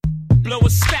blow a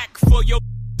stack for your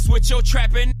with your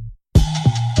trapping.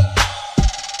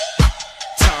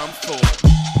 Time for.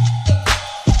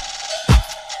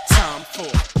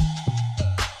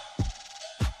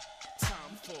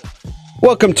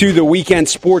 Welcome to the Weekend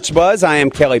Sports Buzz. I am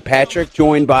Kelly Patrick,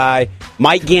 joined by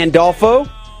Mike Gandolfo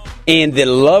and the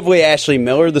lovely Ashley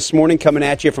Miller this morning, coming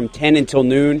at you from 10 until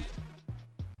noon.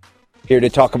 Here to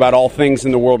talk about all things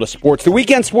in the world of sports. The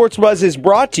Weekend Sports Buzz is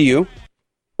brought to you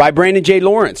by Brandon J.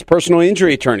 Lawrence, personal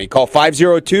injury attorney. Call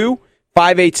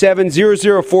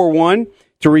 502-587-0041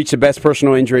 to reach the best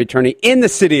personal injury attorney in the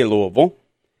city of Louisville.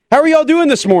 How are y'all doing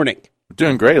this morning?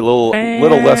 Doing great. A little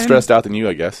less stressed out than you,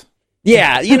 I guess.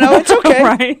 Yeah, it's okay.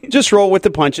 Right. Just roll with the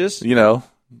punches.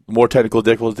 More technical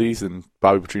difficulties than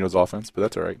Bobby Petrino's offense, but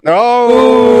that's all right.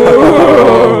 Oh!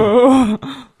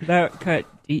 That cut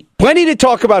deep. Plenty to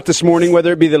talk about this morning,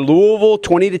 whether it be the Louisville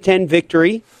 20-10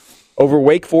 victory over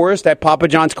Wake Forest at Papa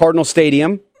John's Cardinal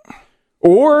Stadium,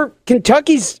 or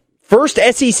Kentucky's first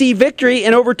SEC victory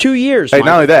in over 2 years. Hey,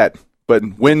 not only that, but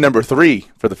win number 3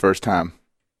 for the first time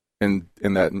in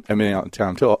that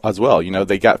town as well.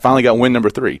 They finally got win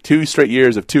number 3. 2 straight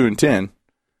years of 2-10.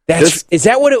 Is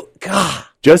that what it? God.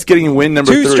 Just getting win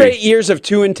number 3. 2 straight years of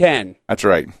 2-10. That's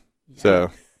right.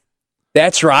 So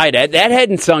that's right. That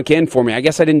hadn't sunk in for me. I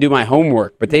guess I didn't do my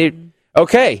homework, but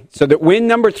okay. So that win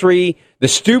number 3, the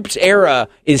Stoops era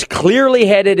is clearly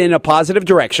headed in a positive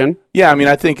direction. Yeah,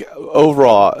 I think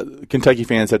overall Kentucky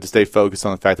fans have to stay focused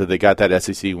on the fact that they got that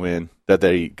SEC win, that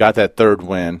they got that 3rd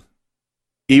win.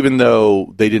 Even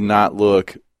though they did not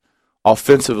look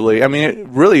offensively,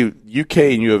 really, UK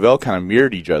and U of L kind of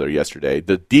mirrored each other yesterday.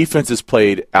 The defenses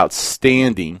played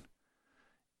outstanding,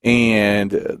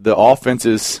 and the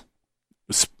offenses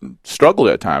struggled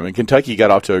at times. And Kentucky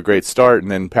got off to a great start, and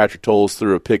then Patrick Tolles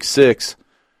threw a pick 6,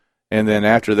 and then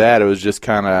after that, it was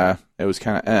kind of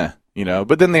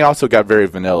But then they also got very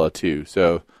vanilla too,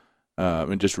 so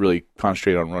and just really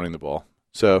concentrated on running the ball.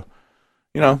 So,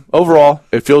 overall,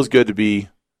 it feels good to be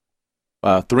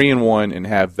 3-1 and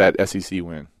have that SEC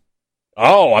win.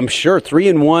 Oh, I'm sure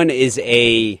 3-1 is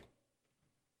a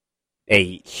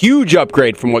huge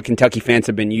upgrade from what Kentucky fans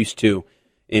have been used to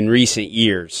in recent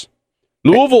years.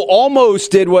 Louisville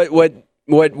almost did what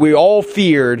we all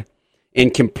feared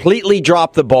and completely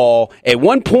dropped the ball. At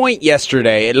one point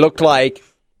yesterday, it looked like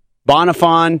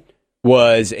Bonifant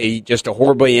was just a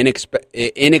horribly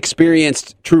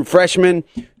inexperienced true freshman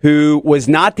who was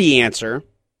not the answer.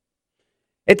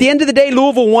 At the end of the day,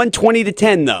 Louisville won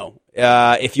 20-10, though.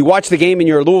 If you watch the game and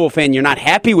you're a Louisville fan, you're not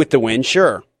happy with the win,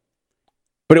 sure.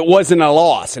 But it wasn't a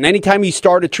loss. And anytime you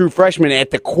start a true freshman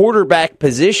at the quarterback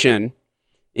position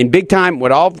in big-time,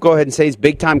 what I'll go ahead and say is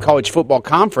big-time college football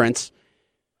conference,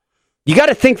 you got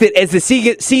to think that as the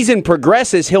season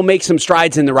progresses, he'll make some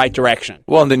strides in the right direction.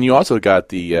 Well, and then you also got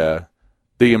the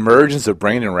emergence of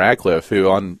Brandon Ratcliffe,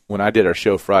 who when I did our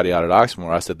show Friday out at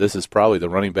Oxmoor, I said this is probably the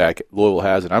running back Louisville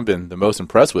has, and I've been the most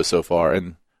impressed with so far.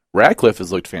 And Ratcliffe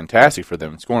has looked fantastic for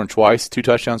them, scoring twice, 2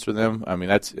 touchdowns for them.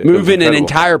 That's moving an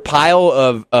entire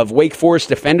pile of Wake Forest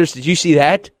defenders. Did you see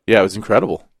that? Yeah, it was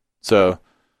incredible. So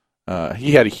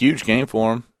he had a huge game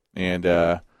for him, and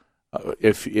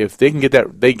if they can get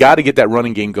that, they got to get that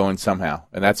running game going somehow,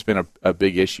 and that's been a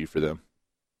big issue for them.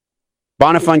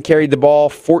 Bonifant carried the ball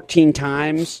 14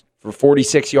 times for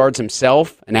 46 yards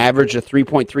himself, an average of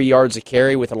 3.3 yards a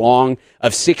carry with a long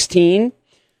of 16.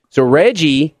 So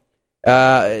Reggie,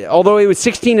 although he was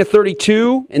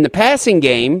 16-32 in the passing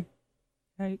game,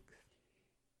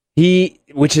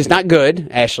 which is not good,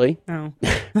 Ashley. No,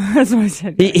 that's what I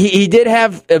said. He did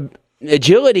have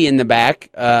agility in the back,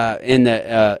 in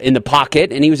the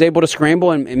pocket, and he was able to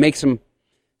scramble and make some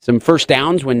first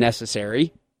downs when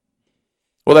necessary.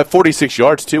 Well, that 46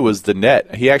 yards, too, was the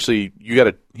net. He had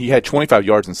 25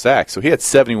 yards in sacks, so he had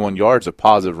 71 yards of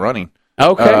positive running.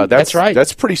 Okay, that's right.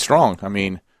 That's pretty strong.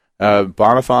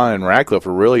 Bonifant and Ratcliffe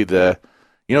are really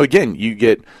again, you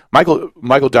get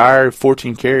Michael Dyer,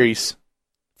 14 carries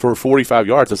for 45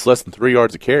 yards. That's less than 3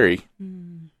 yards a carry.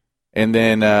 Mm. And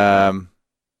then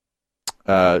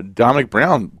Dominic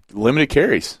Brown, limited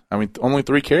carries. Only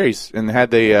 3 carries. And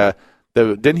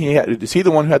is he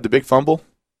the one who had the big fumble?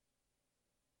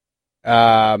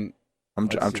 I'm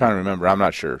trying to remember. I'm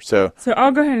not sure. So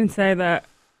I'll go ahead and say that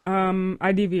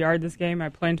I DVR'd this game. I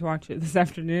plan to watch it this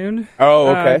afternoon. Oh,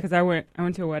 okay. Because I went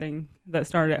to a wedding that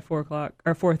started at 4:00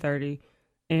 or 4:30,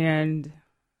 and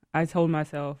I told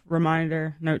myself,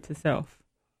 reminder, note to self,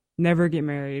 never get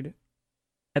married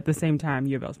at the same time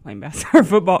U of L's playing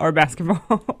football or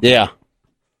basketball. Yeah.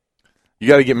 You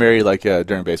got to get married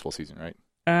during baseball season, right?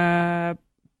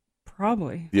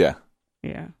 Probably. Yeah.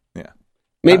 Yeah.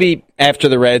 Maybe after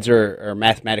the Reds are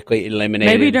mathematically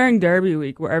eliminated. Maybe during Derby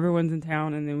week where everyone's in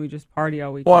town and then we just party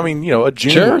all weekend. Well, I mean, a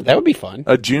June. Sure, that would be fun.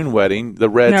 A June wedding. The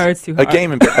Reds. No, it's too hot.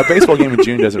 A baseball game in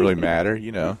June doesn't really matter,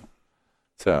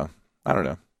 So, I don't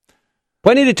know.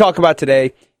 Plenty to talk about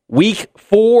today. Week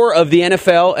 4 of the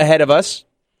NFL ahead of us.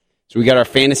 So we got our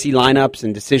fantasy lineups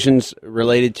and decisions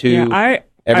related to everything.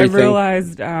 I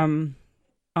realized on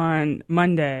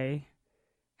Monday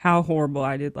how horrible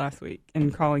I did last week in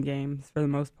calling games for the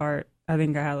most part. I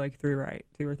think I had like 2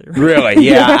 or 3 right. Really?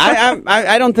 Yeah.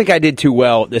 I don't think I did too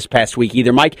well this past week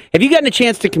either. Mike, have you gotten a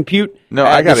chance to compute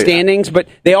the standings? But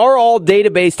they are all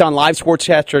data-based on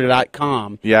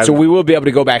livesportscaster.com. Yeah, so we will be able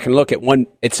to go back and look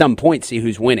at some point, see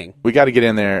who's winning. We got to get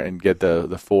in there and get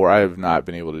the 4. I have not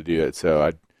been able to do it, so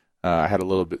I had a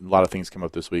lot of things come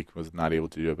up this week, was not able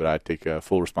to do it, but I take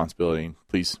full responsibility.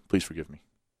 Please forgive me.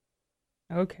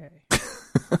 Okay.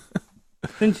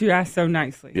 Since you asked so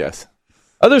nicely. Yes.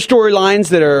 Other storylines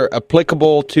that are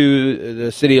applicable to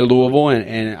the city of Louisville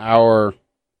and our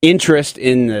interest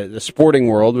in the sporting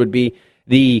world would be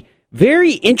the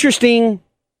very interesting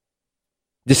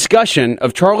discussion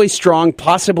of Charlie Strong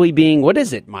possibly being, what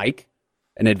is it, Mike?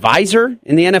 An advisor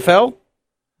in the NFL?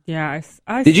 Yeah,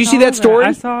 I Did you see that story?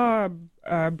 I saw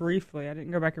briefly. I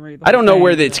didn't go back and read. I don't know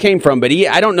where this came from, but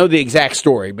I don't know the exact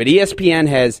story. But ESPN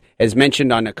has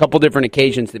mentioned on a couple different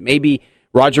occasions that maybe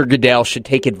Roger Goodell should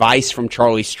take advice from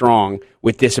Charlie Strong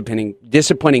with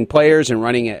disciplining players and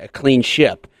running a clean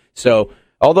ship. So,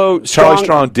 although Charlie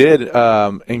Strong did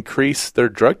increase their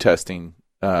drug testing,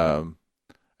 at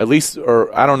least,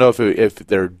 or I don't know if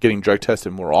they're getting drug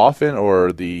tested more often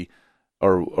or they're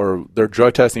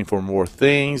drug testing for more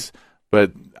things,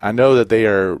 but I know that they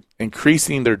are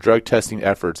increasing their drug testing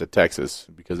efforts at Texas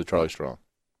because of Charlie Strong.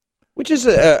 Which is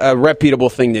a reputable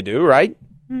thing to do, right?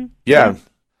 Yeah.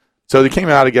 So they came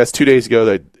out, I guess, 2 days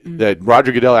ago that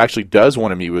Roger Goodell actually does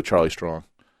want to meet with Charlie Strong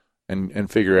and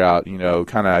figure out, kind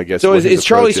of, I guess. So is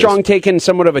Charlie Strong taking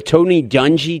somewhat of a Tony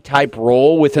Dungy type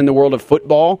role within the world of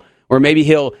football? Or maybe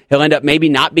he'll end up maybe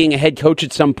not being a head coach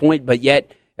at some point, but yet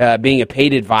being a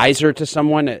paid advisor to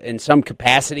someone in some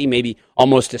capacity, maybe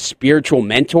almost a spiritual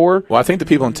mentor. Well, I think the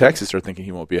people in Texas are thinking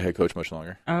he won't be a head coach much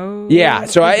longer. Oh, yeah.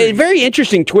 So a very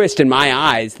interesting twist in my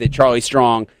eyes that Charlie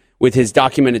Strong, with his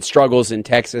documented struggles in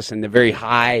Texas and the very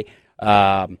high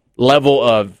level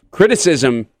of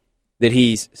criticism that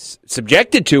he's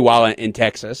subjected to while in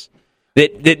Texas,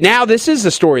 that now this is a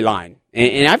storyline,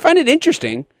 and I find it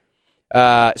interesting.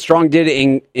 Strong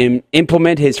did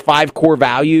implement his 5 core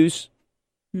values.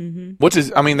 Mm-hmm. Which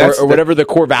is, I mean, that's or whatever the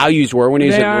core values were when he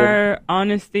was. They are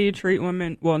honesty, treat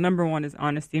women. Well, number 1 is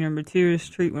honesty. Number 2 is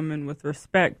treat women with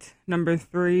respect. Number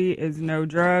 3 is no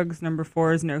drugs. Number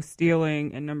 4 is no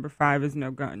stealing, and number 5 is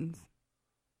no guns.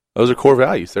 Those are core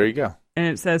values. There you go. And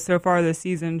it says so far this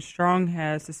season, Strong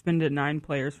has suspended 9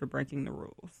 players for breaking the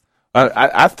rules.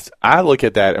 I look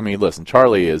at that. I mean, listen,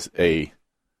 Charlie is a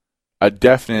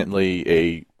definitely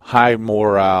a high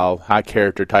morale, high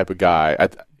character type of guy.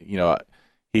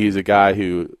 He's a guy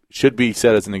who should be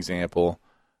set as an example.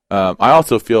 I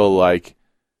also feel like,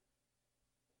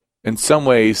 in some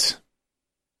ways,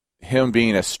 him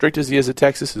being as strict as he is at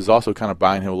Texas is also kind of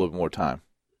buying him a little more time.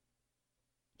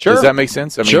 Sure. Does that make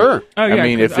sense? I mean, sure. Oh yeah. I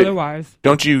mean, if otherwise,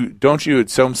 don't you in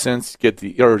some sense get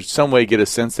some way get a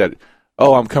sense that,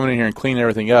 oh, I'm coming in here and cleaning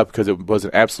everything up because it was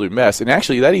an absolute mess. And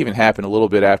actually, that even happened a little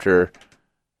bit after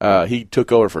he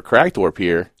took over for Cragthorpe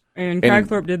here. And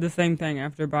Cragthorpe did the same thing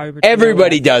after Bobby Petrino.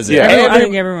 Everybody does it. Yeah. I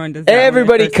think everyone does that.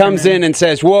 Everybody comes in and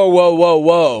says, whoa, whoa, whoa,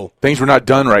 whoa. Things were not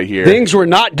done right here. Things were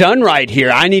not done right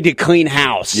here. I need to clean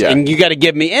house. Yeah. And you got to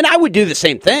give me, and I would do the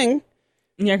same thing.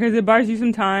 Yeah, because it buys you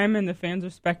some time and the fans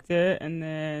respect it. And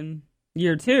then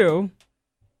year 2,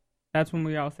 that's when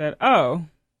we all said, oh,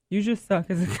 you just suck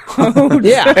as a coach.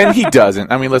 Yeah. And he doesn't.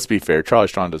 I mean, let's be fair. Charlie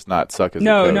Strong does not suck as a coach.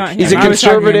 No, not him. He's a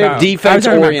conservative,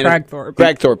 defense-oriented.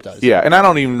 Cragthorpe does. Yeah, and I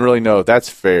don't even really know if that's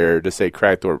fair to say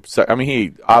Cragthorpe. I mean,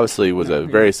 he obviously was a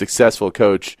very successful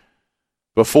coach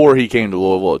before he came to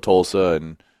Louisville at Tulsa,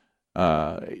 and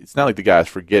it's not like the guys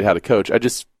forget how to coach.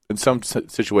 In some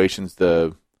situations,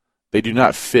 they do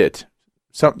not fit.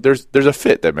 There's a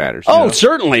fit that matters. Oh,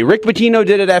 certainly. Rick Pitino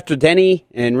did it after Denny,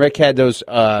 and Rick had those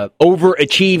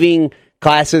overachieving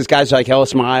classes, guys like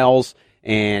Ellis Miles,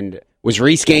 and was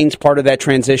Reese Gaines part of that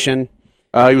transition?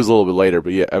 He was a little bit later,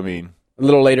 but yeah, I mean. A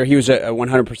little later, he was a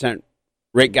 100%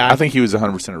 Rick guy? I think he was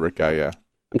 100% a Rick guy, yeah.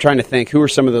 I'm trying to think, who are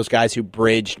some of those guys who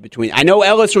bridged between. I know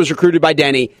Ellis was recruited by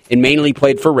Denny and mainly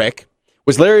played for Rick.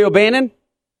 Was Larry O'Bannon?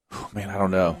 Oh, man, I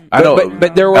don't know. I know,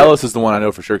 but there were, Ellis is the one I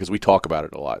know for sure because we talk about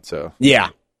it a lot. So yeah,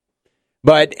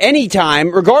 But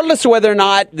anytime, regardless of whether or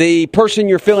not the person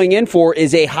you're filling in for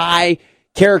is a high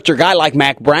character guy like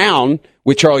Mac Brown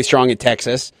with Charlie Strong in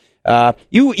Texas,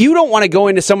 you don't want to go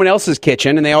into someone else's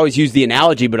kitchen, and they always use the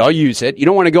analogy, but I'll use it. You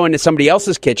don't want to go into somebody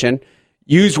else's kitchen,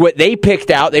 use what they picked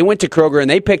out. They went to Kroger, and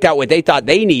they picked out what they thought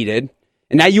they needed,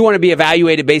 and now you want to be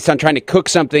evaluated based on trying to cook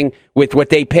something with what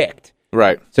they picked.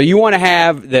 Right. So you want to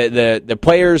have the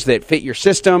players that fit your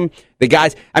system, the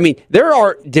guys. I mean, there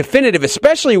are definitive,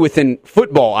 especially within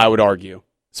football, I would argue.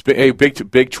 Hey,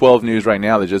 Big 12 news right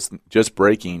now. They're just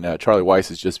breaking. Charlie Weiss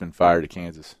has just been fired at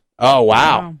Kansas. Oh,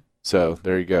 wow. So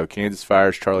there you go. Kansas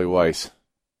fires Charlie Weiss.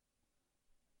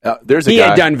 There's a he guy.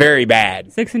 had done very bad.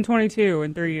 6-22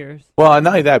 in 3 years. Well,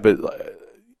 not only that, but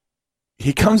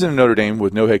he comes into Notre Dame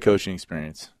with no head coaching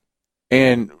experience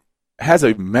and has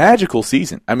a magical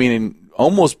season. I mean,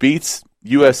 almost beats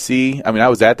USC. I mean, I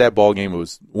was at that ball game. It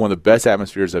was one of the best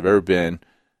atmospheres I've ever been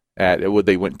at.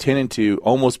 They went 10-2,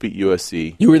 almost beat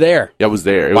USC. You were there. I was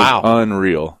there. It was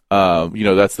unreal.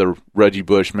 That's the Reggie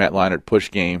Bush, Matt Leinart push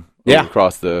game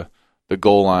across the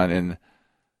goal line, and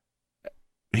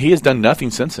he has done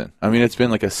nothing since then. I mean, it's been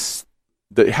like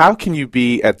how can you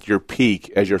be at your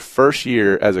peak as your first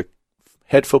year as a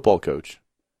head football coach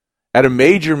at a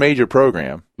major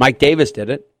program? Mike Davis did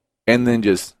it. And then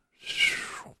just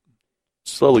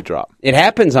slowly drop. It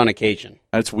happens on occasion.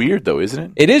 It's weird, though, isn't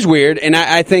it? It is weird, and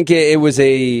I think it was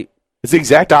It's the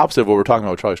exact opposite of what we're talking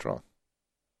about with Charlie Strong.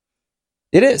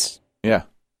 It is. Yeah.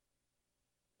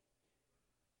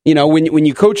 You know, when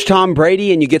you coach Tom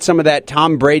Brady and you get some of that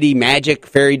Tom Brady magic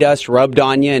fairy dust rubbed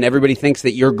on you, and everybody thinks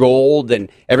that you're gold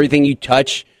and everything you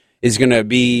touch is going to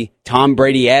be Tom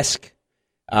Brady-esque,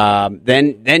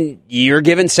 then you're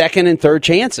given second and third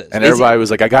chances. And everybody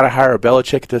was like, I got to hire a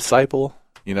Belichick disciple.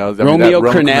 You know, Romeo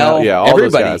Crennel. Yeah, all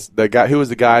everybody. those guys. The guy who was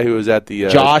the guy who was at the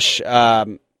Josh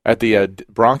at the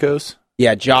Broncos.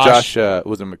 Yeah, Josh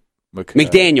was it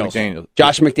McDaniels.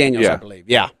 Josh McDaniels, I believe.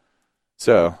 Yeah.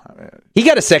 So he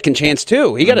got a second chance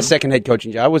too. He got a second head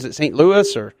coaching job. Was it St.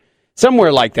 Louis or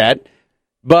somewhere like that?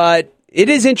 But it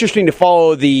is interesting to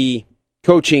follow the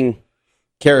coaching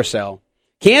carousel.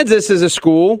 Kansas is a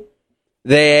school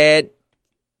that,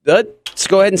 let's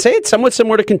go ahead and say it, somewhat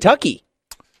similar to Kentucky.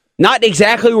 Not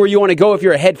exactly where you want to go if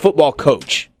you're a head football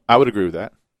coach. I would agree with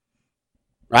that.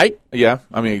 Right? Yeah.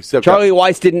 I mean, except Charlie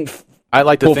Weiss didn't I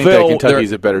like to think that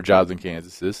Kentucky's a better job than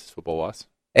Kansas is, football-wise.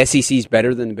 SEC's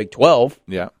better than the Big 12.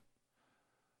 Yeah.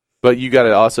 But you got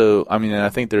to also, I mean, I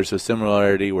think there's a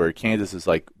similarity where Kansas is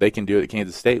like, they can do it at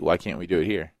Kansas State. Why can't we do it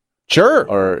here? Sure.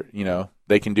 Or,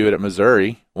 they can do it at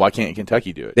Missouri. Why can't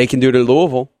Kentucky do it? They can do it at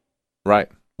Louisville. Right.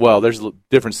 Well, there's a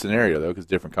different scenario, though, because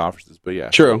different conferences. But, yeah.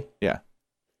 True. Yeah.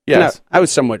 Yes. No, I was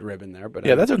somewhat ribbing there. But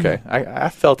yeah, that's okay. I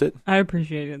felt it. I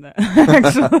appreciated that,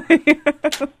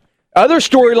 actually. Other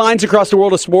storylines across the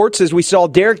world of sports is we saw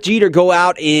Derek Jeter go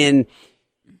out in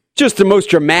just the most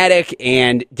dramatic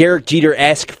and Derek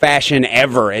Jeter-esque fashion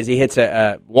ever as he hits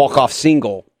a walk-off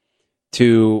single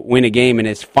to win a game in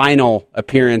his final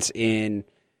appearance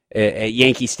at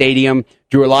Yankee Stadium.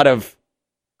 Drew a lot of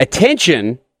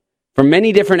attention from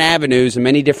many different avenues and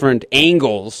many different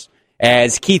angles.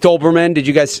 As Keith Olbermann, did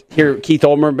you guys hear Keith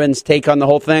Olbermann's take on the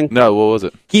whole thing? No, what was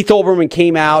it? Keith Olbermann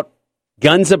came out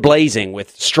guns a-blazing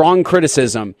with strong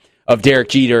criticism of Derek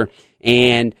Jeter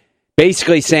and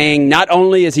basically saying not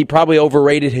only is he probably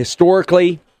overrated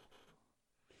historically,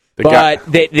 but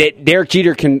that Derek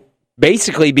Jeter can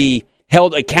basically be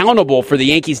held accountable for the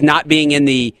Yankees not being in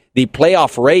the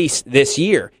playoff race this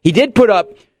year. He did put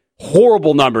up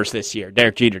horrible numbers this year,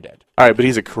 Derek Jeter did. All right, but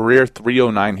he's a career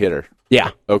 309 hitter.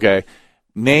 Yeah. Okay.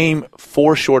 Name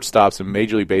 4 shortstops in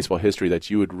Major League Baseball history that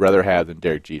you would rather have than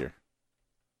Derek Jeter.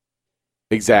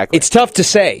 Exactly. It's tough to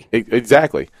say.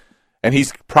 Exactly. And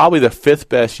he's probably the 5th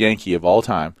best Yankee of all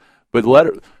time. But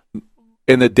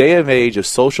in the day and age of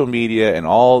social media and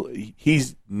all,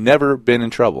 he's never been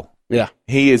in trouble. Yeah.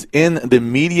 He is in the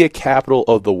media capital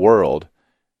of the world,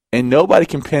 and nobody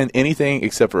can pin anything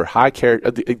except for high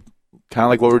character, kind of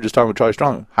like what we were just talking about Charlie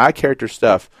Strong, high character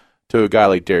stuff to a guy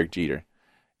like Derek Jeter.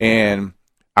 And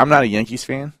I'm not a Yankees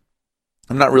fan.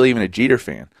 I'm not really even a Jeter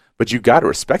fan. But you got to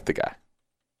respect the guy.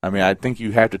 I mean, I think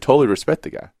you have to totally respect the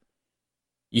guy.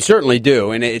 You certainly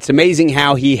do. And it's amazing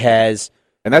how he has...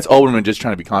 And that's Olbermann just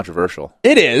trying to be controversial.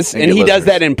 It is. And he does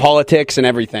that in politics and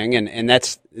everything. And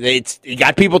he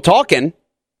got people talking.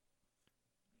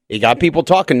 He got people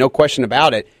talking, no question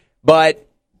about it. But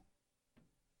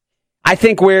I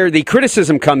think where the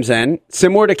criticism comes in,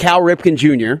 similar to Cal Ripken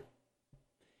Jr.,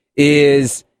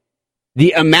 is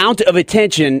the amount of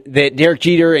attention that Derek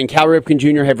Jeter and Cal Ripken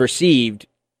Jr. have received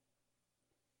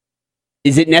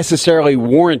is it necessarily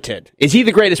warranted? Is he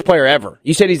the greatest player ever?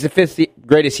 You said he's the fifth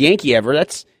greatest Yankee ever.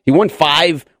 He won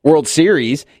 5 World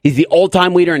Series. He's the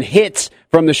all-time leader in hits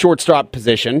from the shortstop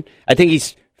position. I think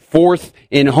he's 4th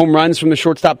in home runs from the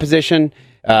shortstop position.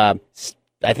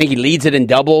 I think he leads it in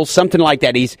doubles, something like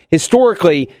that. He's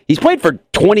played for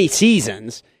 20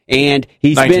 seasons, and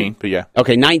he's 19, but yeah.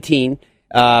 Okay, 19.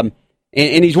 And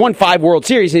he's won 5 World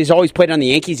Series, and he's always played on the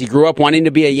Yankees. He grew up wanting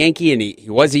to be a Yankee, and he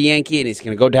was a Yankee, and he's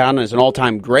going to go down as an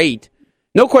all-time great.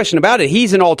 No question about it.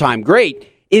 He's an all-time great.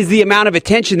 Is the amount of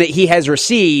attention that he has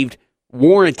received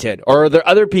warranted? Or are there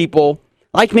other people,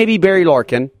 like maybe Barry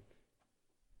Larkin,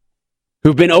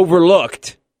 who've been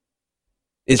overlooked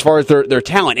as far as their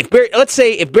talent? Let's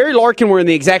say if Barry Larkin were in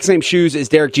the exact same shoes as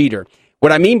Derek Jeter,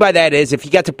 what I mean by that is if he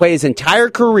got to play his entire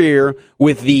career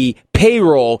with the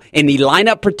payroll and the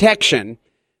lineup protection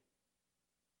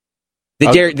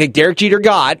that Derek Jeter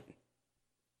got,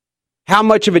 how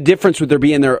much of a difference would there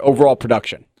be in their overall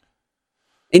production?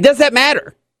 And does that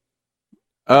matter?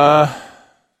 I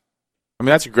mean,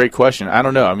 that's a great question. I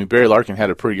don't know. I mean, Barry Larkin had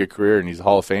a pretty good career, and he's a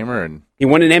Hall of Famer. And he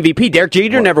won an MVP. Derek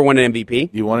Jeter never won an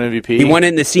MVP. He won an MVP? He won it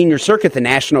in the senior circuit, the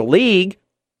National League.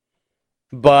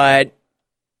 But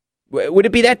would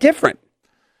it be that different?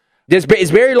 Is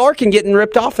Barry Larkin getting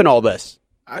ripped off in all this?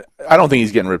 I don't think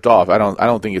he's getting ripped off. I don't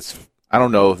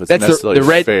know if it's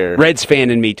necessarily fair. Reds fan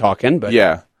in me talking, but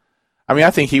yeah. I mean,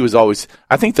 I think he was always.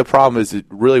 I think the problem is that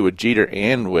really with Jeter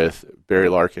and with Barry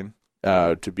Larkin,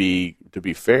 to be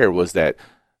fair, was that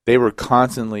they were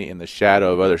constantly in the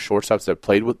shadow of other shortstops that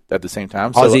played with at the same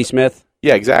time. Ozzie Smith.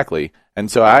 Yeah, exactly.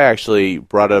 And so I actually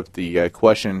brought up the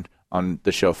question on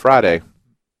the show Friday.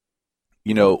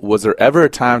 You know, was there ever a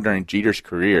time during Jeter's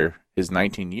career, his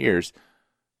 19 years,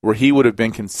 where he would have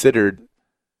been considered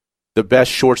the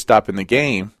best shortstop in the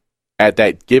game at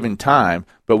that given time?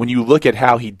 But when you look at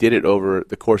how he did it over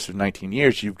the course of 19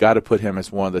 years, you've got to put him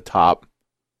as one of the top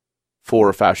 4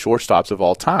 or 5 shortstops of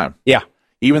all time. Yeah.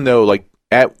 Even though, like,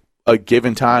 at a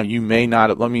given time, you may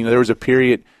not have. I mean, there was a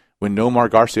period when Nomar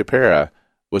Garciaparra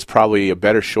was probably a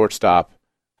better shortstop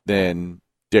than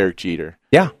Derek Jeter.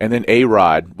 Yeah. And then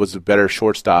A-Rod was a better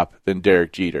shortstop than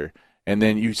Derek Jeter. And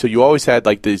then you always had,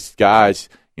 like, these guys,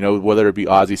 you know, whether it be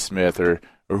Ozzie Smith or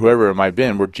whoever it might have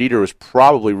been, where Jeter was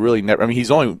probably really never. I mean,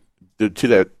 he's only, to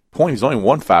that point, he's only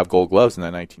won 5 Gold Gloves in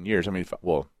that 19 years. I mean,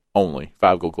 only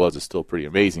 5 Gold Gloves is still pretty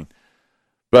amazing.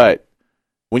 But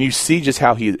when you see just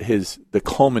how the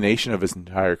culmination of his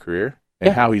entire career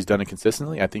and how he's done it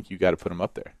consistently, I think you got to put him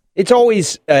up there. It's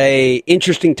always a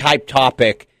interesting type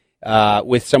topic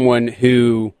with someone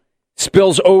who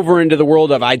spills over into the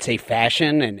world of, I'd say,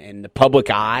 fashion and the public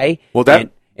eye. Well,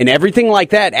 and everything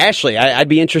like that. Ashley, I'd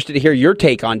be interested to hear your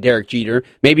take on Derek Jeter.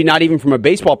 Maybe not even from a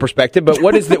baseball perspective, but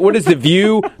what is the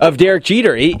view of Derek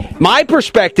Jeter? My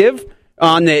perspective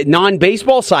on the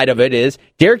non-baseball side of it is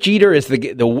Derek Jeter is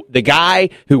the guy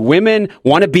who women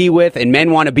want to be with and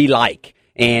men want to be like.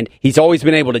 And he's always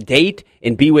been able to date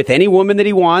and be with any woman that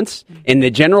he wants. And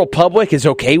the general public is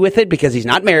okay with it because he's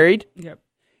not married. Yep.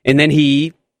 And then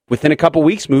he, within a couple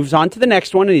weeks, moves on to the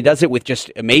next one. And he does it with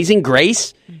just amazing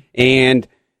grace. And,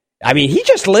 I mean, he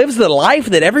just lives the life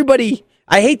that everybody,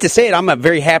 I hate to say it, I'm a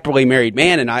very happily married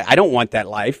man, and I don't want that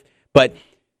life. But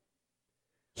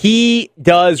he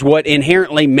does what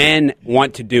inherently men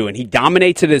want to do. And he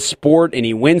dominates it as sport, and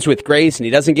he wins with grace, and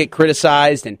he doesn't get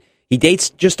criticized, and he dates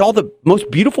just all the most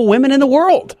beautiful women in the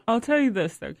world. I'll tell you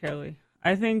this, though, Kelly.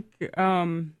 I think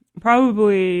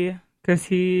probably because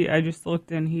I just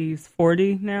looked and he's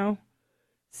 40 now.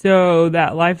 So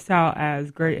that lifestyle,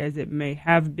 as great as it may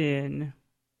have been,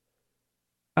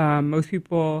 most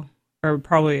people are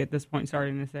probably at this point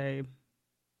starting to say,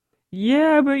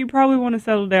 yeah, but you probably want to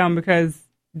settle down because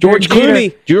George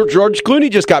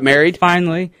Clooney just got married.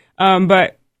 Finally.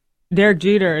 But Derek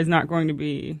Jeter is not going to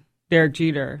be Derek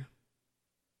Jeter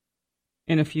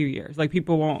in a few years. Like,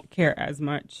 people won't care as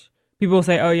much. People will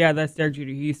say, oh, yeah, that's Derek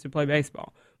Jeter. He used to play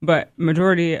baseball. But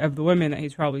majority of the women that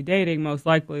he's probably dating most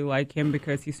likely like him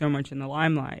because he's so much in the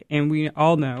limelight. And we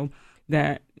all know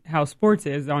that how sports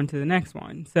is on to the next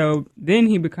one. So then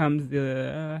he becomes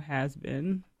the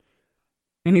has-been.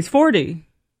 And he's 40.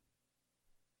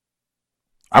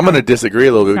 I'm going to disagree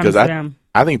a little bit because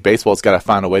I think baseball's got to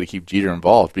find a way to keep Jeter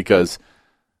involved because...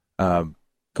 Could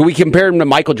we compare him to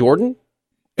Michael Jordan?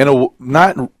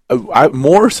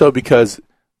 More so because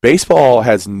baseball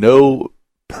has no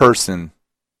person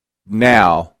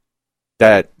now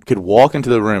that could walk into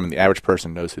the room and the average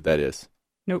person knows who that is.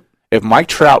 Nope. If Mike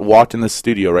Trout walked in the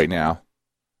studio right now,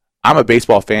 I'm a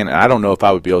baseball fan, and I don't know if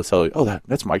I would be able to tell you, oh,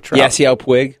 that's Mike Trout. Yasiel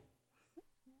Puig.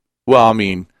 Well, I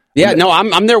mean, Yeah, no,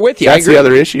 I'm there with you. That's I agree. the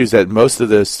other issue is that most of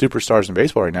the superstars in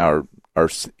baseball right now are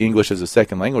English as a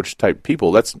second language type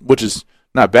people. Which is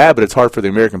not bad, but it's hard for the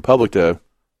American public to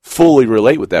fully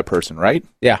relate with that person, right?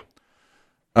 Yeah.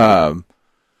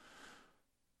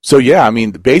 So yeah, I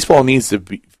mean, the baseball needs to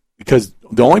be, because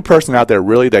the only person out there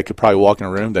really that could probably walk in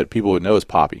a room that people would know is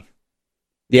Poppy.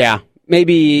 Yeah,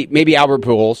 maybe Albert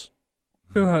Pujols.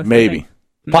 Maybe.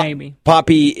 Maybe.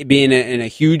 Poppy being in a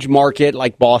huge market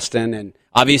like Boston, and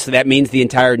obviously that means the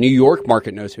entire New York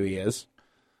market knows who he is.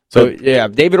 So yeah,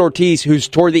 David Ortiz, who's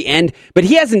toward the end, but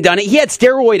he hasn't done it. He had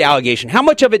steroid allegation. How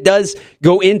much of it does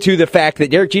go into the fact that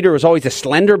Derek Jeter was always a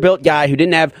slender-built guy who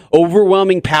didn't have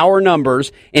overwhelming power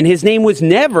numbers, and his name was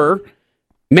never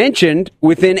mentioned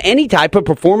within any type of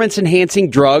performance-enhancing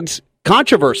drugs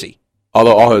controversy?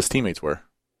 Although all his teammates were.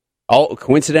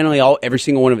 Coincidentally, every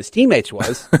single one of his teammates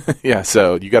was. Yeah,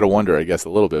 so you got to wonder, I guess, a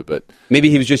little bit, but maybe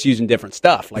he was just using different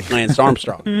stuff, like Lance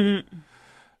Armstrong.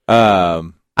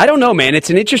 I don't know, man. It's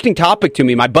an interesting topic to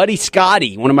me. My buddy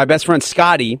Scotty, one of my best friends,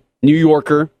 Scotty, New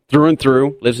Yorker through and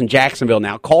through, lives in Jacksonville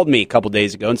now, called me a couple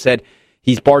days ago and said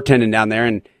he's bartending down there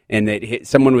and that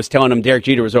someone was telling him Derek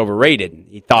Jeter was overrated.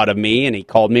 He thought of me and he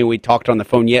called me. We talked on the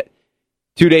phone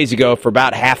 2 days ago for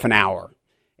about half an hour.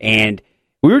 And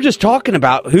we were just talking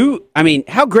about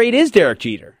how great is Derek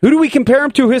Jeter? Who do we compare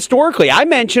him to historically? I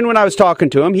mentioned when I was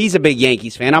talking to him, he's a big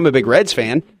Yankees fan. I'm a big Reds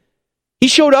fan. He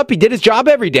showed up. He did his job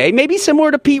every day. Maybe similar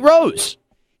to Pete Rose.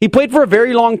 He played for a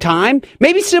very long time.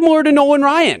 Maybe similar to Nolan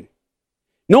Ryan.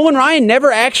 Nolan Ryan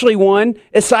never actually won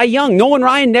a Cy Young. Nolan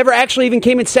Ryan never actually even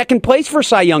came in second place for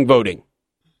Cy Young voting.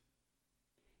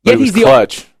 Yet he was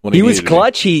clutch. He was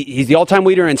clutch. He's the all-time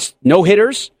leader in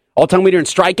no-hitters, all-time leader in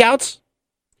strikeouts.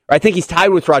 I think he's tied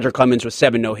with Roger Clemens with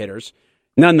 7 no-hitters.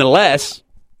 Nonetheless.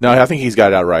 No, I think he's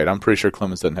got it outright. I'm pretty sure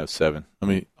Clemens doesn't have 7.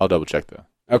 I'll double-check that.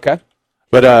 Okay.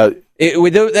 But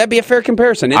would that be a fair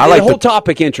comparison? The whole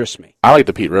topic interests me. I like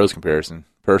the Pete Rose comparison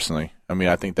personally.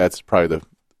 I think that's probably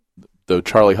the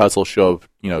Charlie Hustle show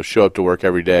up to work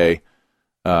every day.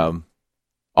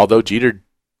 Although Jeter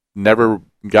never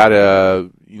got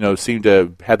seemed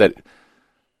to have that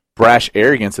brash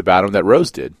arrogance about him that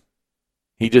Rose did.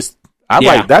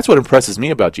 That's what impresses me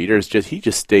about Jeter is he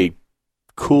just stayed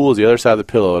cool as the other side of the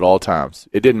pillow at all times.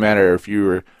 It didn't matter if you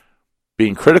were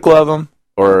being critical of him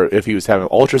or if he was having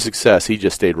ultra success, he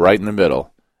just stayed right in the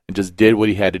middle and just did what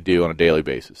he had to do on a daily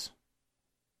basis.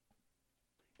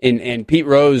 And Pete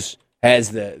Rose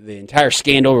has the entire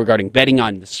scandal regarding betting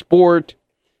on the sport,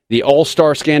 the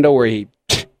All-Star scandal where he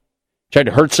tried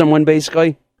to hurt someone,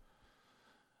 basically.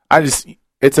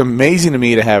 It's amazing to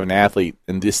me to have an athlete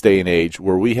in this day and age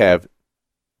where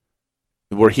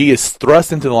he is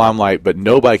thrust into the limelight, but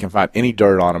nobody can find any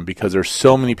dirt on him because there's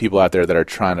so many people out there that are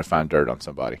trying to find dirt on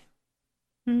somebody.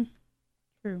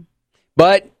 True.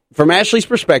 But from Ashley's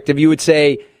perspective, you would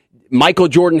say Michael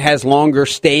Jordan has longer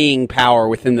staying power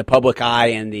within the public eye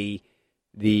and the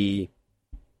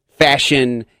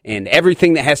fashion and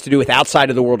everything that has to do with outside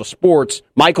of the world of sports.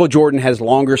 Michael Jordan has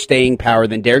longer staying power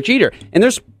than Derek Jeter. And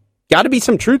there's got to be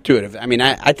some truth to it.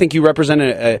 I think you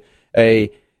represent a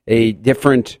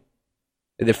different,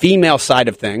 the female side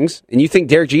of things, and you think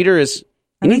Derek Jeter is...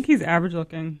 I think he's average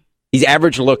looking. He's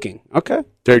average looking. Okay.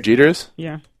 Derek Jeter is?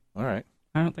 Yeah. All right.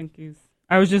 I don't think he's...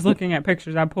 I was just looking at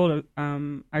pictures. I pulled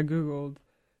I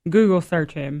Google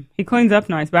search him. He cleans up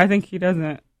nice, but I think he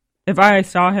doesn't... If I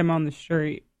saw him on the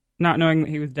street, not knowing that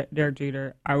he was Derek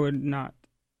Jeter, I would not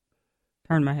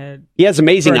turn my head. He has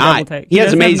amazing eyes. He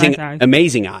has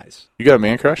amazing eyes. You got a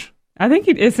man crush? I think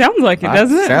it sounds like it,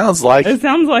 doesn't it? It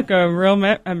sounds like a real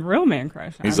man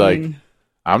crush. He's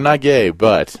I'm not gay,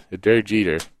 but Derek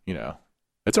Jeter,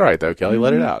 it's all right though, Kelly.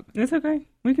 Let it out. It's okay.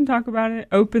 We can talk about it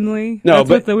openly. No, That's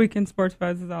what the Weekend Sports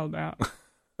Buzz is all about.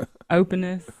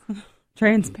 Openness,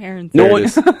 transparency.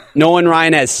 Nolan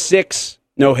Ryan has 6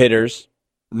 no-hitters.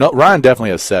 No, Ryan definitely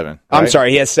has 7. Right? I'm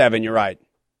sorry, he has 7. You're right.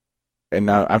 And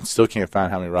now I still can't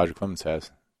find how many Roger Clemens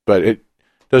has, but it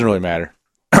doesn't really matter.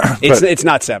 It's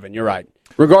not 7. You're right.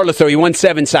 Regardless, though, he won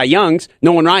 7 Cy Youngs.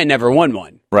 Nolan Ryan never won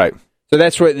one. Right. So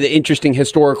that's what the interesting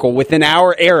historical within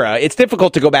our era. It's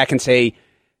difficult to go back and say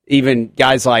even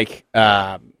guys like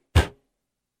who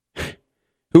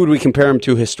would we compare him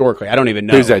to historically? I don't even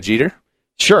know. Who's that, Jeter?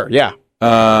 Sure, yeah.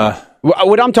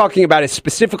 What I'm talking about is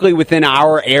specifically within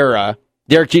our era,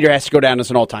 Derek Jeter has to go down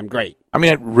as an all-time great.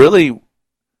 Really,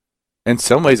 in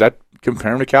some ways, I'd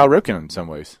compare him to Cal Ripken in some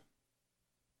ways.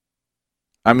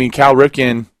 Cal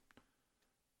Ripken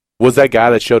was that guy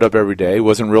that showed up every day,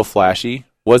 wasn't real flashy,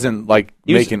 wasn't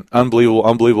making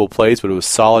unbelievable plays, but it was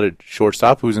solid at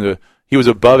shortstop. He was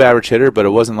above average hitter, but it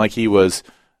wasn't like he was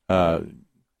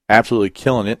absolutely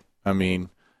killing it.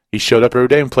 he showed up every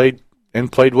day and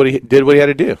played what he had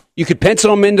to do. You could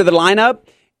pencil him into the lineup,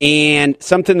 and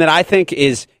something that I think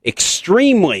is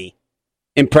extremely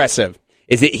impressive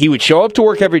is that he would show up to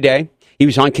work every day. He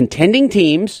was on contending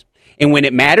teams, and when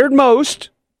it mattered most,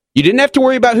 you didn't have to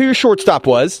worry about who your shortstop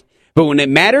was, but when it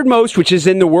mattered most, which is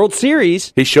in the World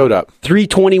Series, he showed up.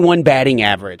 321 batting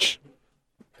average.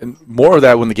 And more of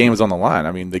that when the game was on the line.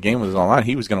 I mean, the game was on the line.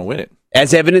 He was going to win it.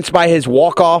 As evidenced by his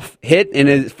walk-off hit in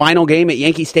his final game at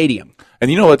Yankee Stadium. And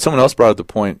you know what? Someone else brought up the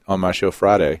point on my show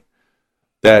Friday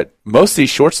that most of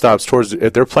these shortstops,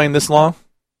 if they're playing this long,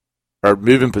 are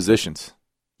moving positions.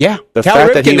 Yeah. The Cal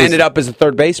fact that Ripken ended up as a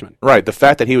third baseman. Right. The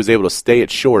fact that he was able to stay at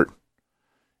short,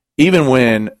 even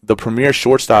when the premier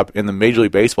shortstop in the Major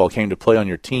League Baseball came to play on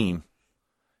your team,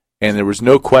 and there was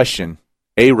no question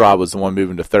A-Rod was the one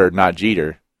moving to third, not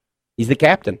Jeter. He's the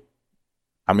captain.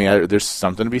 I mean, there's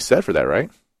something to be said for that, right?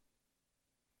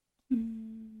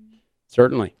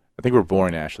 Certainly. I think we're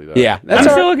boring Ashley, though. Yeah. I'm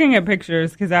still looking at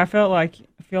pictures because I feel like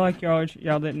y'all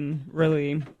didn't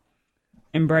really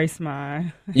embrace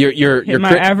my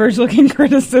average looking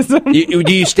criticism.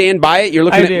 Do you stand by it? You're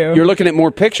looking at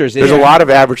more pictures. There's a lot of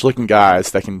average looking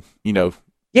guys that can,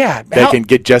 can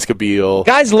get Jessica Biel.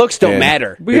 Guys' looks don't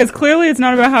matter. Because clearly it's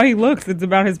not about how he looks. It's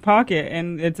about his pocket,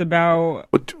 and it's about...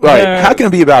 Right. How can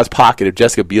it be about his pocket if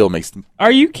Jessica Biel makes...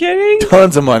 Are you kidding?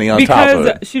 Tons of money on top of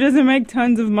it. Because she doesn't make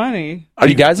tons of money.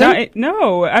 She doesn't?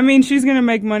 No. I mean, she's going to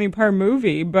make money per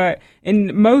movie, but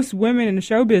most women in the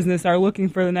show business are looking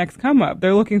for the next come-up.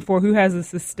 They're looking for who has a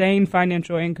sustained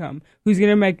financial income, who's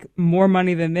going to make more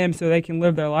money than them so they can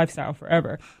live their lifestyle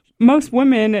forever. Most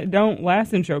women don't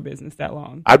last in show business that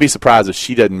long. I'd be surprised if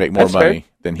she doesn't make more money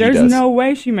than he does. There's no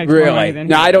way she makes more money than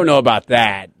he does. I don't know about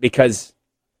that because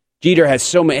Jeter has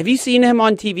so many. Have you seen him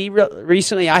on TV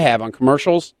recently? I have, on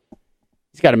commercials.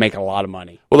 He's got to make a lot of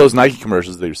money. Well, those Nike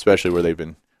commercials, especially where they've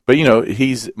been. But,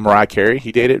 he's Mariah Carey.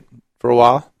 He dated for a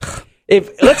while.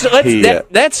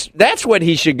 That's what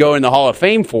he should go in the Hall of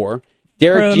Fame for.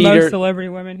 Derek Jeter. Most celebrity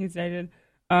women he's dated.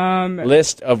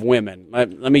 List of women.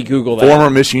 Let me Google that. Former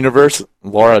Miss Universe,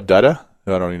 Laura Dutta.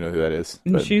 I don't even know who that is.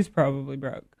 She's probably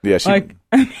broke. Yeah,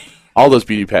 all those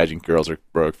beauty pageant girls are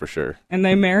broke for sure. And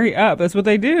they marry up. That's what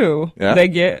they do. Yeah.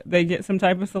 They get some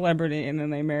type of celebrity, and then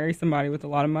they marry somebody with a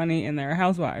lot of money, and they're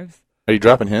housewives. Are you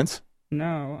dropping hints?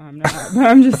 No, I'm not. But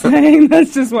I'm just saying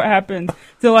that's just what happens.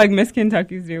 So, Miss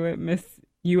Kentucky's do it. Miss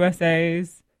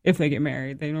USA's, if they get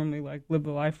married, they normally live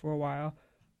the life for a while.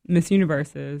 Miss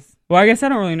Universes. Well, I guess I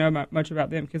don't really know much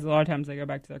about them because a lot of times they go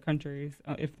back to their countries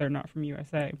if they're not from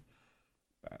USA.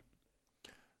 But,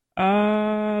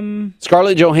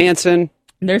 Scarlett Johansson.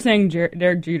 They're saying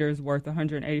Derek Jeter is worth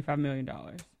 $185 million.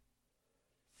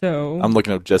 So I'm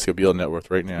looking up Jessica Biel's net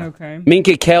worth right now. Okay.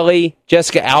 Minka Kelly,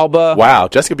 Jessica Alba. Wow,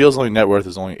 Jessica Biel's net worth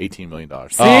is only $18 million.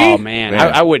 See? Oh man,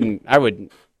 I wouldn't. I would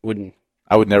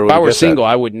never. If I were single,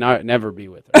 I would never be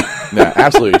with her. No,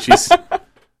 absolutely. She's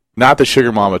not the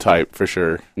sugar mama type, for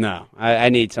sure. No, I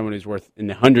need someone who's worth in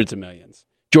the hundreds of millions.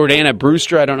 Jordana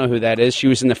Brewster, I don't know who that is. She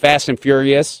was in the Fast and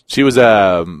Furious. She was,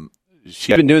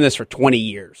 She's been doing this for 20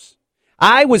 years.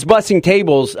 I was bussing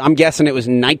tables, I'm guessing it was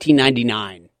in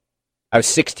 1999. I was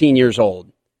 16 years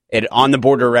old at On the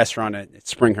Border restaurant at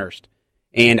Springhurst.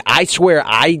 And I swear,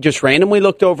 I just randomly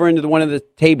looked over into one of the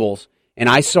tables, and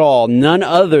I saw none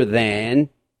other than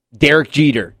Derek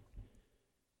Jeter.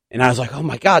 And I was like, oh,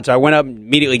 my God. So I went up and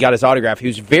immediately got his autograph. He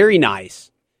was very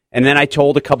nice. And then I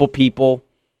told a couple people,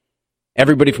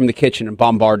 everybody from the kitchen, and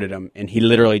bombarded him, and he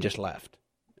literally just left.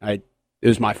 It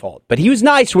was my fault. But he was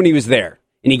nice when he was there,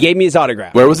 and he gave me his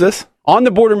autograph. Where was this? On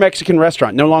the Border Mexican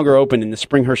restaurant, no longer open in the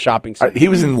Springhurst shopping center. He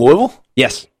was in Louisville?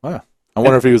 Yes. Wow. I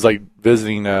wonder if he was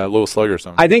visiting Louis Slugger or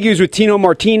something. I think he was with Tino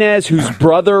Martinez, whose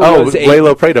brother was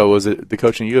Lalo Prado was the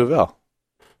coach in U of L.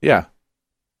 Yeah.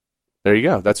 There you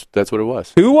go. That's what it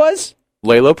was. Who was?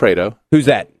 Lalo Prado. Who's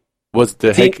that? Was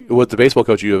the baseball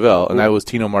coach at U of L, and that was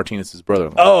Tino Martinez's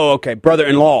brother-in-law. Oh, okay.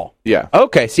 Brother-in-law. Yeah.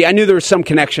 Okay. See, I knew there was some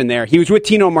connection there. He was with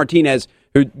Tino Martinez,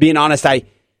 who, being honest, I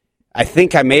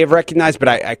think I may have recognized, but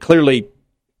I clearly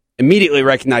immediately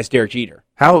recognized Derek Jeter.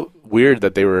 How weird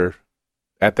that they were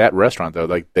at that restaurant, though.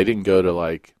 They didn't go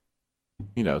to,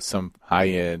 some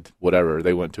high-end whatever.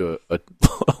 They went to a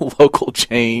local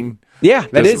chain. Yeah,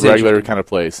 that is regular kind of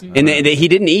place. And he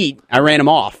didn't eat. I ran him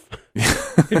off.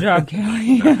 Good job,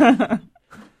 Kelly.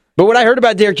 But what I heard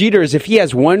about Derek Jeter is if he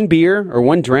has one beer or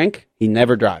one drink, he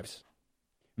never drives.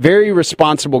 Very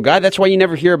responsible guy. That's why you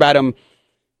never hear about him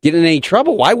getting in any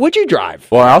trouble. Why would you drive?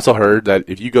 Well, I also heard that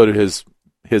if you go to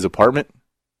his apartment,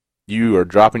 you are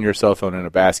dropping your cell phone in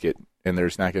a basket, and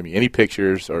there's not going to be any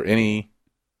pictures or any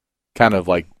kind of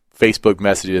Facebook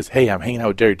messages, hey, I'm hanging out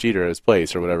with Derek Jeter at his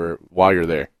place or whatever while you're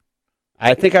there.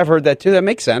 I think I've heard that too. That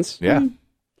makes sense. Yeah.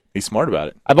 He's smart about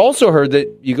it. I've also heard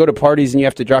that you go to parties and you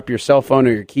have to drop your cell phone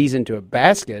or your keys into a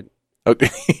basket. Okay.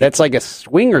 That's like a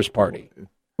swingers party.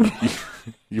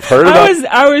 You've heard about it?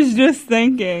 I was just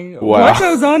thinking, Wow. what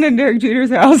goes on in Derek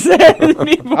Jeter's house?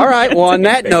 All right. Well, on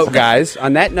that note, guys,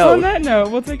 on that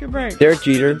note, we'll take a break. Derek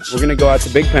Jeter, we're going to go out to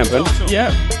Big Pimpin'.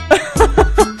 Yep.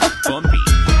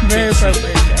 Very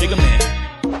appropriate.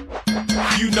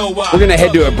 We're going to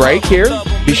head to a break here.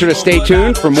 Be sure to stay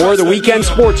tuned for more of the Weekend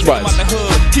Sports Buzz.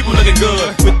 People looking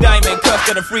good with diamond cuffs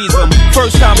that'll freeze them.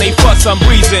 First time they fuss, I'm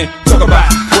breezing. Talk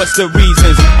about what's the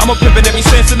reasons. I'm a pimpin' every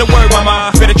sense in the word,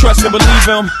 mama. Better trust and believe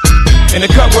him. In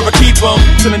the cup where I keep them.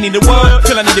 Till I need the word,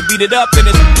 till I need to beat it up. Then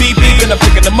it's beep beep, and I'm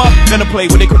picking them up. Then I play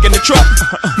with it quick in the truck.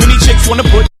 Many chicks wanna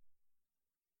put.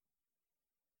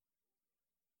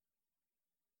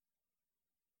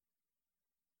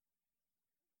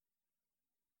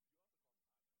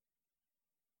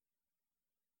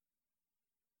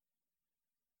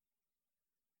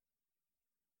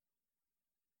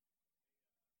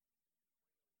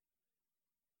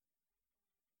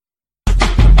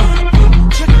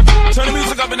 Turn the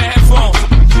music up in the headphones.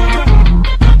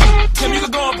 Tim, you can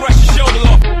go and brush your shoulder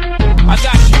off. I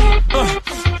got you.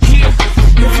 Yeah.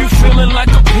 If you feeling like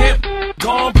a pimp,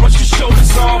 go and brush your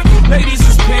shoulders off. Ladies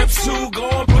is pimps too. Go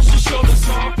and brush your shoulders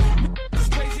off. It's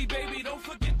crazy, baby. Don't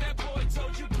forget that boy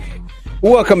told you kid.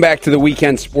 Welcome back to the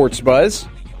Weekend Sports Buzz.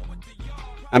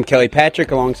 I'm Kelly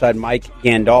Patrick alongside Mike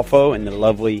Gandolfo and the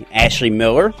lovely Ashley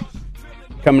Miller.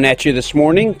 Coming at you this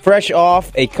morning, fresh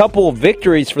off a couple of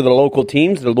victories for the local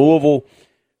teams. The Louisville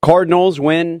Cardinals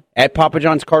win at Papa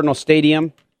John's Cardinal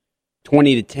Stadium,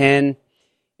 20-10.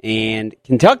 And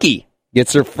Kentucky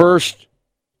gets their first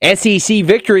SEC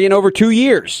victory in over 2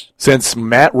 years. Since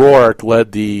Matt Rourke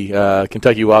led the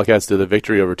Kentucky Wildcats to the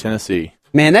victory over Tennessee.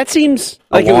 Man, that seems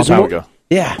like a long it was time ago.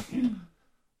 Yeah.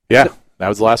 Yeah, that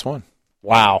was the last one.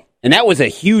 Wow. And that was a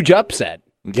huge upset.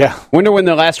 Yeah. Wonder when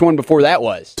the last one before that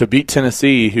was. To beat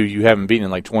Tennessee, who you haven't beaten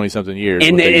in like 20-something years.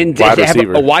 And with wide to have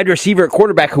receiver. a wide receiver at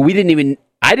quarterback who I didn't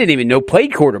even know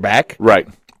played quarterback. Right.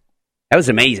 That was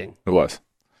amazing. It was.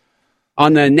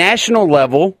 On the national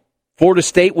level, Florida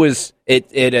State was,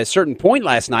 at a certain point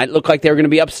last night, looked like they were going to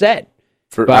be upset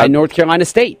by North Carolina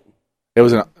State. It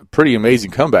was a pretty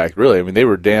amazing comeback, really. I mean, they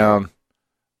were down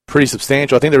pretty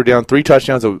substantial. I think they were down 3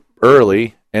 touchdowns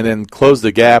early and then closed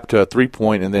the gap to a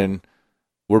 3-point, and then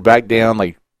we're back down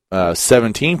like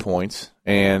 17 points,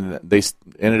 and they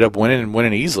ended up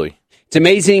winning easily. It's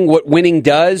amazing what winning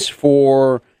does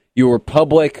for your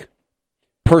public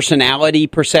personality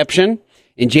perception.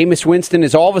 And Jameis Winston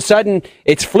is all of a sudden,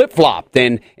 it's flip-flopped,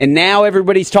 and now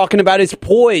everybody's talking about his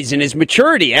poise and his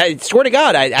maturity. I swear to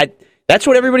God, that's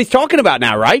what everybody's talking about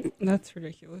now, right? That's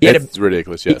ridiculous. It's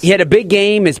ridiculous, yes. He had a big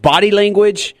game. His body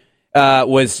language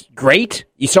was great.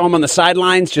 You saw him on the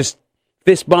sidelines just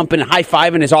fist bumping and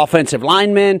high-fiving his offensive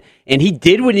linemen, and he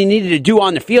did what he needed to do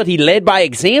on the field. He led by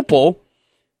example.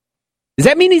 Does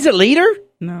that mean he's a leader?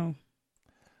 No.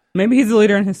 Maybe he's a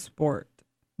leader in his sport.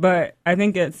 But I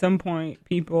think at some point,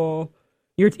 even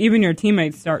your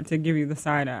teammates start to give you the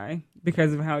side eye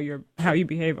because of how you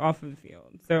behave off of the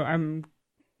field. So I'm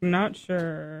not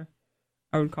sure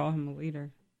I would call him a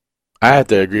leader. I have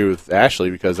to agree with Ashley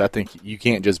because I think you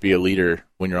can't just be a leader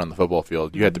when you're on the football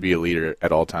field. You have to be a leader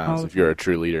at all times if you're a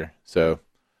true leader. So,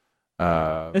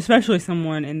 especially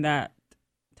someone in that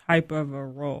type of a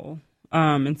role,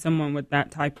 and someone with that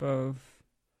type of,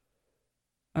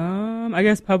 I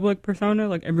guess, public persona.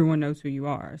 Like everyone knows who you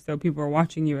are, so people are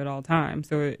watching you at all times.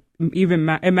 So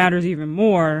it matters even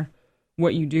more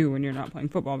what you do when you're not playing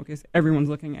football because everyone's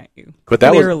looking at you. But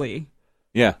clearly,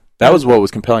 that was what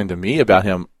was compelling to me about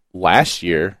him last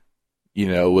year,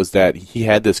 was that he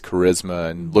had this charisma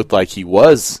and looked like he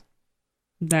was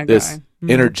this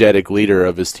energetic leader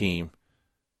of his team.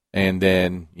 And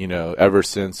then, ever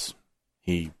since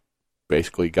he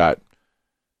basically got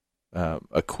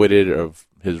acquitted of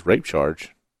his rape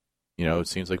charge, it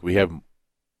seems like we have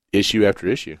issue after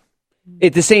issue.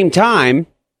 At the same time,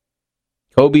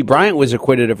 Kobe Bryant was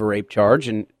acquitted of a rape charge,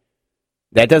 and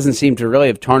that doesn't seem to really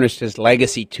have tarnished his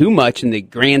legacy too much in the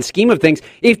grand scheme of things.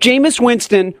 If Jameis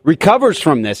Winston recovers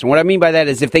from this, and what I mean by that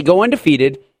is if they go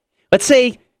undefeated, let's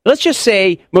just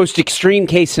say most extreme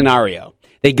case scenario.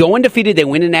 They go undefeated, they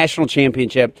win a national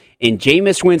championship, and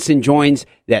Jameis Winston joins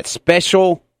that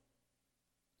special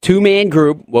two-man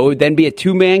group. What would then be a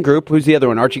two-man group? Who's the other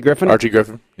one? Archie Griffin? Archie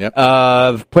Griffin, yep.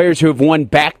 Of players who have won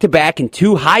back-to-back and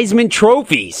 2 Heisman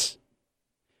trophies.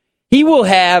 He will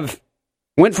have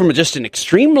went from just an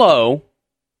extreme low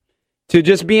to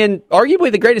just being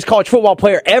arguably the greatest college football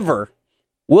player ever,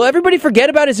 will everybody forget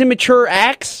about his immature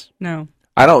acts? No.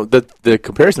 I don't. The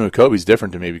comparison with Kobe's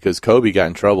different to me because Kobe got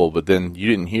in trouble, but then you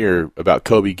didn't hear about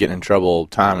Kobe getting in trouble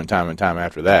time and time and time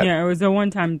after that. Yeah, it was a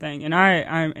one-time thing, and I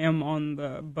am on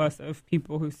the bus of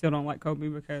people who still don't like Kobe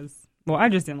because, well, I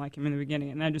just didn't like him in the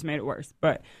beginning, and that just made it worse.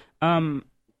 But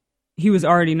he was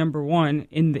already number one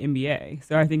in the NBA,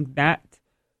 so I think that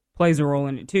plays a role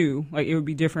in it too. Like, it would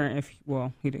be different if,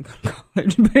 well, he didn't go to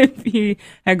college, but if he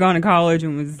had gone to college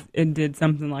and did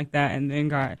something like that, and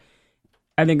then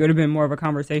I think it would have been more of a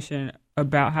conversation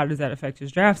about how does that affect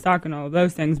his draft stock and all of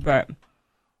those things. But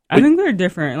I think they're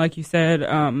different. Like you said,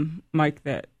 Mike,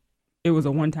 that it was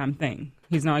a one-time thing.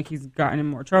 He's not like he's gotten in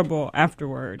more trouble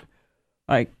afterward.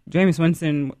 Like, Jameis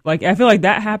Winston, like, I feel like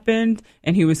that happened,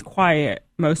 and he was quiet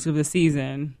most of the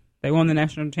season. They won the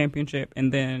national championship,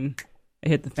 and then it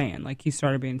hit the fan. Like, he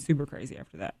started being super crazy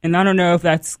after that. And I don't know if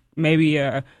that's maybe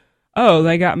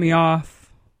they got me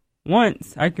off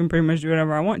once. I can pretty much do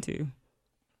whatever I want to.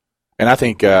 And I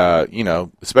think,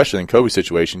 especially in Kobe's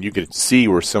situation, you could see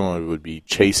where someone would be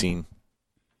chasing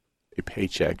a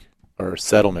paycheck or a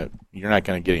settlement. You're not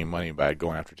going to get any money by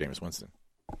going after Jameis Winston.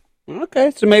 Okay,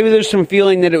 so maybe there's some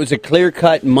feeling that it was a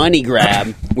clear-cut money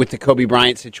grab with the Kobe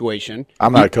Bryant situation.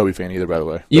 I'm not a Kobe fan either, by the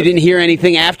way. You didn't hear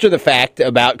anything after the fact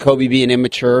about Kobe being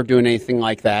immature, doing anything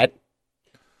like that.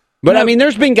 But, I mean,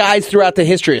 there's been guys throughout the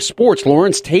history of sports.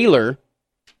 Lawrence Taylor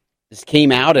just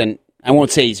came out and I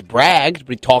won't say he's bragged,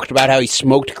 but he talked about how he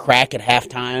smoked crack at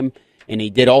halftime and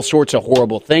he did all sorts of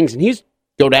horrible things. And he's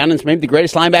go down as maybe the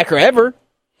greatest linebacker ever.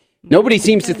 Nobody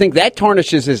seems to think that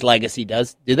tarnishes his legacy, do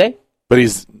they?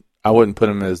 But I wouldn't put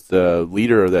him as the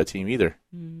leader of that team either.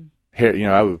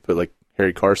 I would put like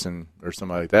Harry Carson or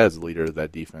somebody like that as the leader of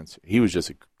that defense. He was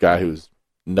just a guy who was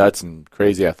nuts and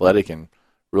crazy athletic and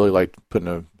really liked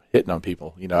hitting on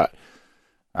people.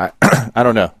 I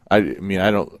don't know. I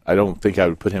don't think I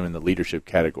would put him in the leadership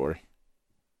category.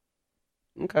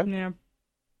 Okay. Yeah,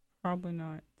 probably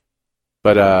not.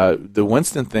 But the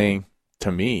Winston thing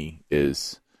to me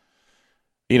is,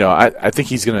 I think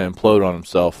he's going to implode on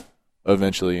himself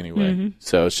eventually anyway. Mm-hmm.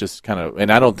 So it's just kind of,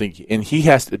 and I don't think, and he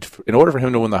has to, in order for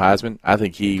him to win the Heisman, I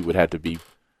think he would have to be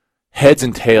heads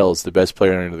and tails the best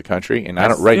player in the country, and I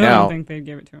don't think they'd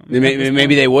give it to him.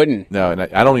 Maybe they wouldn't. No, and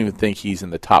I don't even think he's in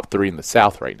the top 3 in the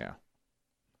South right now.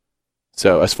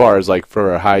 So as far as like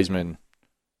for a Heisman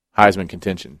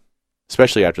contention,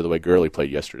 especially after the way Gurley played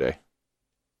yesterday.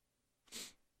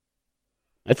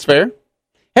 That's fair.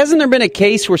 Hasn't there been a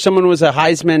case where someone was a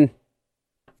Heisman?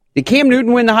 Did Cam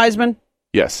Newton win the Heisman?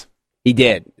 Yes, he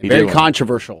did. Very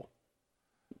controversial,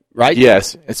 right?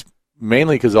 Yes, it's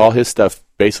mainly because all his stuff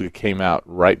basically came out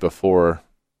right before,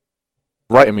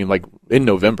 like in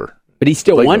November. But he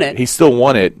still won it. He still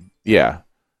won it. Yeah,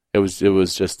 it was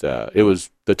just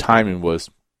the timing was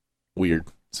weird.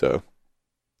 So,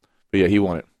 but yeah, he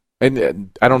won it, and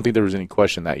I don't think there was any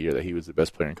question that year that he was the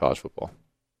best player in college football.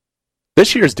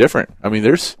 This year is different. I mean,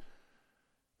 there's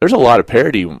a lot of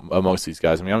parity amongst these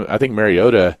guys. I mean, I think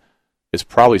Mariota is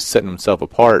probably setting himself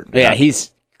apart. Yeah,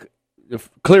 he's the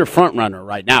clear front runner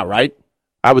right now, right?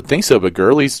 I would think so, but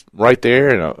Gurley's right there,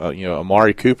 and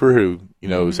Amari Cooper, who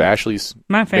is Ashley's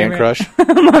my favorite man crush,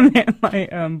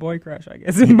 my boy crush, I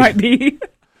guess it might be,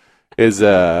 is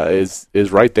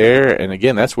right there. And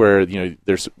again, that's where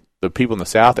there's the people in the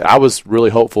South. I was really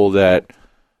hopeful that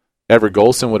Everett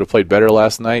Golson would have played better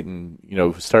last night, and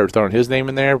started throwing his name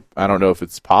in there. I don't know if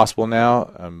it's possible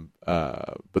now,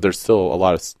 but there's still a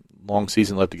lot of long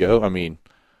season left to go. I mean,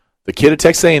 the kid at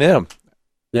Texas A&M.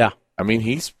 Yeah. I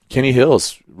mean, Kenny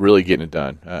Hill's really getting it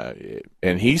done,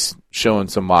 and he's showing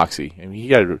some moxie. I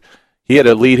mean, he had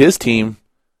to lead his team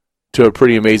to a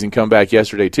pretty amazing comeback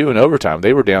yesterday too in overtime.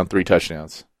 They were down 3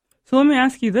 touchdowns. So let me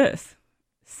ask you this: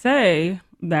 say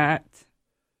that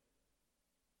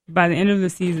by the end of the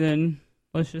season,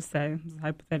 let's just say,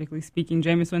 hypothetically speaking,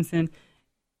 Jameis Winston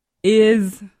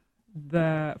is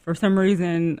for some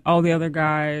reason all the other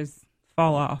guys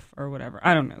fall off or whatever.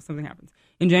 I don't know. Something happens.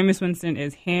 And Jameis Winston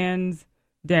is hands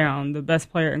down the best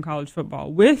player in college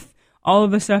football. With all of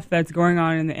the stuff that's going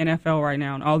on in the NFL right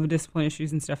now and all the discipline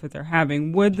issues and stuff that they're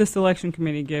having, would the selection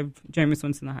committee give Jameis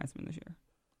Winston the Heisman this year?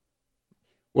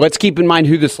 Well, let's keep in mind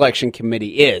who the selection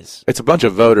committee is. It's a bunch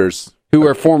of voters who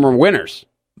are former winners,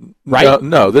 right?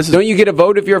 No, this is. Don't you get a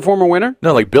vote if you're a former winner?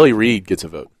 No, like Billy Reed gets a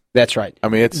vote. That's right. I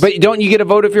mean, but don't you get a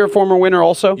vote if you're a former winner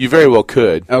also? You very well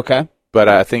could. Okay. But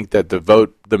I think that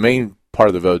the main part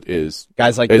of the vote is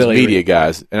guys like Billy media Reed.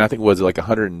 guys, and I think there's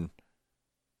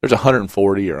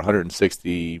 140 or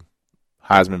 160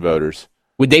 Heisman voters.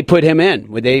 Would they put him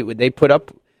in? Would they put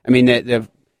up? I mean,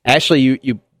 Ashley,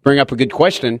 you bring up a good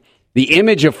question. The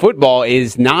image of football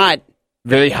is not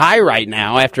very high right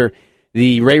now after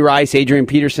the Ray Rice, Adrian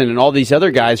Peterson, and all these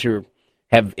other guys who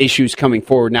have issues coming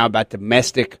forward now about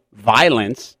domestic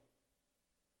violence.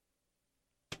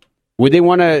 Would they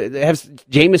want to have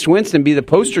Jameis Winston be the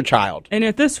poster child? And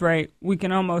at this rate, we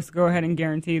can almost go ahead and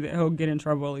guarantee that he'll get in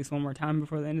trouble at least one more time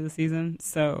before the end of the season.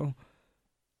 So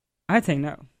I'd say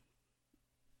no.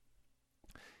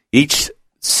 Each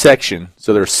section,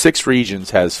 so there are 6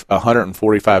 regions, has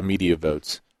 145 media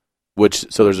votes,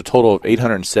 so there's a total of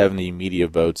 870 media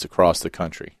votes across the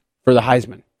country. For the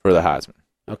Heisman.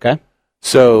 Okay.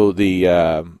 So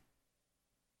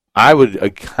I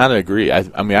would kind of agree.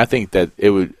 I think that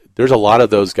there's a lot of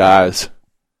those guys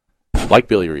like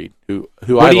Billy Reed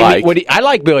who I like. I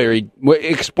like Billy Reed.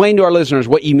 Explain to our listeners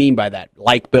what you mean by that.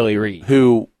 Like Billy Reed,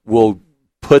 who will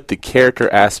put the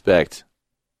character aspect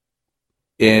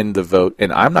in the vote,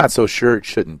 and I'm not so sure it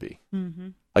shouldn't be. Mm-hmm.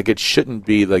 Like it shouldn't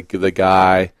be like the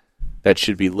guy that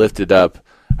should be lifted up.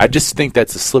 I just think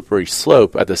that's a slippery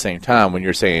slope at the same time when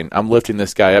you're saying, I'm lifting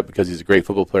this guy up because he's a great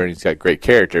football player and he's got great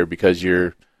character, because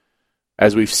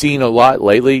as we've seen a lot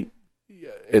lately,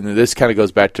 and this kind of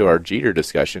goes back to our Jeter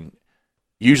discussion,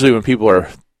 usually when people are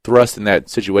thrust in that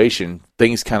situation,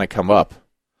 things kind of come up.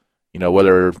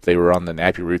 Whether they were on the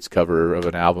Nappy Roots cover of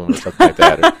an album or something like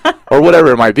that, or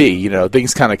whatever it might be,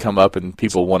 things kind of come up and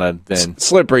people want to then...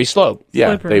 Slippery slope. Yeah,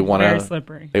 slippery,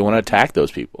 they want to attack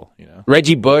those people,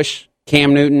 Reggie Bush,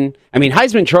 Cam Newton.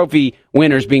 Heisman Trophy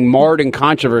winners being marred in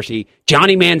controversy.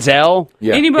 Johnny Manziel.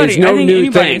 Yeah. It's no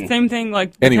new thing. Same thing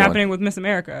happening with Miss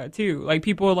America, too. Like,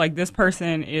 people like, this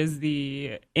person is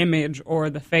the image or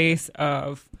the face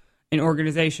of an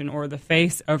organization or the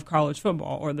face of college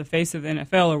football or the face of the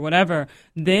NFL or whatever.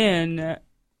 Then,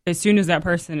 as soon as that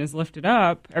person is lifted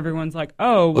up, everyone's like,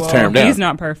 oh, well, he's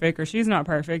not perfect or she's not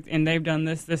perfect, and they've done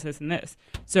this, and this.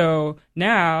 So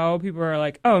now people are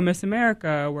like, oh, Miss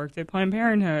America worked at Planned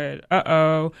Parenthood.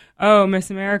 Uh-oh. Oh,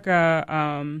 Miss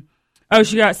America,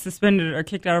 she got suspended or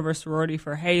kicked out of her sorority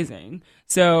for hazing.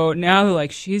 So now they're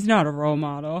like, she's not a role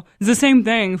model. It's the same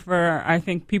thing for, I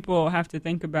think people have to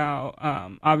think about,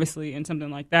 obviously, in something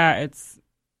like that, it's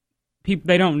people,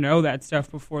 they don't know that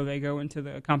stuff before they go into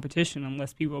the competition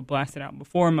unless people blast it out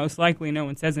before. Most likely no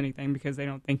one says anything because they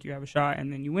don't think you have a shot,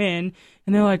 and then you win.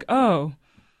 And they're like, oh,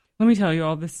 let me tell you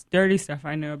all this dirty stuff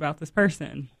I know about this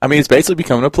person. It's basically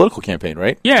becoming a political campaign,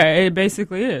 right? Yeah, it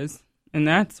basically is. And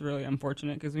that's really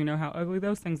unfortunate because we know how ugly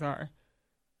those things are.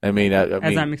 As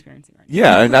I'm experiencing right now.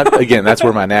 Yeah, and again, that's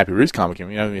where my Nappy Roots comment came.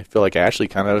 I feel like Ashley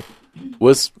kind of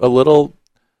was a little...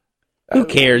 Who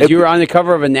cares? You were on the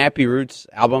cover of a Nappy Roots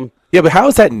album. Yeah, but how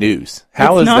is that news?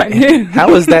 How is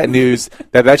that news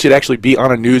that should actually be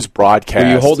on a news broadcast?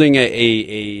 Were you holding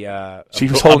a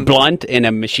blunt and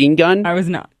a machine gun? I was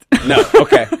not. No,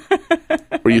 okay.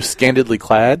 Were you scantily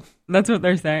clad? That's what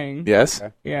they're saying. Yes?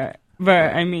 Okay. Yeah,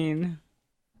 but I don't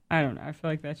know. I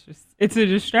feel like it's a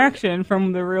distraction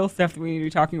from the real stuff that we need to be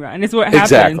talking about. And it's what happens.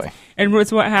 Exactly. And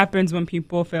it's what happens when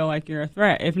people feel like you're a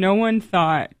threat. If no one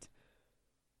thought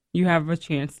you have a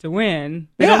chance to win,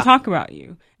 they don't talk about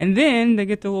you. And then they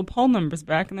get the little poll numbers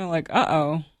back and they're like,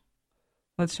 uh-oh,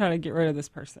 let's try to get rid of this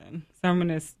person. So I'm going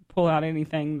to pull out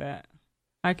anything that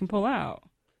I can pull out.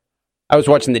 I was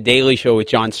watching The Daily Show with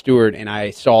Jon Stewart, and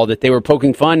I saw that they were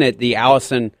poking fun at the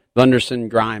Allison Lundergan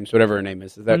Grimes, whatever her name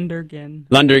is.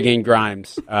 Lundergan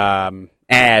Grimes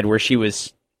ad where she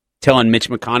was telling Mitch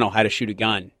McConnell how to shoot a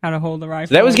gun. How to hold the rifle.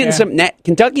 So that was getting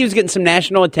Kentucky was getting some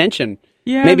national attention.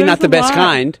 Yeah, maybe not the best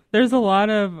kind. There's a lot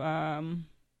of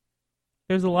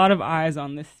eyes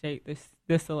on this state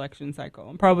this election cycle,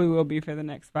 and probably will be for the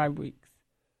next 5 weeks.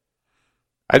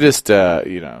 I just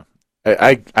what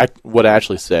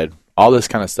Ashley said, all this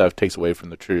kind of stuff takes away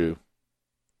from the true.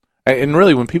 And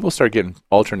really, when people start getting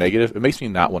ultra negative, it makes me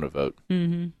not want to vote.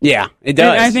 Mm-hmm. Yeah, it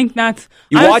does. And I think that's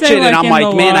you watch it, and I'm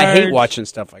like, man, I hate watching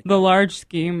stuff like that. The large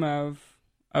scheme of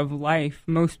life,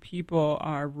 most people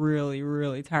are really,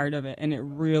 really tired of it, and it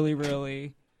really,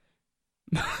 really,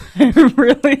 it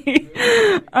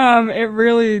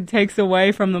really takes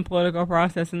away from the political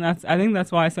process, and I think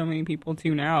that's why so many people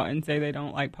tune out and say they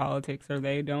don't like politics or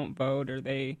they don't vote or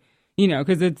they,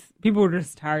 because people are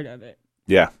just tired of it.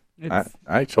 Yeah,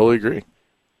 I totally agree.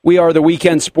 We are the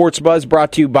Weekend Sports Buzz,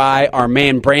 brought to you by our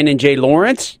man Brandon J.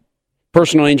 Lawrence,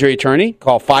 personal injury attorney.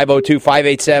 Call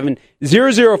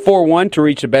 502-587-0041 to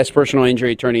reach the best personal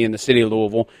injury attorney in the city of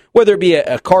Louisville. Whether it be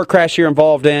a car crash you're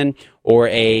involved in or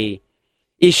a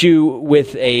issue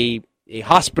with a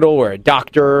hospital or a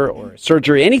doctor or a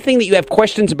surgery, anything that you have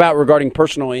questions about regarding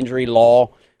personal injury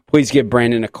law, please give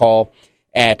Brandon a call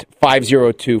at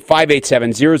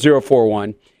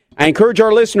 502-587-0041. I encourage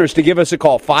our listeners to give us a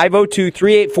call.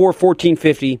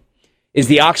 502-384-1450 is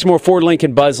the Oxmoor Ford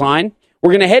Lincoln Buzz Line. We're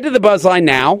going to head to the Buzz Line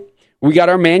now. We got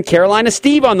our man Carolina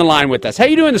Steve on the line with us. How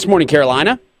you doing this morning,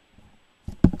 Carolina?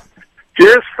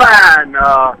 Just fine.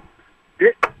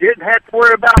 Didn't have to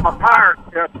worry about my Pirates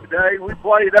yesterday. We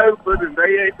played open, and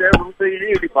they ain't never beat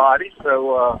anybody.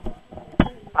 So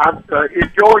I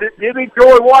enjoyed it. Did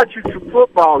enjoy watching some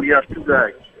football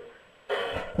yesterday.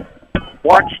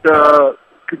 Watched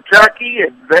Kentucky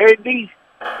and Vandy.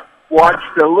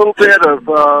 Watched a little bit of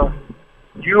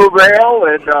U of L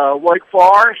and Wake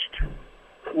Forest.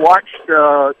 Watched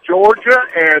Georgia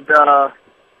and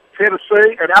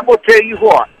Tennessee. And I'm going to tell you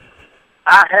what.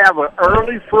 I have an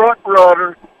early front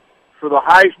runner for the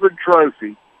Heisman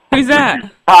Trophy. Who's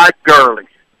that? Todd Gurley.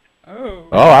 Oh,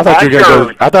 I thought you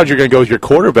were going to go with your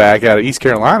quarterback out of East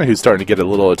Carolina, who's starting to get a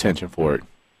little attention for it.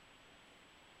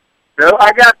 No,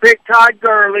 I got to pick Todd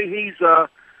Gurley. He's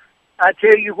I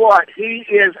tell you what, he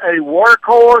is a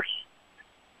workhorse.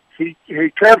 He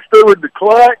comes through in the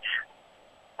clutch.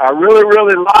 I really,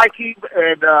 really like him,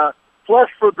 and plus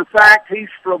for the fact he's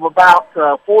from about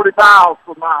 40 miles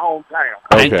from my hometown.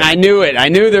 Okay. I knew it. I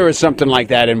knew there was something like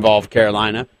that involved,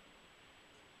 Carolina.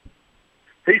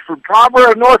 He's from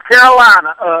Tarboro, North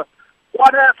Carolina.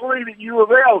 What athlete at U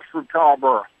of L is from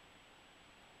Tarboro?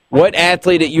 What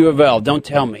athlete at U of L? Don't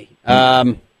tell me.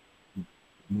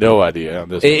 No idea on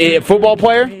this. A football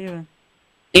player? Yeah.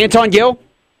 Anton Gill?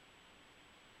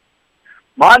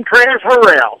 Montrez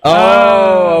Harrell.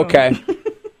 Oh, okay.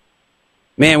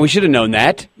 Man, we should have known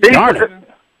that. Darn it.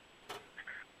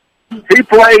 He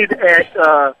played at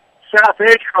South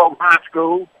Edgecombe High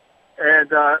School,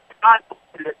 and I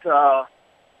played at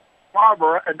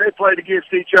Barbara, and they played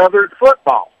against each other in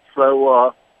football.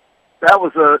 So that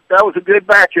was a good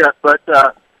matchup. But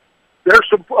there's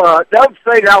some another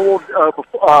thing I want.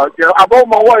 I'm on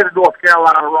my way to North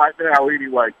Carolina right now.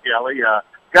 Anyway, Kelly,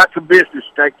 got some business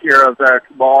to take care of there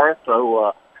tomorrow.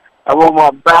 So I'm on my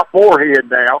about forehead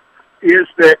now. Is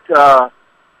that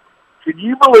can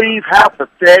you believe how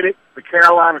pathetic the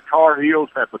Carolina Tar Heels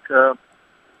have become?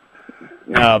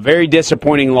 Very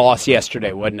disappointing loss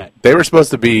yesterday, wasn't it? They were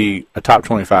supposed to be a top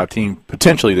 25 team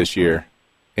potentially this year,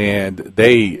 and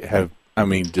they have,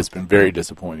 just been very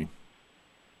disappointing.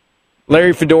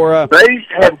 Larry Fedora. They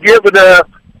have given up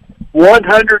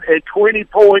 120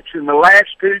 points in the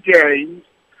last two games.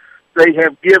 They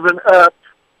have given up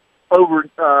over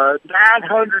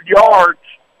 900 yards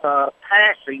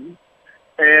passing,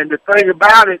 and the thing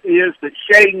about it is that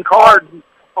Shane Carden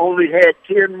only had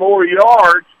 10 more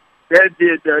yards than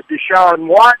did Deshaun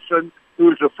Watson,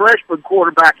 who is a freshman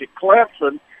quarterback at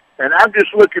Clemson, and I'm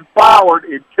just looking forward.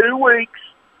 In 2 weeks,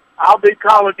 I'll be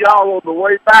calling y'all on the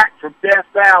way back from Death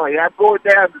Valley. I'm going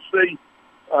down to see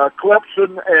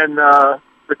Clemson and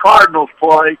the Cardinals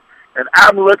play, and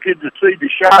I'm looking to see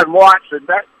Deshaun Watson.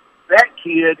 That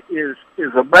kid is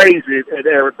amazing at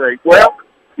everything. Well,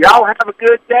 y'all have a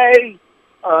good day.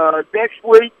 Next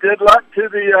week, good luck to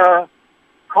the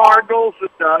Cardinals and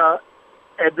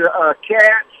the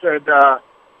Cats, and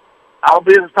I'll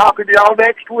be talking to y'all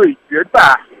next week.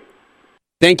 Goodbye.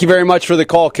 Thank you very much for the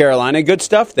call, Carolina. Good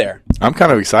stuff there. I'm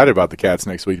kind of excited about the Cats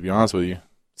next week, to be honest with you.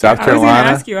 South Carolina. I was going to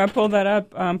ask you. I pulled that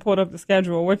up. Pulled up the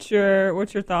schedule. What's your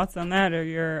thoughts on that, or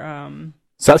your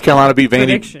South Carolina beat Vandy.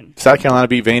 prediction? South Carolina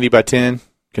beat Vandy by 10.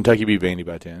 Kentucky beat Vandy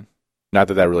by 10. Not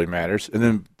that really matters. And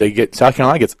then South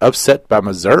Carolina gets upset by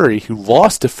Missouri, who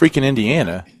lost to freaking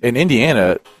Indiana, and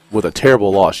Indiana with a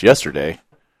terrible loss yesterday.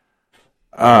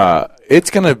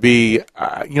 It's going to be,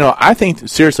 I think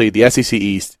seriously the SEC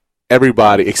East.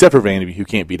 Everybody except for Vandy, who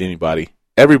can't beat anybody.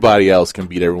 Everybody else can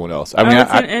beat everyone else.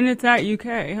 And it's at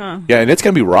UK, huh? Yeah, and it's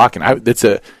going to be rocking. It's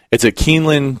a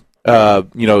Keeneland.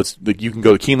 You can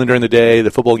go to Keeneland during the day, the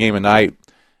football game at night,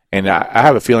 and I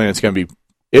have a feeling it's going to be.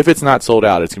 If it's not sold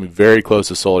out, it's going to be very close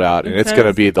to sold out, and it's going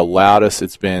to be the loudest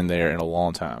it's been there in a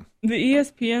long time. The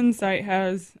ESPN site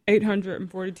has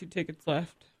 842 tickets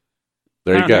left.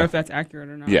 There you go. I don't know if that's accurate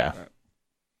or not. Yeah.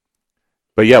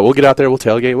 But yeah, we'll get out there. We'll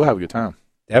tailgate. We'll have a good time.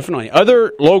 Definitely.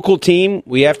 Other local team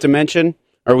we have to mention,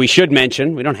 or we should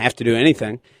mention, we don't have to do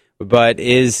anything, but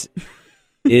is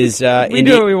we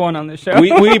do what we want on this show.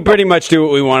 we pretty much do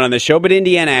what we want on this show, but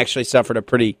Indiana actually suffered a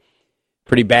pretty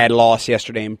bad loss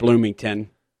yesterday in Bloomington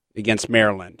against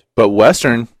Maryland. But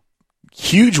Western,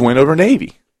 huge win over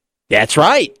Navy. That's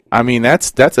right.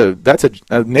 That's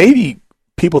a Navy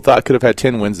people thought could have had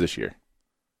 10 wins this year.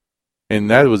 And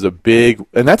that was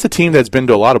that's a team that's been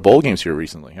to a lot of bowl games here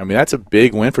recently. That's a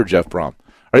big win for Jeff Brom.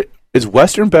 Is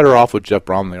Western better off with Jeff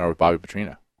Brom than they are with Bobby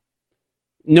Petrino?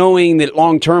 Knowing that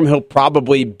long term he'll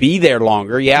probably be there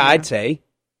longer, yeah, I'd say.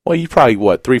 Well, you probably,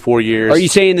 3-4 years. Are you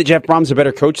saying that Jeff Brom's a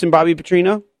better coach than Bobby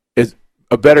Petrino? Is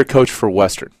a better coach for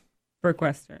Western. For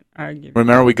Western, I give.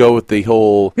 Remember, we go with the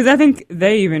whole... Because I think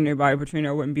they even knew Bobby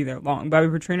Petrino wouldn't be there long. Bobby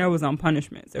Petrino was on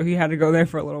punishment, so he had to go there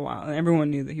for a little while, and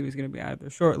everyone knew that he was going to be out of there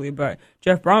shortly. But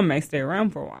Jeff Brom may stay around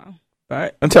for a while.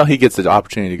 But until he gets the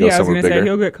opportunity to go somewhere bigger. Say,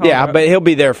 he'll get called up. But he'll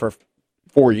be there for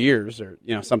 4 years or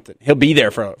something. He'll be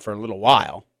there for a little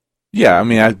while. Yeah, I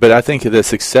mean, but I think the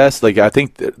success, I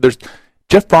think there's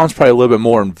Jeff Brom's probably a little bit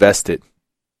more invested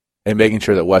in making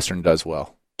sure that Western does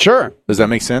well. Sure. Does that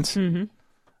make sense? Mm-hmm.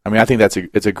 I mean, I think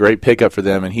it's a great pickup for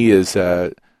them, and he is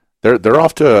they're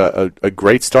off to a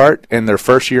great start in their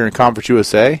first year in Conference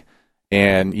USA,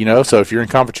 and so if you're in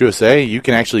Conference USA, you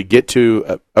can actually get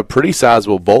to a pretty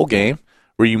sizable bowl game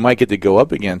where you might get to go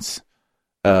up against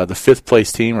the 5th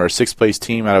place team or a 6th place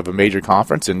team out of a major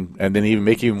conference, and then even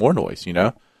make even more noise,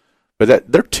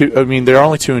 But they're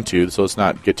only 2-2, so let's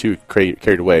not get too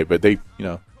carried away. But they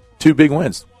 2 big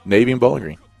wins, Navy and Bowling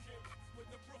Green.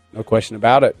 No question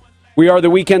about it. We are the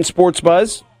Weekend Sports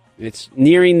Buzz. It's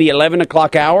nearing the 11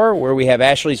 o'clock hour where we have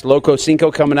Ashley's Loco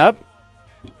Cinco coming up.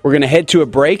 We're going to head to a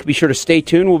break. Be sure to stay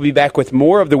tuned. We'll be back with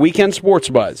more of the Weekend Sports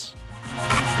Buzz.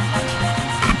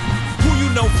 Who you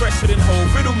know fresher than whole?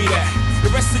 Riddle me that. The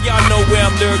rest of y'all know where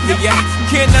I'm lyrically at.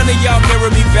 Can't none of y'all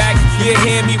mirror me back. Yeah,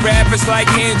 hear me rap. It's like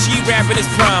hand G rapping his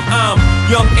prime. I'm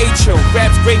Young H.O.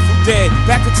 Raps Grateful Dead.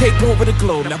 Back to take over the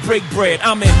globe. Now break bread.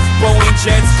 I'm in Boeing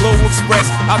Jets, Global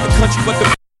Express. Out the country, but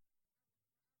the...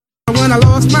 When I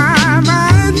lost my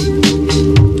mind,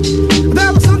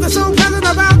 there was something so pleasant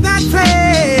about that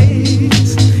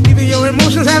place. Even your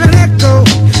emotions have an echo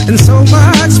in so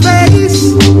much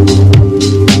space.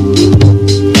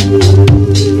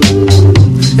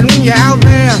 And when you're out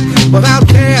there without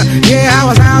care, yeah, I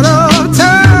was out of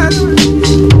touch.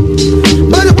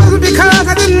 But it wasn't because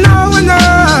I didn't know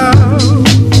enough.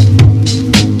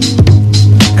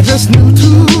 I just knew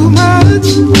too much.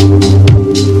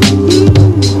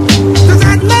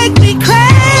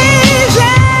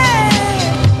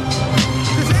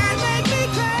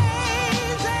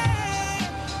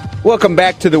 Welcome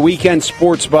back to the Weekend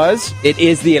Sports Buzz. It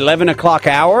is the 11 o'clock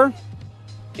hour,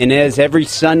 and as every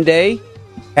Sunday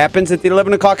happens at the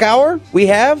 11 o'clock hour, we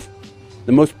have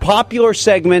the most popular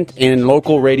segment in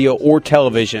local radio or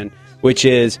television, which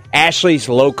is Ashley's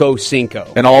Loco Cinco.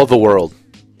 In all of the world.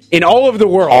 In all of the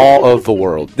world. All of the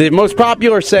world. The most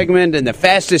popular segment and the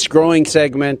fastest growing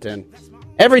segment and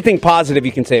everything positive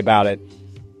you can say about it.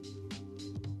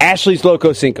 Ashley's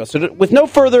Loco Cinco. So with no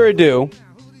further ado,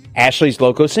 Ashley's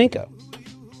Loco Cinco.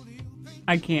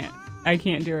 I can't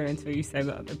do it until you say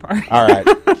the other part. All right.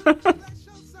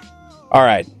 All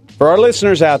right. For our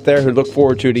listeners out there who look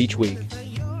forward to it each week,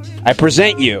 I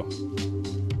present you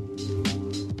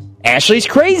Ashley's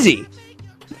Crazy.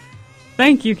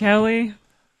 Thank you, Kelly.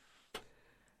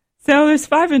 So there's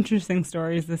 5 interesting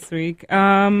stories this week.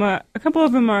 A couple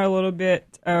of them are a little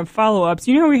bit follow-ups.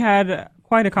 We had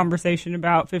quite a conversation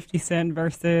about 50 Cent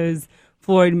versus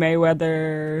Floyd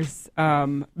Mayweather's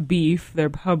beef,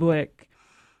 their public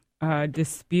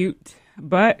dispute.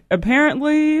 But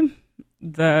apparently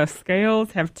the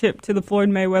scales have tipped to the Floyd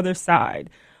Mayweather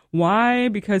side. Why?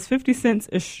 Because 50 Cent's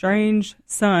estranged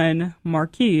son,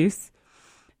 Marquise,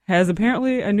 has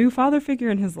apparently a new father figure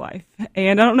in his life.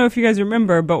 And I don't know if you guys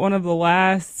remember, but one of the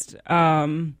last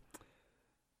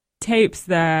tapes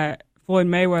that Floyd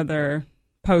Mayweather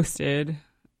posted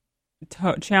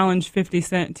challenged 50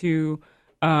 Cent to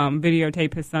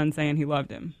videotape his son saying he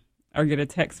loved him, or get a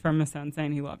text from his son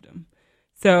saying he loved him.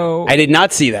 So I did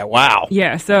not see that. Wow.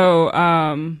 Yeah. So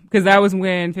because that was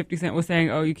when 50 Cent was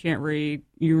saying, "Oh, you can't read.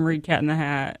 You can read Cat in the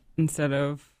Hat instead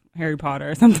of Harry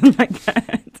Potter," or something like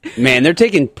that. Man, they're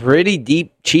taking pretty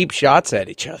deep, cheap shots at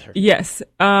each other. Yes.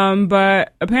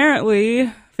 But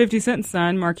apparently 50 Cent's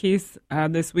son, Marquise,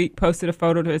 this week posted a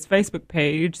photo to his Facebook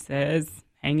page, says,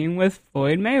 hanging with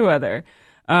Floyd Mayweather.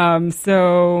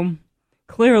 So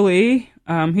clearly,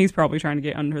 he's probably trying to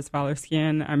get under his father's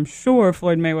skin. I'm sure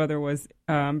Floyd Mayweather was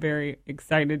very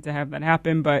excited to have that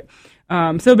happen. But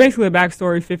so basically, the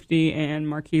backstory: 50 and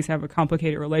Marquise have a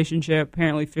complicated relationship.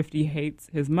 Apparently, 50 hates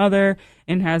his mother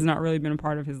and has not really been a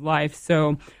part of his life.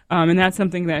 So, and that's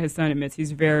something that his son admits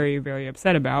he's very, very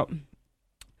upset about.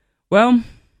 Well,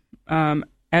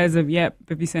 as of yet,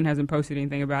 50 Cent hasn't posted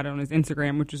anything about it on his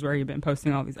Instagram, which is where he'd been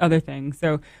posting all these other things.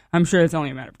 So I'm sure it's only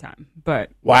a matter of time.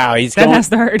 But wow, has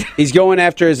to hurt. He's going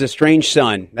after his estranged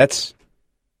son. That's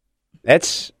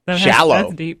shallow.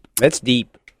 That's deep. That's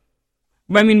deep.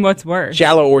 I mean, what's worse?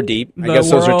 Shallow or deep. I guess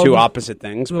those are two opposite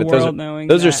things. But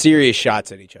those are serious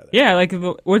shots at each other. Yeah, like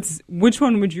which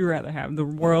one would you rather have? The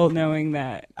world knowing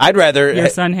that I'd rather your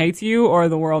son hates you, or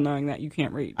the world knowing that you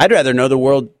can't read? I'd rather know the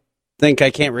world think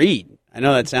I can't read. I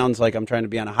know that sounds like I'm trying to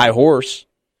be on a high horse,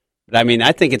 but I mean,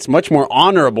 I think it's much more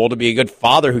honorable to be a good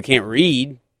father who can't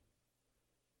read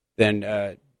than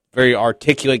a very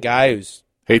articulate guy who's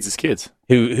hates his kids.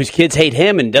 Whose kids hate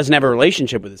him and doesn't have a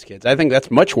relationship with his kids. I think that's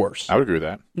much worse. I would agree with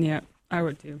that. Yeah, I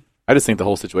would too. I just think the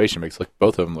whole situation makes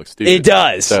both of them look stupid. It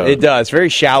does. So. It does. Very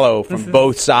shallow from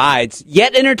both sides,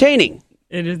 yet entertaining.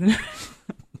 It is.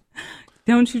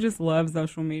 Don't you just love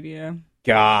social media?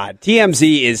 God,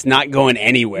 TMZ is not going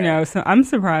anywhere. No, so I'm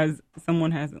surprised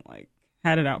someone hasn't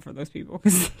had it out for those people,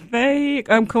 because they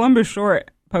Columbus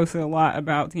Short posted a lot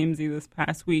about TMZ this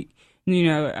past week.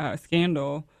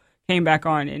 Scandal came back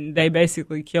on, and they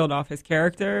basically killed off his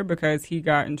character because he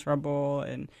got in trouble,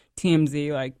 and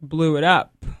TMZ blew it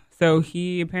up. So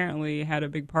he apparently had a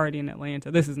big party in Atlanta.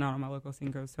 This is not on my local scene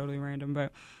because it's totally random,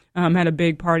 but had a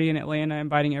big party in Atlanta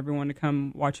inviting everyone to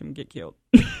come watch him get killed.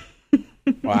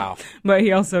 Wow. But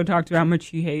he also talked about how much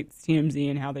he hates TMZ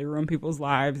and how they ruin people's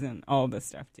lives and all this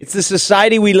stuff too. It's the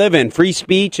society we live in, free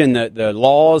speech and the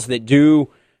laws that do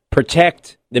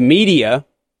protect the media.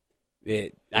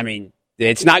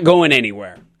 It's not going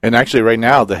anywhere. And actually, right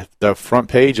now, the front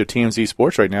page of TMZ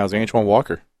Sports right now is Antoine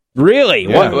Walker. Really?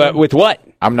 Yeah. With what?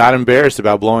 I'm not embarrassed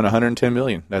about blowing $110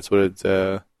 million. That's what it's.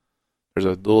 There's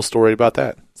a little story about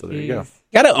that. So there you go.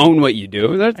 Got to own what you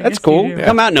do. That's cool. Yeah.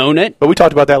 Come out and own it. But we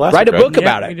talked about that last week. Write a book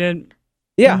about it. We did.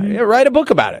 Yeah, write a book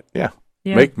about it. Yeah.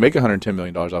 Yeah. Make $110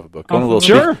 million off a book. Go on a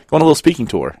little speaking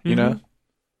tour. Mm-hmm. You know.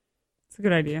 It's a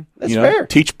good idea. That's fair.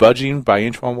 Teach budgeting by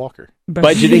Antoine Walker.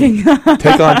 Budgeting.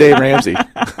 Take on Dave Ramsey.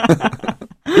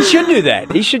 He should do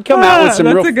that. He should come out with some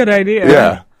That's a good idea.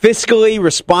 Yeah. Fiscally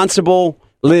responsible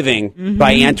living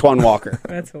by Antoine Walker.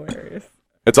 That's hilarious.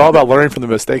 It's all about learning from the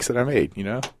mistakes that I made,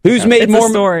 Who's made It's more a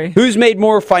story. Who's made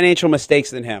more financial mistakes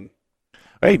than him?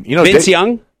 Hey, Vince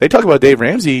Young? They talk about Dave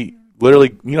Ramsey.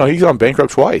 Literally, he's gone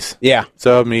bankrupt twice. Yeah.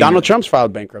 So I mean, Donald Trump's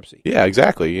filed bankruptcy. Yeah,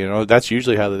 exactly. That's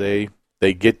usually how they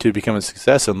get to become a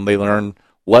success, and they learn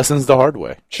lessons the hard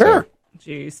way. Sure.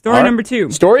 Geez. Story number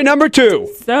 2. Story number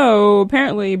 2. So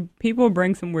apparently, people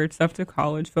bring some weird stuff to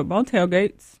college football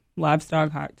tailgates,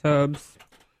 livestock hot tubs,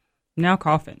 now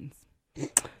coffins.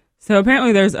 So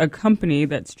apparently there's a company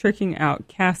that's tricking out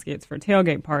caskets for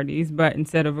tailgate parties, but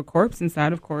instead of a corpse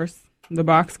inside, of course, the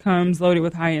box comes loaded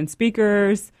with high-end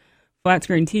speakers,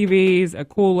 flat-screen TVs, a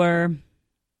cooler,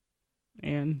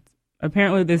 and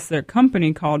apparently this is a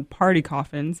company called Party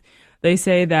Coffins. They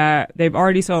say that they've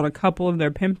already sold a couple of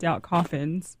their pimped-out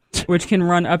coffins, which can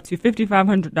run up to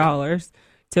 $5,500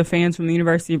 to fans from the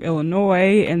University of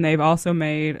Illinois, and they've also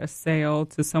made a sale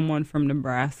to someone from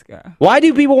Nebraska. Why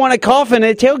do people want a coffin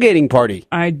at a tailgating party?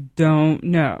 I don't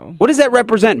know. What does that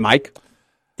represent, Mike?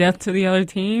 Death to the other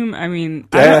team? I mean,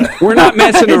 we're not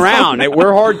messing around.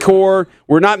 We're hardcore.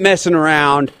 We're not messing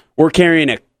around. We're carrying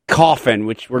a coffin,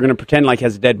 which we're going to pretend like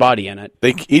has a dead body in it.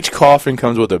 Each coffin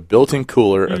comes with a built-in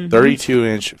cooler, a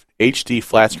 32-inch HD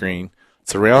flat screen,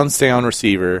 surround sound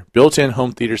receiver, built-in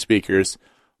home theater speakers,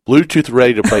 Bluetooth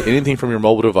ready to play anything from your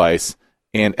mobile device,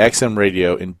 and XM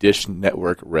radio and Dish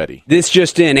Network ready. This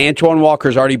just in, Antoine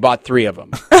Walker's already bought 3 of them.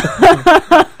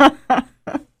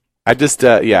 I just,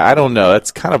 I don't know.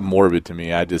 That's kind of morbid to me.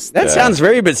 That sounds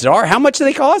very bizarre. How much do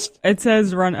they cost? It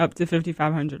says run up to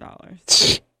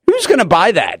 $5,500. Who's going to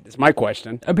buy that? Is my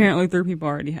question. Apparently 3 people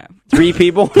already have. 3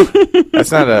 people?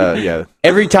 That's not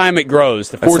Every time it grows,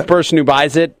 the 4th person who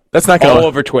buys it, that's not all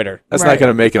over Twitter. That's not going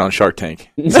to make it on Shark Tank.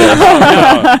 No,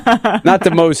 not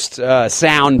the most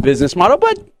sound business model,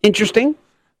 but interesting.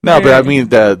 No, but I mean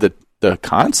the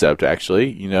concept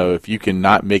actually. If you can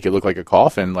not make it look like a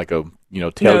coffin, like a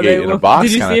tailgate in a box.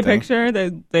 Did you see a thing. picture?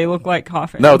 They look like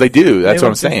coffins. No, they do. That's what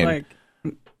I'm saying.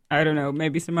 I don't know.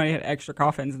 Maybe somebody had extra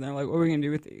coffins, and they're like, "What are we gonna do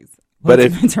with these?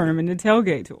 Let's turn them into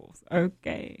tailgate tools."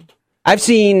 Okay. I've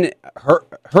seen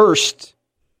Hearst.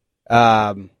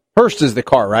 Hearst is the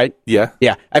car, right? Yeah.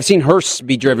 Yeah. I've seen Hearsts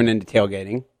be driven into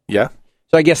tailgating. Yeah.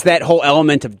 So I guess that whole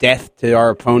element of death to our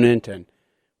opponent, and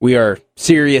we are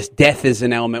serious. Death is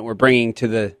an element we're bringing to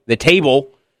the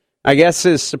table. I guess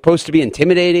is supposed to be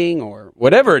intimidating or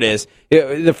whatever it is.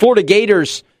 The Florida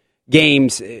Gators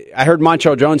games, I heard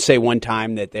Montrell Jones say one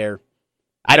time that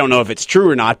I don't know if it's true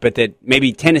or not, but that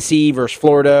maybe Tennessee versus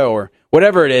Florida or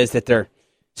whatever it is, that they're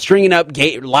stringing up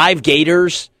live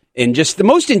gators and just the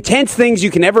most intense things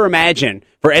you can ever imagine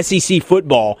for SEC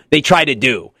football they try to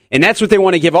do. And that's what they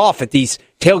want to give off at these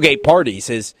tailgate parties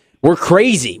is we're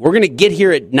crazy. We're going to get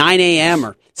here at 9 a.m.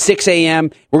 or 6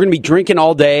 a.m. We're going to be drinking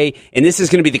all day, and this is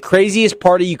going to be the craziest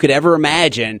party you could ever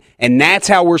imagine, and that's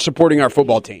how we're supporting our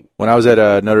football team. When I was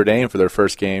at Notre Dame for their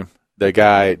first game, the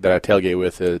guy that I tailgate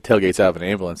with tailgates out of an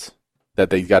ambulance that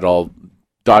they got all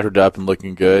doctored up and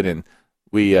looking good, and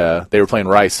they were playing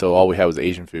rice, so all we had was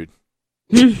Asian food.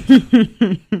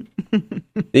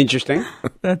 Interesting.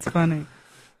 That's funny.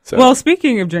 So. Well,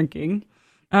 speaking of drinking,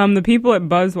 the people at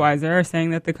Budweiser are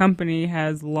saying that the company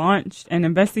has launched an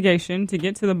investigation to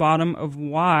get to the bottom of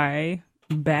why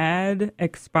bad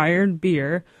expired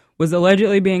beer was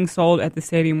allegedly being sold at the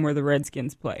stadium where the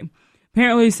Redskins play.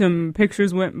 Apparently, some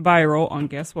pictures went viral on,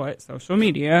 guess what, social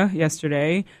media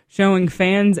yesterday, showing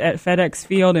fans at FedEx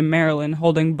Field in Maryland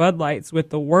holding Bud Lights with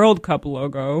the World Cup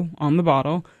logo on the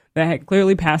bottle that had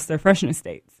clearly passed their freshness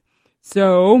dates.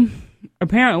 So,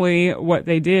 apparently, what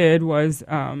they did was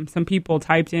some people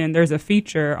typed in, there's a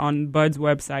feature on Bud's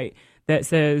website that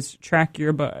says, track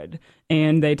your Bud.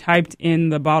 And they typed in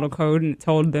the bottle code and it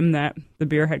told them that the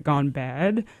beer had gone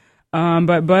bad.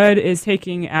 But Bud is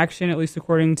taking action, at least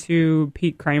according to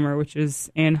Pete Kramer, which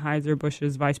is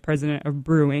Anheuser-Busch's vice president of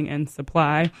brewing and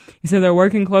supply. He said they're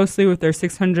working closely with their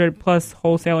 600-plus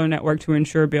wholesaler network to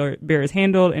ensure beer is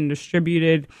handled and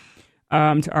distributed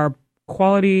to our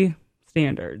quality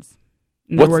standards.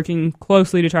 And they're working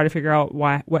closely to try to figure out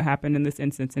what happened in this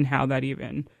instance and how that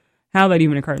even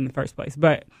occurred in the first place.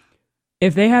 But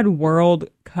if they had World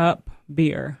Cup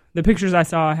beer, the pictures I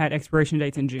saw had expiration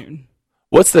dates in June.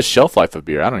 What's the shelf life of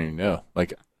beer? I don't even know.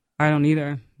 I don't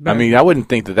either. I mean, I wouldn't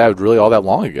think that was really all that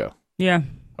long ago. Yeah.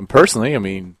 Personally, I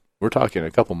mean, we're talking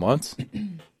a couple months.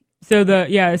 So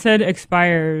it said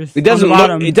expires. It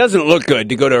doesn't look good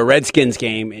to go to a Redskins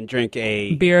game and drink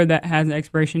a beer that has an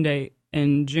expiration date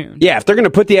in June. Yeah, if they're going to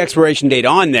put the expiration date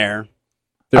on there,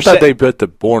 I thought they put the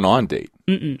born on date.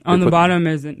 On the bottom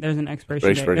there's an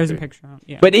expiration date. There's a picture on it.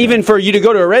 Yeah. But even for you to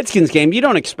go to a Redskins game, you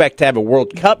don't expect to have a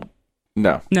World Cup.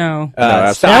 No.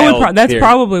 That's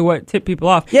probably what tipped people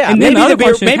off. Yeah, and then the other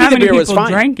question is how many beer people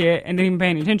drank it and didn't even pay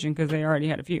any attention because they already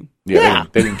had a few. Yeah.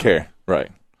 They didn't care.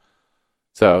 Right.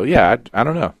 So, yeah, I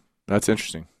don't know. That's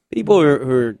interesting. People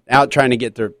who are out trying to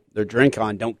get their drink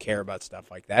on don't care about stuff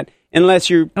like that unless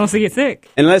they get sick.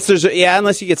 Unless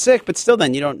you get sick, but still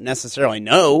then you don't necessarily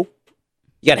know.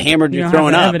 You got hammered and you're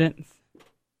throwing up. Evidence.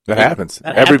 That happens.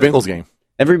 Every Bengals game.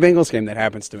 Every Bengals game that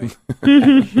happens to me.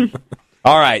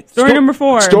 All right. Story number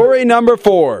 4. Story number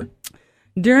 4.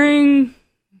 During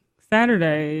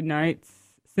Saturday night's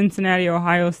Cincinnati,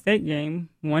 Ohio State game,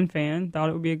 one fan thought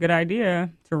it would be a good idea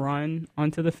to run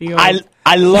onto the field. I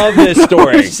love this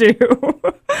story. So,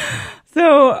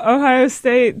 Ohio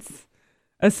State's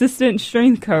assistant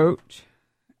strength coach,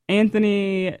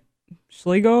 Anthony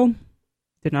Schlegel,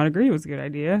 did not agree it was a good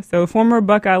idea. So, former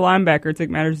Buckeye linebacker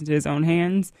took matters into his own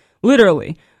hands,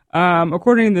 literally.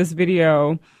 According to this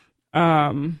video,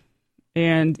 and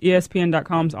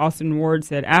ESPN.com's Austin Ward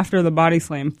said, after the body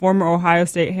slam, former Ohio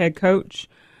State head coach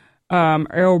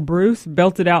Earl Bruce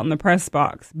belted out in the press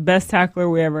box. Best tackler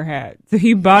we ever had. So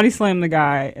he body slammed the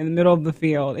guy in the middle of the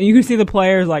field. And you can see the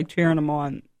players cheering him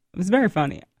on. It was very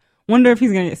funny. Wonder if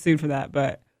he's going to get sued for that,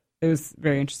 but it was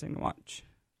very interesting to watch.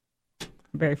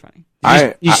 Very funny.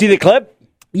 You see the clip?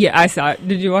 Yeah, I saw it.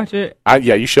 Did you watch it?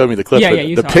 You showed me the clip.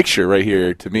 Yeah, the picture right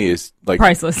here to me is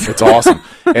priceless. It's awesome.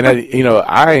 And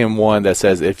I am one that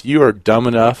says if you are dumb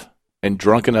enough and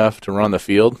drunk enough to run the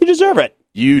field, you deserve it.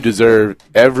 You deserve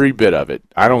every bit of it.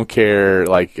 I don't care.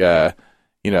 I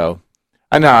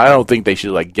don't think they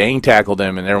should gang tackle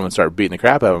them and everyone start beating the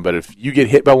crap out of them. But if you get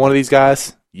hit by one of these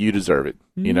guys, you deserve it.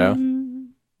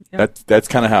 Yep. That's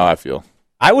kind of how I feel.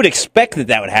 I would expect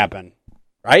that would happen,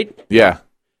 right? Yeah.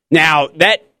 Now,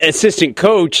 that assistant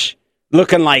coach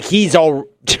looking like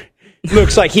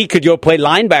looks like he could go play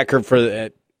linebacker for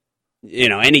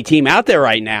any team out there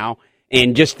right now,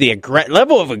 and just the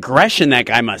level of aggression that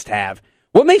guy must have.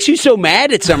 What makes you so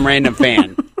mad at some random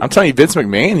fan? I'm telling you, Vince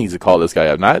McMahon needs to call this guy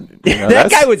up. That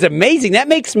guy was amazing. That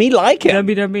makes me like him.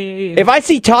 WWE. If I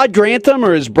see Todd Grantham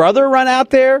or his brother run out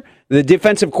there, the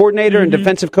defensive coordinator and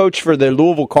defensive coach for the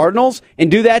Louisville Cardinals, and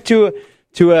do that to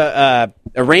a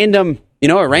random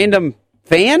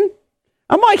fan,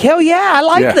 I'm like, hell yeah, I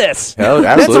like this.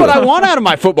 That's what I want out of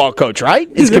my football coach, right?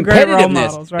 It's competitiveness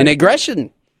models, right? and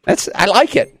aggression. I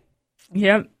like it.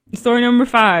 Yep. Story number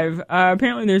 5.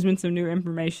 Apparently there's been some new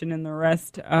information in the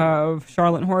arrest of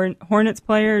Charlotte Hornets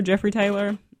player Jeffrey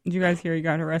Taylor. Did you guys hear he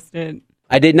got arrested?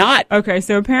 I did not. Okay,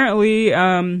 so apparently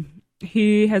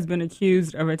he has been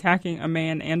accused of attacking a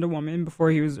man and a woman before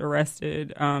he was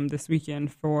arrested this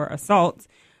weekend for assault.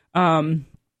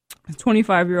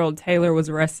 25-year-old Taylor was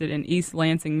arrested in East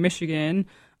Lansing, Michigan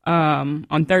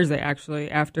on Thursday, actually,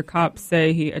 after cops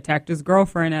say he attacked his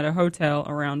girlfriend at a hotel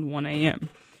around 1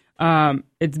 a.m.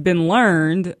 It's been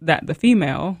learned that the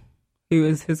female, who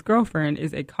is his girlfriend,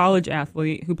 is a college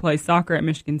athlete who plays soccer at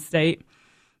Michigan State.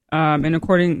 And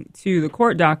according to the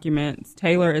court documents,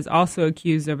 Taylor is also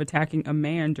accused of attacking a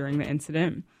man during the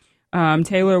incident.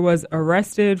 Taylor was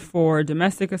arrested for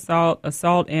domestic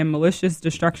assault, and malicious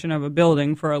destruction of a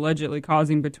building for allegedly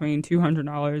causing between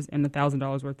 $200 and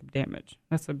 $1,000 worth of damage.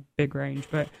 That's a big range.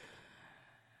 But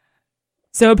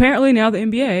so apparently now the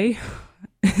NBA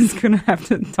is going to have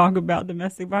to talk about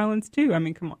domestic violence too. I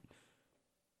mean, come on.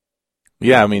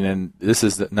 Yeah, I mean, and this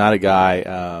is not a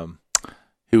guy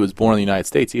who was born in the United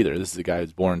States either. This is a guy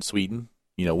who's born in Sweden,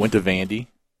 went to Vandy,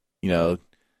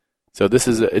 So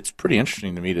it's pretty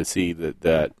interesting to me to see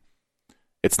that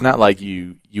it's not like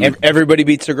you everybody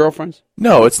beats their girlfriends.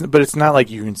 No, but it's not like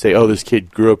you can say, oh, this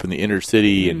kid grew up in the inner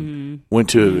city and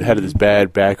had this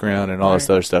bad background and all this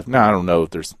other stuff. No, I don't know if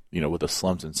there's what the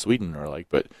slums in Sweden are like,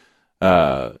 but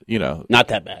not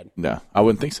that bad. No, I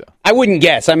wouldn't think so. I wouldn't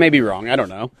guess. I may be wrong. I don't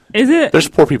know. Is it? There's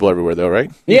poor people everywhere, though,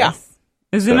 right? Yeah.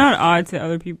 Is it not odd to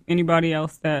other people, anybody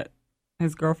else, that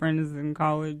his girlfriend is in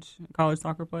college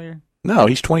soccer player? No,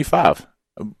 he's 25.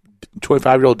 A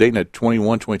 25-year-old dating a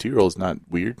 21, 22-year-old is not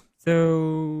weird.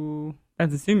 So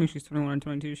that's assuming she's 21 or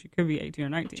 22. She could be 18 or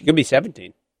 19. She could be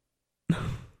 17. And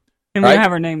we don't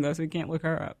have her name, though, so we can't look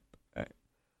her up.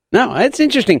 No, that's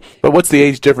interesting. But what's the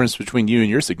age difference between you and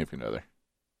your significant other?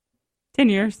 10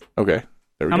 years. Okay.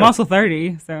 There we I'm go. also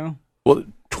 30, so. Well,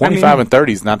 25 and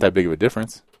 30 is not that big of a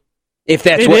difference. If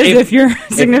that's if your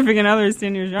significant other is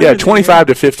 10 years younger. Yeah, 25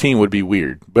 to 15 would be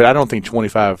weird, but I don't think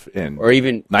 25 and or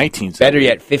even 19. Better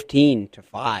yet, 15 to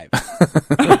 5.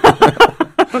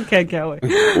 Okay, Kelly.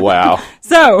 Wow.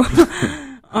 So,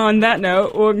 on that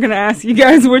note, we're going to ask you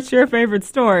guys, what's your favorite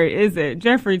story? Is it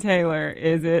Jeffrey Taylor?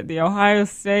 Is it the Ohio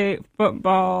State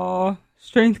football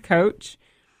strength coach?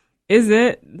 Is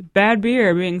it bad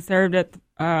beer being served at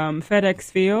FedEx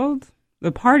Field?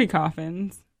 The party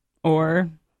coffins? Or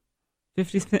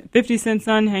 50 Cent's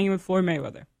son hanging with Floyd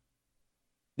Mayweather?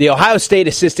 The Ohio State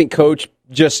assistant coach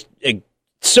just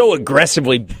so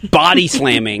aggressively body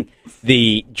slamming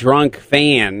the drunk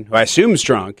fan, who I assume is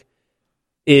drunk,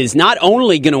 is not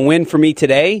only going to win for me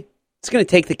today, it's going to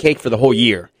take the cake for the whole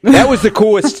year. That was the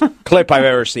coolest clip I've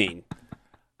ever seen.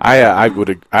 I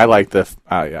like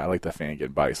the fan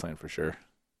getting body slammed for sure.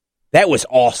 That was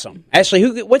awesome.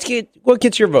 Ashley, what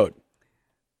gets your vote?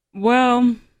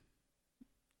 Well,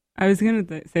 I was going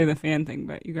to say the fan thing,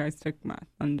 but you guys took my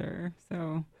thunder.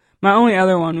 So my only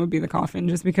other one would be the coffin,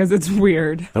 just because it's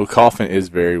weird. The coffin is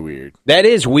very weird. That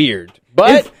is weird,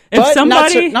 but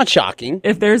somebody not shocking.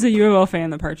 If there's a U of L fan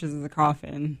that purchases a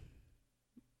coffin,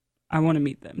 I want to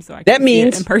meet them so I can that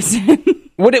means, see it in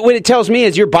person. What it tells me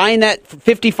is you're buying that for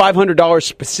 $5,500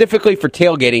 specifically for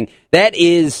tailgating. That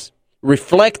is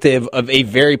reflective of a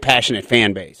very passionate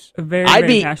fan base. A very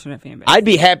passionate fan base. I'd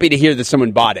be happy to hear that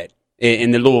someone bought it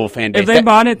in the Louisville fan base. If they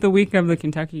bought it the week of the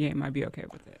Kentucky game, I'd be okay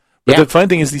with it. But the funny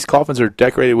thing is, these coffins are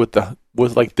decorated with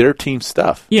like their team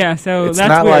stuff. Yeah, so it's that's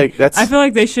not weird. like that's. I feel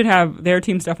like they should have their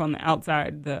team stuff on the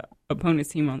outside, the opponent's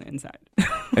team on the inside.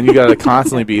 And you got to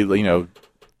constantly be,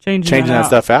 changing that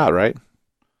stuff out, right?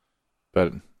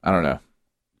 But I don't know.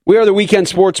 We are the Weekend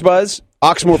Sports Buzz.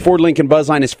 Oxmoor Ford Lincoln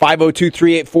Buzzline is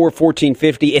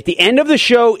 502-384-1450. At the end of the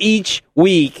show each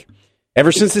week,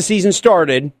 ever since the season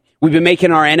started, we've been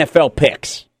making our NFL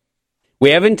picks.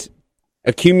 We haven't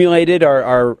accumulated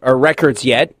our records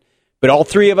yet, but all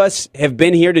three of us have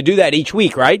been here to do that each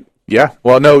week, right? Yeah.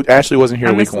 Well, no, Ashley wasn't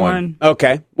here week one.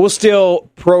 Okay. We'll still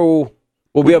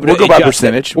We'll be able to go by adjust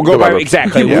percentage. We'll go by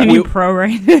exactly. Can you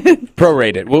prorate it?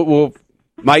 Prorate it. We'll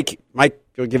Mike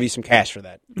will give you some cash for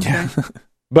that. Yeah.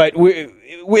 But we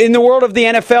in the world of the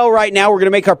NFL right now, we're going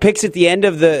to make our picks at the end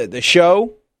of the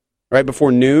show, right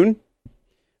before noon.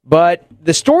 But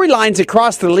the storylines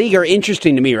across the league are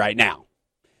interesting to me right now.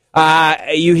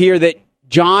 You hear that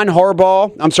Jim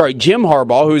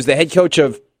Harbaugh, who's the head coach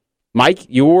of Mike,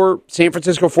 your San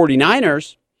Francisco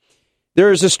 49ers,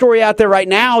 there's a story out there right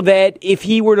now that if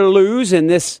he were to lose in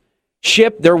this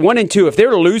ship, they're 1-2. If they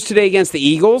were to lose today against the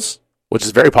Eagles, which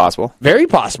is very possible. Very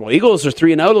possible. Eagles are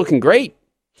 3-0, looking great.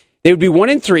 They would be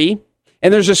 1-3.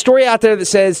 And there's a story out there that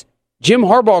says Jim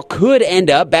Harbaugh could end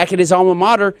up back at his alma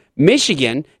mater,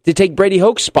 Michigan, to take Brady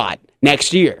Hoke's spot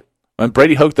next year. And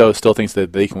Brady Hoke, though, still thinks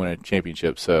that they can win a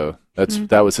championship. So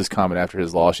that was his comment after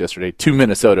his loss yesterday to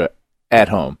Minnesota at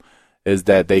home, is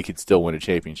that they could still win a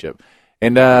championship.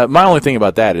 And my only thing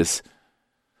about that is,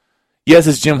 yes,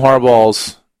 it's Jim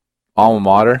Harbaugh's alma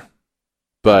mater,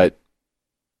 but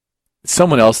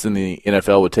someone else in the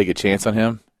NFL would take a chance on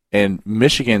him. And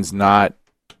Michigan's not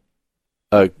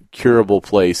a curable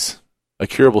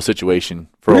situation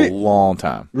for a long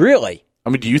time. Really? I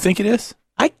mean, do you think it is?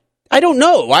 I don't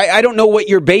know. I don't know what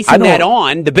you're basing that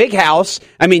on. The Big House,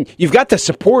 I mean, you've got the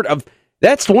support of,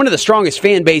 that's one of the strongest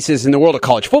fan bases in the world of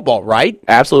college football, right?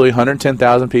 Absolutely,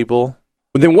 110,000 people.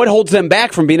 Then what holds them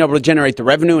back from being able to generate the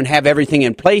revenue and have everything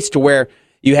in place to where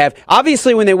you have,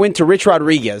 obviously when they went to Rich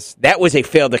Rodriguez, that was a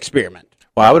failed experiment.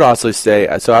 Well, I would also say,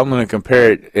 so I'm going to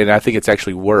compare it, and I think it's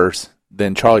actually worse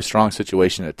than Charlie Strong's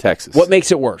situation at Texas. What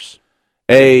makes it worse?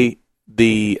 You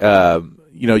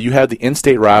have the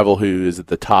in-state rival who is at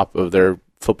the top of their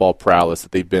football prowess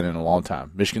that they've been in a long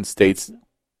time. Michigan State's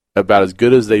about as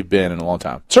good as they've been in a long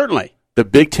time. Certainly. The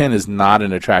Big Ten is not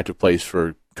an attractive place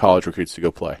for college recruits to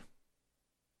go play.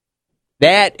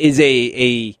 That is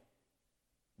a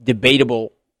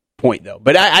debatable point, though.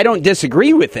 But I don't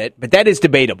disagree with it, but that is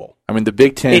debatable. I mean, the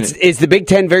Big Ten... Is the Big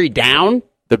Ten very down?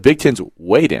 The Big Ten's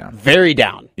way down. Very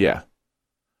down. Yeah.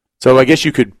 So I guess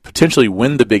you could potentially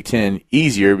win the Big Ten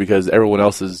easier because everyone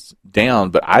else is down.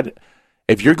 But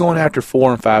if you're going after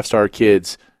 4- and 5-star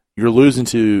kids, they're losing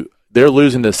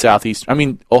to Southeast. I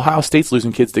mean, Ohio State's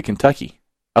losing kids to Kentucky.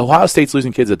 Ohio State's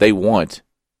losing kids that they want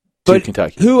to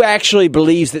Kentucky. Who actually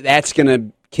believes that that's going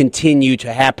to continue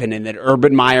to happen and that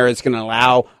Urban Meyer is going to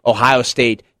allow Ohio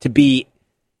State to be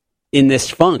in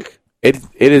this funk? It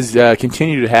has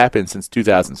continued to happen since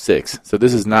 2006. So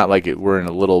this is not like we're in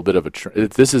a little bit of a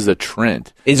this is a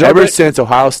trend. Ever since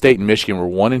Ohio State and Michigan were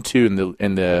 1 and 2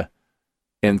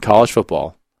 in college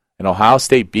football, and Ohio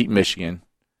State beat Michigan,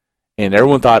 and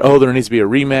everyone thought, oh, there needs to be a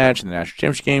rematch in the national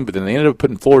championship game, but then they ended up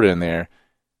putting Florida in there,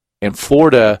 and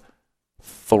Florida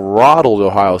throttled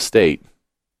Ohio State.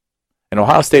 And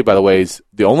Ohio State, by the way, is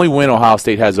the only win Ohio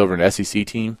State has over an SEC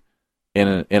team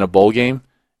in a bowl game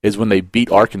is when they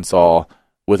beat Arkansas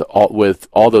with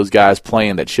all those guys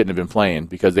playing that shouldn't have been playing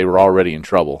because they were already in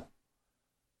trouble.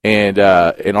 And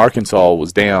Arkansas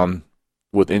was down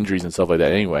with injuries and stuff like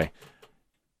that anyway.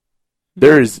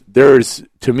 There's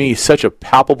to me such a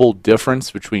palpable difference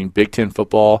between Big Ten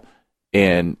football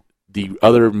and the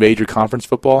other major conference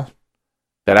football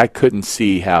that I couldn't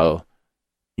see how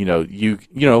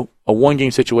a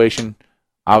one-game situation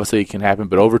obviously it can happen,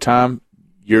 but over time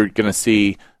you're going to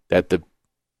see that the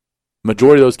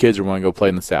majority of those kids are want to go play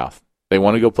in the South. They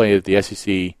want to go play at the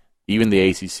SEC, even the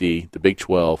ACC, the Big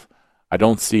 12. I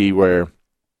don't see where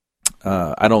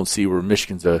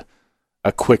Michigan's a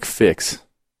quick fix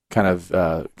kind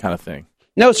of thing.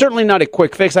 No, certainly not a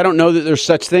quick fix. I don't know that there's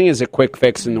such thing as a quick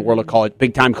fix in the world of college,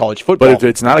 big-time college football. But if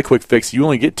it's not a quick fix, you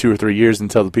only get 2 or 3 years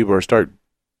until the people start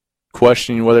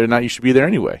questioning whether or not you should be there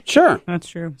anyway. Sure. That's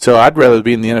true. So I'd rather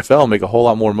be in the NFL and make a whole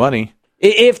lot more money.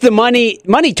 If the money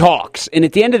talks, and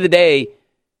at the end of the day,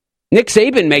 Nick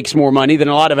Saban makes more money than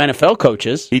a lot of NFL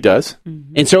coaches. He does.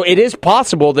 Mm-hmm. And so it is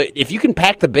possible that if you can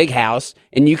pack the big house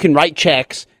and you can write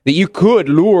checks, that you could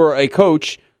lure a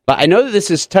coach. But I know that this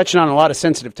is touching on a lot of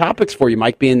sensitive topics for you,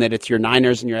 Mike, being that it's your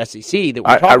Niners and your SEC that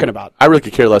we're talking about. I really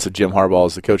could care less if Jim Harbaugh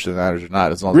is the coach of the Niners or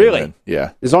not, as long as they win.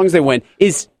 Yeah. As long as they win.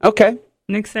 Okay.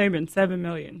 Nick Saban, $7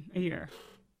 million a year.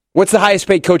 What's the highest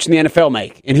paid coach in the NFL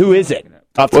make? And who is it?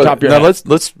 Off the top of your head.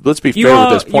 Let's be fair with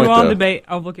this point, you all though. debate.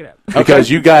 I'll look it up. Because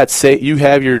you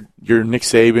have your Nick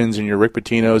Sabans and your Rick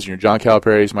Pitino's and your John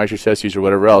Calipari's, Mike Krzyzewski's, or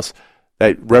whatever else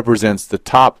that represents the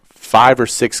top 5 or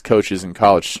 6 coaches in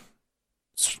college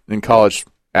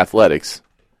athletics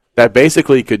that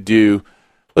basically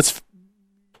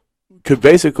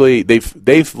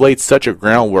they've laid such a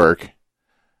groundwork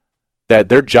that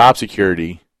their job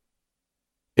security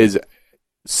is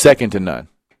second to none,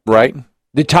 right?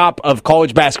 The top of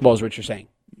college basketball is what you're saying.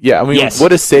 Yeah, I mean, yes. What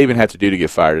does Saban have to do to get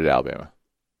fired at Alabama?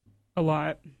 A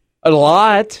lot.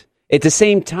 At the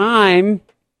same time,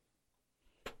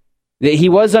 he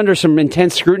was under some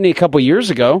intense scrutiny a couple years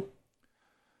ago.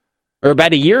 Or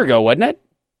about a year ago, wasn't it?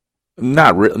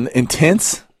 Not really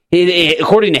intense.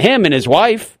 According to him and his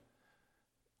wife.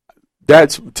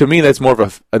 To me, that's more of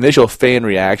an initial fan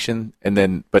reaction,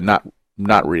 but not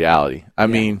reality. I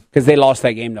mean, because they lost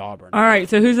that game to Auburn. All right,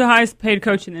 so who's the highest paid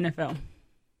coach in the NFL?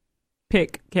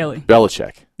 Pick, Kelly.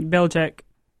 Belichick.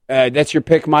 That's your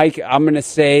pick, Mike. I'm going to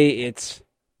say it's.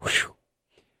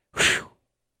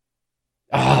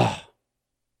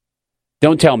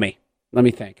 Don't tell me. Let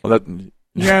me think. Well,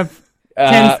 you have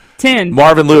 10.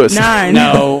 Marvin Lewis. 9.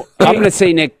 No, I'm going to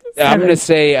say Nick. 7. I'm going to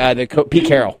say Pete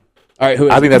Carroll. All right, who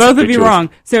is I think that's both of you wrong.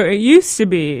 So it used to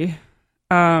be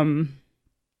Belichick.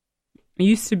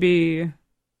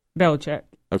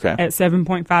 Okay. At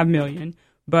 $7.5 million,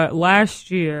 but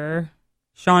last year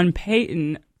Sean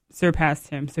Payton surpassed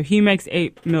him, so he makes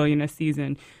 $8 million a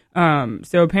season.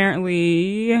 So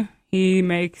apparently he's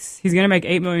going to make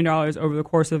 $8 million over the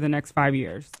course of the next 5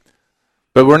 years.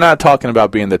 But we're not talking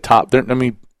about being the top.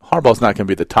 Harbaugh's not going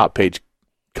to be the top paid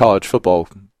college football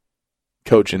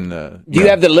coach in the. Do you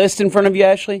have the list in front of you,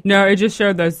 Ashley? No, it just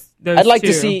showed those I'd like two.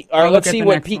 to see. Or let's see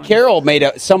what Pete Carroll made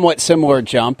a somewhat similar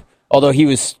jump. Although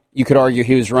you could argue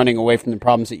he was running away from the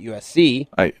problems at USC.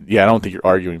 I don't think you're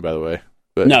arguing, by the way.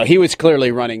 But. No, he was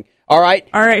clearly running. All right,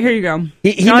 here you go.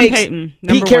 Sean Payton.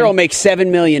 Pete Carroll makes $7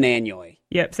 million annually.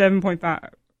 Yep, 7.5.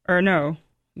 Or no,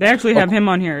 they actually have him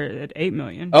on here at $8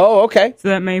 million. Oh, okay. So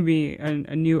that may be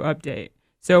a new update.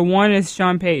 So one is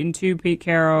Sean Payton, two Pete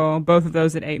Carroll, both of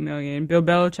those at $8 million. Bill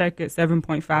Belichick at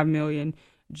 $7.5 million.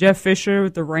 Jeff Fisher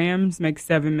with the Rams makes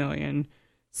 $7 million.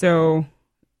 So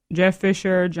Jeff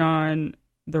Fisher,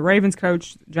 the Ravens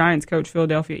coach, Giants coach,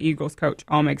 Philadelphia Eagles coach,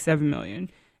 all make $7 million.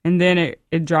 And then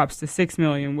it drops to $6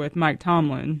 million with Mike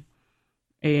Tomlin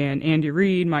and Andy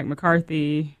Reid, Mike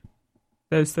McCarthy.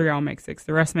 Those three all make $6 million.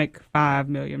 The rest make $5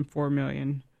 million, $4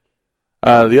 million.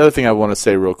 The other thing I want to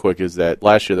say real quick is that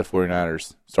last year the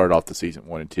 49ers started off the season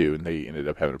 1-2, and they ended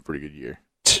up having a pretty good year.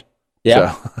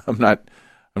 Yeah. So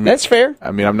that's fair.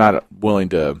 I mean, I'm not willing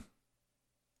to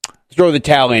throw the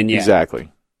towel in yet.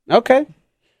 Exactly. Okay.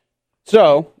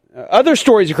 So, other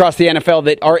stories across the NFL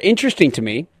that are interesting to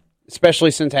me,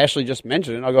 especially since Ashley just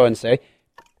mentioned it, I'll go ahead and say,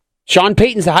 Sean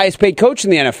Payton's the highest paid coach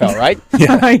in the NFL, right?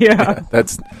 Yeah.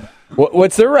 That's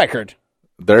what's their record?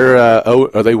 They're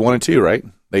are they 1-2, right?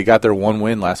 They got their one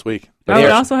win last week. It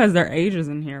also has their ages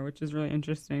in here, which is really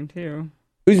interesting too.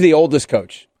 Who's the oldest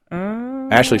coach?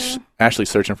 Ashley's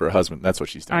searching for a husband. That's what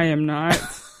she's doing. I am not.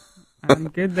 I'm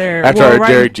good there. After our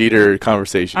Derek Jeter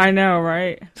conversation. I know,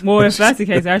 right? Well, if that's the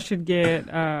case, I should get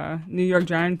New York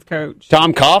Giants coach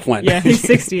Tom Coughlin. Yeah, he's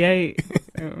 68.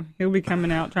 So he'll be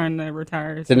coming out trying to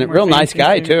retire. He's a real nice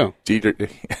guy, too. Jeter,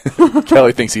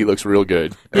 Kelly thinks he looks real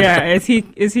good. Yeah, is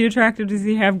he attractive? Does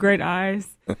he have great eyes?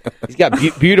 He's got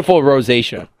beautiful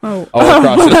rosacea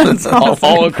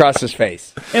all across his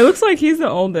face. It looks like he's the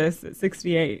oldest at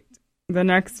 68. The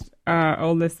next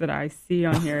oldest that I see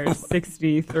on here is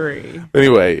 63.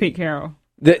 Anyway, Pete Carroll.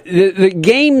 The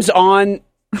games on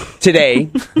today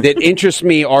that interest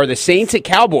me are the Saints at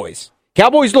Cowboys.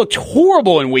 Cowboys looked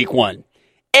horrible in Week 1.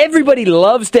 Everybody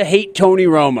loves to hate Tony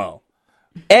Romo.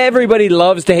 Everybody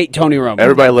loves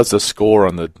to score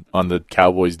on the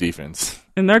Cowboys defense.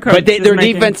 And their coach their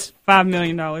defense $5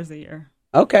 million a year.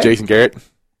 Okay, Jason Garrett.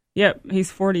 Yep, he's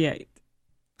 48.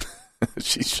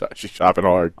 She's shopping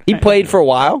hard. He played for a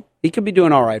while. He could be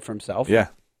doing all right for himself. Yeah.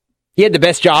 He had the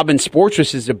best job in sports,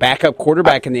 which is a backup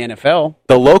quarterback in the NFL.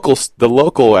 The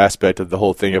local aspect of the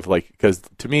whole thing of because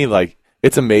to me,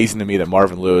 it's amazing to me that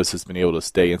Marvin Lewis has been able to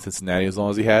stay in Cincinnati as long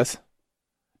as he has.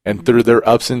 And through their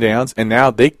ups and downs, and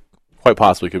now they quite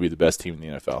possibly could be the best team in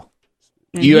the NFL.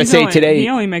 And USA Today. He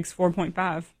only makes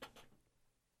 4.5.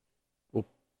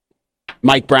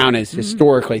 Mike Brown is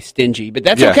historically stingy, but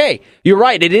that's okay. You're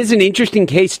right. It is an interesting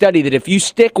case study that if you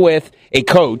stick with a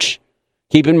coach,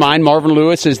 keep in mind Marvin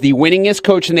Lewis is the winningest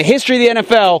coach in the history of the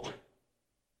NFL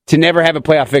to never have a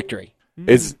playoff victory.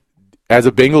 As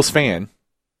a Bengals fan,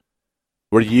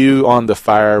 were you on the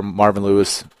fire Marvin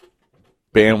Lewis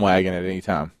bandwagon at any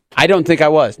time? I don't think I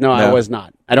was. No, I was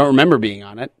not. I don't remember being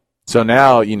on it. So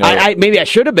now, maybe I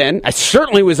should have been. I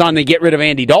certainly was on the get rid of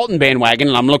Andy Dalton bandwagon,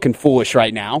 and I'm looking foolish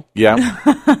right now. Yeah.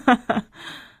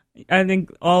 I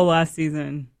think all last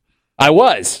season. I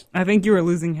was. I think you were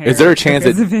losing hair. Is there a chance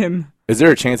of him? Is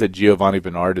there a chance that Giovanni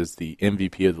Bernard is the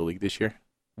MVP of the league this year?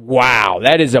 Wow,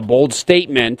 that is a bold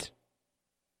statement.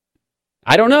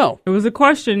 I don't know. It was a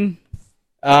question.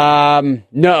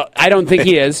 No, I don't think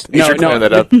he is. No,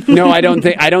 that up. No, I don't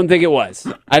think it was.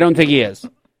 I don't think he is.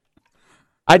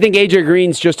 I think AJ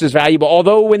Green's just as valuable.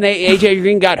 Although when AJ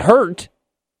Green got hurt,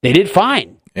 they did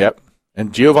fine. Yep.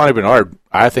 And Giovanni Bernard,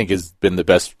 I think, has been the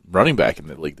best running back in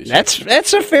the league this year.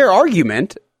 That's a fair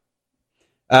argument.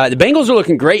 The Bengals are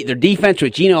looking great. Their defense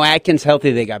with Geno Atkins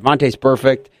healthy. They got Vontaze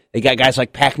Perfect. They got guys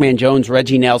like Pac-Man Jones,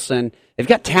 Reggie Nelson. They've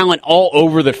got talent all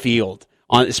over the field,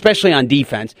 especially on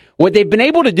defense. What they've been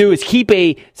able to do is keep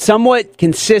a somewhat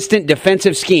consistent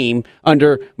defensive scheme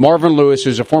under Marvin Lewis,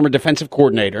 who's a former defensive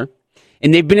coordinator.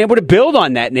 And they've been able to build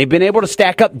on that, and they've been able to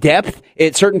stack up depth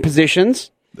at certain positions.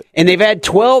 And they've had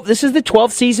 12. This is the 12th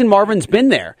season Marvin's been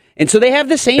there. And so they have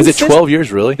the same system. Is it 12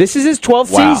 years, really? This is his 12th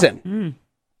season.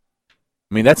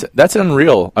 I mean, that's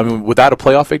unreal. I mean, without a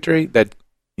playoff victory,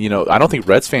 I don't think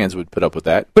Reds fans would put up with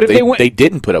that. But if they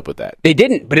didn't put up with that. They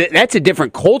didn't, but that's a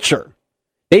different culture.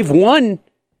 They've won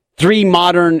 3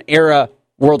 modern-era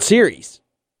World Series.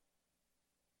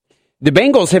 The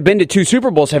Bengals have been to 2 Super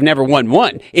Bowls, have never won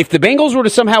one. If the Bengals were to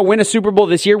somehow win a Super Bowl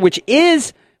this year, which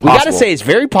is, we got to say, it's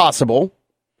very possible.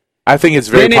 I think it's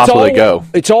very possible to go.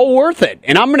 It's all worth it.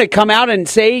 And I'm going to come out and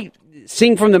sing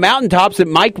from the mountaintops that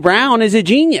Mike Brown is a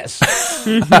genius.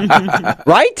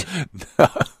 Right?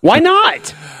 Why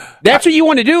not? That's what you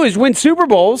want to do is win Super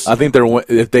Bowls. I think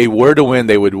if they were to win,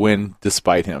 they would win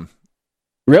despite him.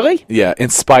 Really? Yeah, in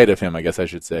spite of him, I guess I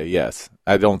should say. Yes.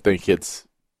 I don't think it's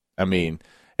 – I mean,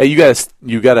 hey, you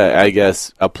gotta, I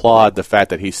guess, applaud the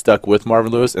fact that he stuck with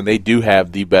Marvin Lewis, and they do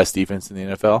have the best defense in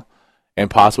the NFL and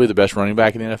possibly the best running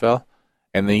back in the NFL.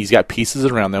 And then he's got pieces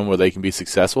around them where they can be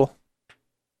successful.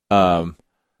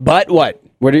 But what?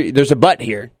 There's a but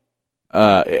here.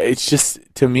 It's just,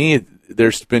 to me,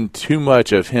 there's been too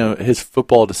much of his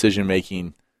football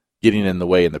decision-making getting in the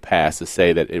way in the past to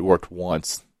say that it worked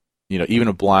once. You know, even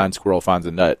a blind squirrel finds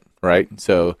a nut, right?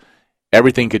 So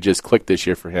everything could just click this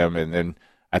year for him. And then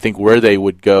I think where they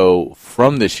would go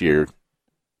from this year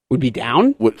would be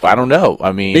down? I don't know.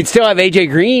 I mean, they'd still have A.J.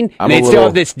 Green, and they'd still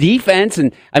have this defense.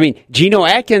 And, I mean, Geno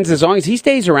Atkins, as long as he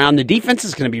stays around, the defense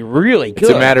is going to be really good.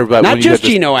 It's a matter of not just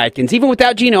Geno Atkins. Even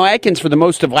without Geno Atkins for the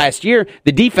most of last year,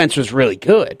 the defense was really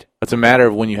good. It's a matter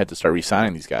of when you had to start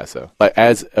re-signing these guys, though. Like,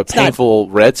 as a painful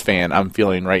Reds fan, I'm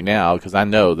feeling right now because I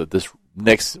know that this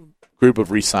next group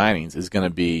of re-signings is going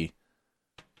to be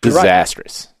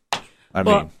disastrous.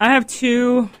 Right. I have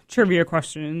 2 trivia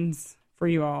questions for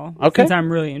you all. Okay. Since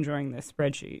I'm really enjoying this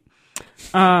spreadsheet.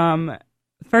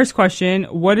 First question,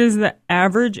 what is the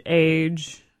average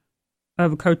age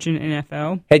of a coach in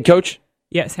NFL? Head coach?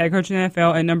 Yes, head coach in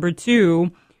NFL. And number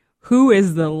 2, who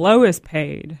is the lowest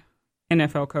paid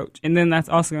NFL coach? And then that's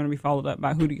also going to be followed up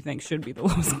by who do you think should be the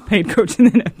lowest paid coach in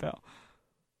the NFL?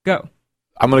 Go.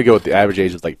 I'm going to go with the average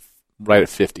age is like right at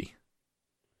 50.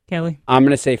 Kelly? I'm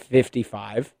going to say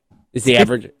 55. Is the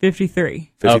average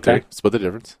 53? 53. Okay. Split the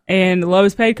difference. And the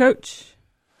lowest paid coach?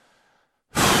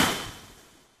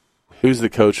 Who's the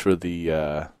coach for the?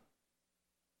 I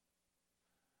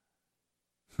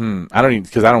don't even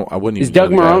because I wouldn't even. Is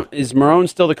Doug Marrone? Is Marrone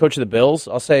still the coach of the Bills?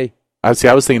 I'll say. I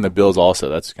was thinking the Bills also.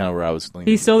 That's kind of where I was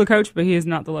thinking. He's still the coach, but he is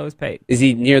not the lowest paid. Is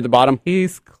he near the bottom?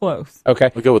 He's close.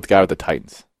 Okay. We'll go with the guy with the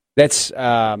Titans. That's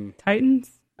Titans.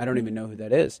 I don't even know who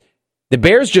that is. The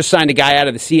Bears just signed a guy out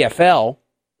of the CFL.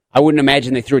 I wouldn't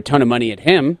imagine they threw a ton of money at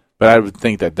him. But I would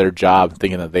think that their job,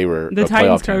 thinking that they were the a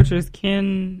Titans playoff coach team. is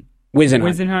Ken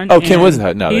Wisenhunt. Oh, Ken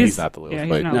Wisenhunt. No, he's not the lowest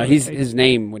paid. No, his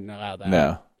name wouldn't allow that.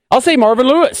 No. I'll say Marvin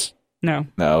Lewis. No.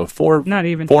 No, not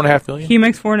even $4.5 million. He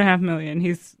makes $4.5 million.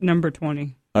 He's number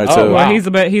 20. All right, so wow.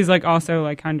 He's like also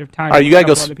like kind of tied. All right, you gotta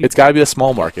go. It's got to be a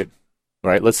small market,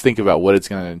 right? Let's think about what it's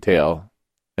going to entail.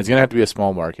 It's going to have to be a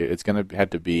small market. It's going to have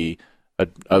to be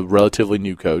a relatively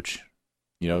new coach.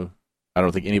 You know, I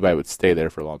don't think anybody would stay there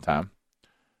for a long time.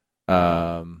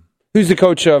 Who's the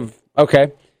coach of?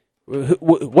 Okay,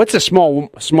 what's a small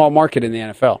market in the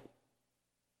NFL?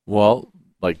 Well,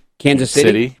 like Kansas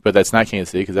City, but that's not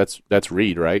Kansas City because that's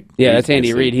Reed, right? Yeah, that's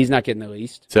Andy Reid. He's not getting the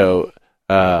least. So,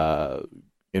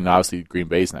 and obviously Green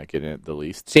Bay's not getting it the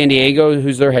least. San Diego,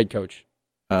 who's their head coach?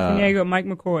 San Diego, Mike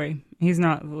McCoy. He's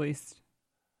not the least.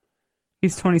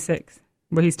 He's 26,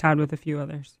 but he's tied with a few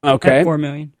others. Okay, at $4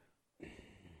 million.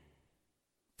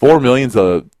 $4 million's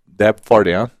that far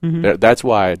down. Mm-hmm. That's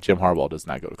why Jim Harbaugh does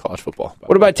not go to college football.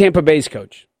 What about Tampa Bay's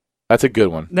coach? That's a good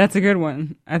one. That's a good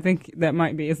one. I think that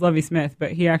might be. It's Lovie Smith,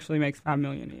 but he actually makes $5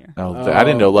 million a year. Oh, I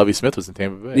didn't know Lovie Smith was in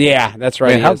Tampa Bay. Yeah, that's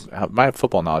right. Man, how my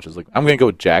football knowledge is like. I'm going to go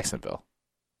with Jacksonville.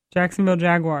 Jacksonville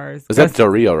Jaguars. Is that Del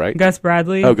Rio, right? Gus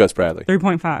Bradley. Oh, Gus Bradley.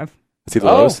 3.5. Is he the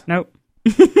lowest? Nope.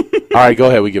 All right, go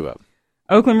ahead. We give up.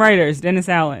 Oakland Raiders, Dennis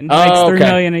Allen. Makes $3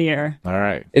 million a year. All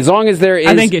right. As long as there is...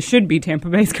 I think it should be Tampa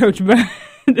Bay's coach, but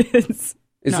it's...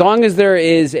 As long as there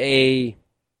is the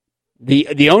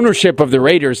ownership of the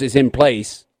Raiders is in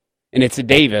place, and it's a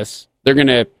Davis, they're going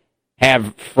to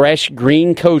have fresh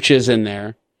green coaches in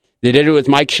there. They did it with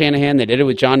Mike Shanahan. They did it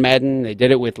with John Madden. They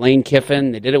did it with Lane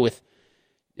Kiffin. They did it with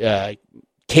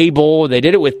Cable. They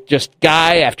did it with just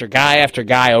guy after guy after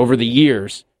guy over the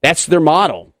years. That's their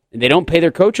model. And they don't pay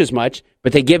their coaches much,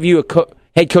 but they give you a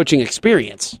head coaching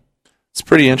experience. It's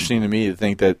pretty interesting to me to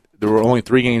think that there were only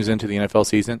 3 games into the NFL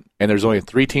season, and there's only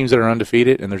 3 teams that are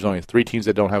undefeated, and there's only 3 teams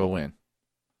that don't have a win.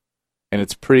 And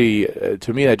it's pretty,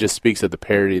 to me, that just speaks of the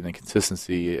parity and the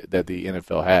consistency that the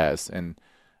NFL has. And,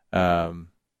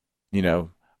 you know,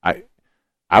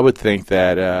 I would think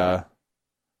that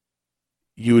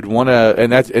you would want to,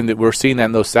 and we're seeing that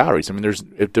in those salaries. I mean,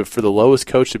 for the lowest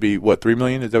coach to be, what, $3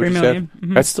 million? Is that what you said?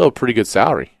 Mm-hmm. That's still a pretty good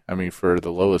salary. I mean, for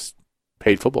the lowest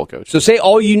paid football coach. So say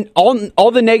all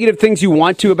the negative things you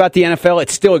want to about the NFL,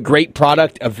 it's still a great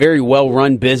product, a very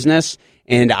well-run business.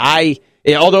 And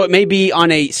although it may be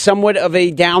on a somewhat of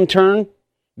a downturn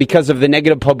because of the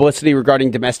negative publicity regarding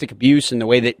domestic abuse and the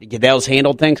way that Goodell's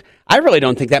handled things, I really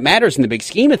don't think that matters in the big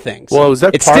scheme of things. Well,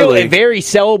 it's still a very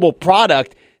sellable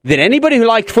product that anybody who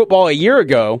liked football a year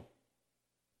ago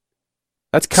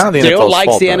that's kind of the still NFL's likes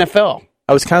fault, the though. NFL.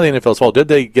 I was kind of the NFL's fault. Did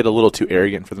they get a little too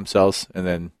arrogant for themselves, and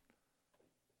then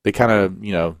they kind of,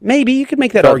 maybe you could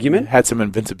make that argument. Had some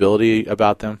invincibility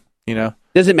about them,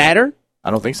 Does it matter?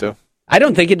 I don't think so. I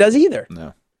don't think it does either.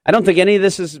 No. I don't think any of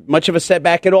this is much of a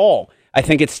setback at all. I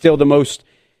think it's still the most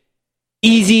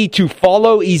easy to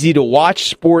follow, easy to watch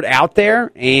sport out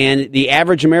there, and the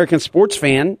average American sports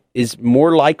fan is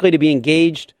more likely to be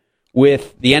engaged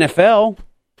with the NFL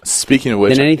Speaking of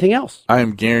which, than anything else. I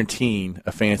am guaranteeing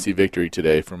a fantasy victory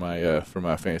today for my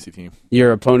fantasy team.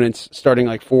 Your opponent's starting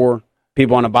like 4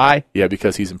 people on a bye? Yeah,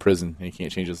 because he's in prison and he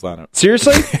can't change his lineup.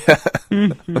 Seriously?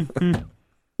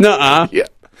 Nuh-uh. Yeah.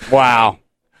 Wow.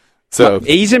 So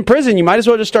he's in prison. You might as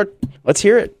well just start. Let's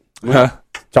hear it.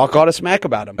 Talk all the smack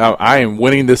about him. I am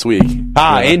winning this week.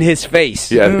 In his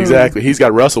face. Yeah, exactly. He's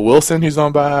got Russell Wilson who's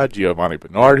on by, Giovanni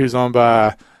Bernard who's on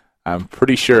by. I'm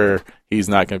pretty sure he's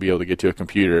not going to be able to get to a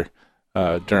computer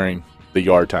during the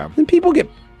yard time. And people get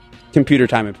computer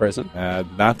time in prison.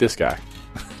 Not this guy.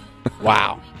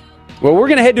 Wow. Well, we're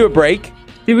going to head to a break.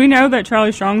 Did we know that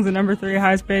Charlie Strong's the number 3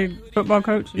 highest paid football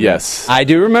coach? Yes. I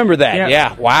do remember that. Yep.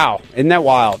 Yeah. Wow. Isn't that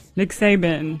wild? Nick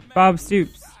Saban, Bob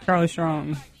Stoops, Charlie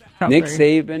Strong. Top Nick 3.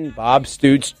 Saban, Bob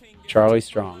Stoops, Charlie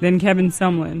Strong. Then Kevin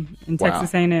Sumlin in Wow.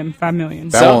 Texas A&M, $5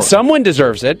 million. Someone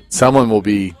deserves it. Someone will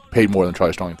be paid more than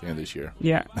Charlie Strong at the end of this year.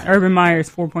 Yeah. Urban Meyer's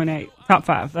 4.8. Top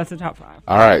 5. That's the top 5.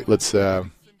 All right, let's head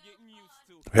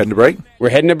into break. We're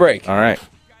heading to break. All right.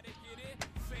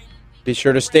 Be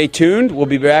sure to stay tuned. We'll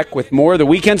be back with more of the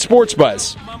Weekend Sports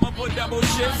Buzz. Mama put double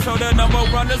shift, so the number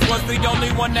runners was the only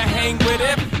one to hang with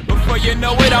it. Before you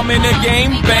know it, I'm in the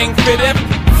game, bang fit it.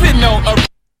 Fit no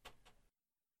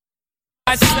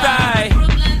I style.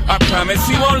 I promise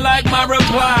you won't like my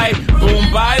reply.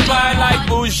 Boom, bye-bye like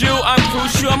Boujou. I'm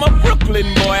crucial, I'm a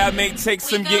Brooklyn boy. I may take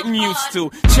some getting used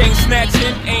to. Chain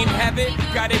snatching, ain't have it,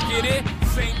 gotta get it.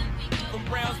 Same from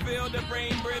Brownsville to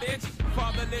Brain British.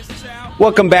 Fatherless child.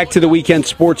 Welcome back to the Weekend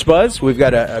Sports Buzz. We've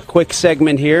got a quick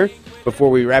segment here before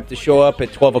we wrap the show up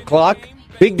at 12 o'clock.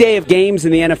 Big day of games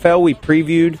in the NFL we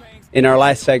previewed in our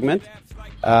last segment.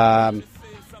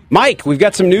 Mike, we've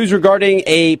got some news regarding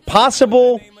a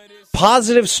possible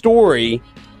positive story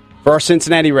for our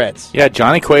Cincinnati Reds. Yeah,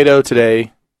 Johnny Cueto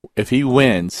today, if he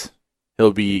wins,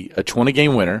 he'll be a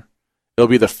 20-game winner. He'll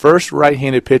be the first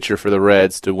right-handed pitcher for the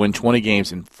Reds to win 20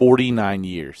 games in 49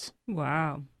 years.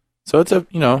 Wow. So it's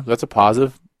that's a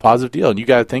positive deal. And you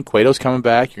got to think Cueto's coming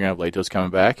back. You're going to have Lato's coming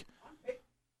back.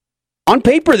 On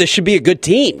paper, this should be a good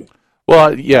team.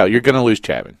 Well, yeah, you're going to lose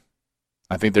Chapman.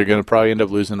 I think they're going to probably end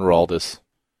up losing Araldis.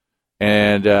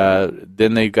 And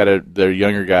then they've got their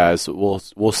younger guys.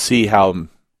 We'll see how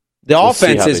the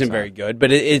offense isn't very good,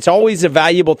 but it's always a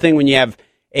valuable thing when you have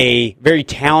a very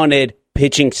talented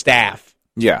pitching staff.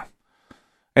 Yeah.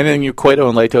 And then Cueto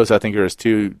and Latos, I think, are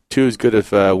two as good of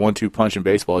 1-2 punch in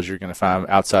baseball as you're going to find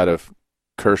outside of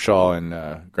Kershaw and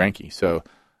Greinke. So,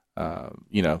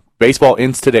 baseball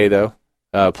ends today, though.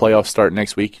 Playoffs start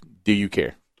next week. Do you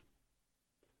care?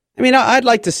 I mean, I'd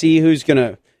like to see who's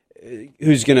gonna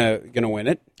win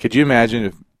it. Could you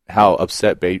imagine how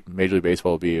upset Major League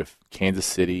Baseball would be if Kansas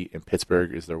City and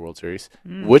Pittsburgh is their World Series,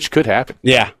 which could happen?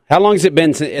 Yeah. How long has it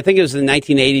been? I think it was in the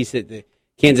 1980s that the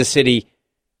Kansas City,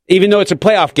 even though it's a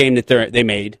playoff game that they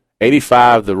made.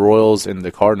 85, the Royals and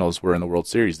the Cardinals were in the World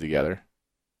Series together,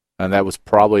 and that was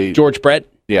probably George Brett.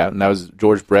 Yeah, and that was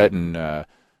George Brett and Dan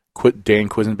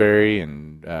Quisenberry,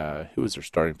 and who was their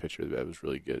starting pitcher that was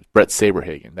really good? Brett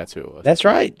Saberhagen. That's who it was. That's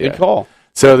right. Good call.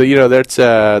 So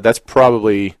that's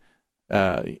probably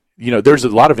there's a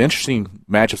lot of interesting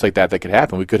matchups like that could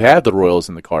happen. We could have the Royals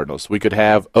and the Cardinals. We could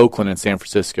have Oakland and San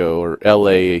Francisco, or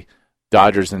L.A.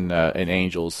 Dodgers and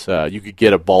Angels. You could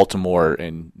get a Baltimore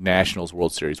and Nationals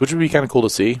World Series, which would be kind of cool to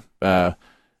see.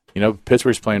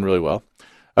 Pittsburgh's playing really well.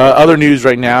 Other news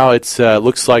right now, it's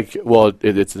looks like,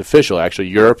 it's official actually.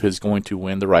 Europe is going to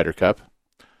win the Ryder Cup.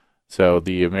 So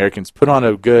the Americans put on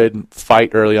a good fight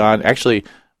early on. Actually,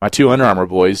 my two Under Armour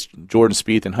boys, Jordan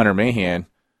Spieth and Hunter Mahan,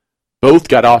 both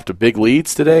got off to big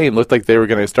leads today and looked like they were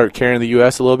going to start carrying the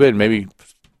U.S. a little bit and maybe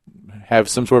have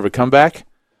some sort of a comeback.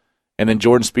 And then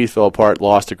Jordan Spieth fell apart,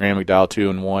 lost to Graham McDowell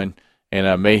 2-1,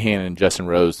 and Mahan and Justin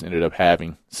Rose ended up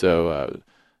having. So,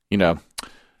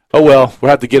 oh well,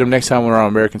 we'll have to get them next time when we're on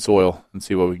American soil and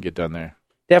see what we can get done there.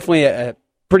 definitely a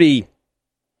pretty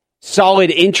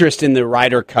solid interest in the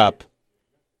Ryder Cup.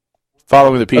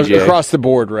 Following the PGA. Across the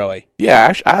board, really. Yeah,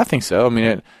 actually, I think so. I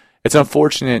mean, it's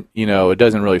unfortunate, it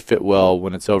doesn't really fit well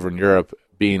when it's over in Europe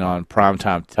being on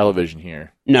primetime television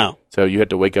here. No. So you have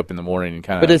to wake up in the morning and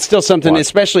kind of. But it's still something,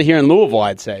 especially here in Louisville,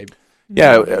 I'd say.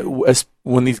 Yeah,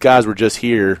 when these guys were just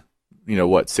here,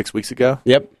 6 weeks ago?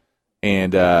 Yep.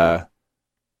 And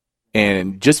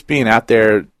just being out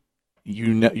there,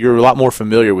 you're a lot more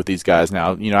familiar with these guys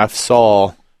now. I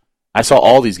saw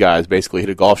all these guys basically hit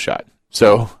a golf shot.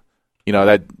 So,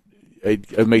 that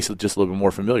it makes it just a little bit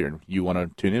more familiar. You want to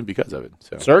tune in because of it.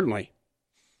 So certainly.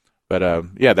 But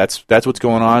yeah, that's what's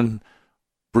going on.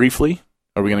 Briefly,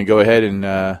 are we going to go ahead and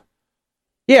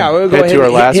we'll go ahead to our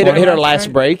last hit our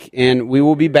last break, and we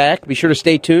will be back. Be sure to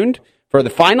stay tuned for the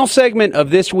final segment of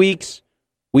this week's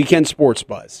Weekend Sports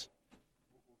Buzz.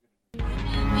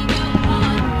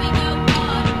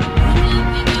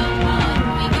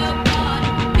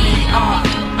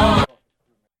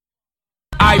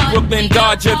 I Brooklyn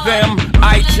Dodger them,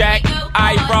 I jack,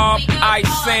 I rob, I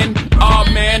sin, oh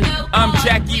man, I'm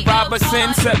Jackie Robinson,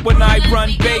 except when I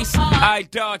run base, I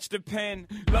dodge the pen,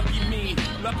 lucky me,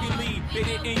 luckily, they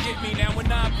didn't get me, now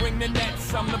when I bring the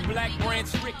nets, I'm the Black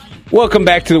Branch Ricky. Welcome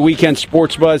back to the Weekend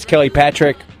Sports Buzz. Kelly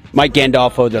Patrick, Mike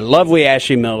Gandolfo, the lovely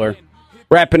Ashley Miller,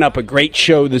 wrapping up a great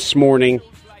show this morning.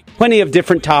 Plenty of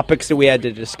different topics that we had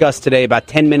to discuss today, about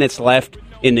 10 minutes left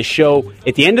in the show.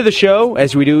 At the end of the show,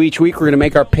 as we do each week, we're going to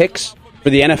make our picks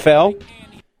for the NFL.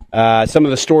 Some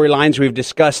of the storylines we've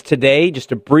discussed today,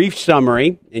 just a brief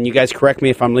summary, and you guys correct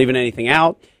me if I'm leaving anything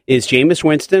out, is Jameis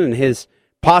Winston and his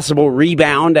possible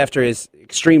rebound after his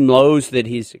extreme lows that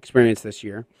he's experienced this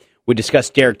year. We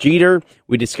discussed Derek Jeter.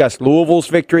 We discussed Louisville's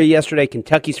victory yesterday,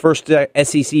 Kentucky's first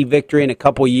SEC victory in a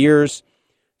couple years.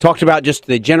 Talked about just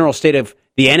the general state of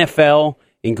the NFL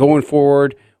and going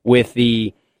forward with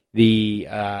the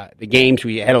games.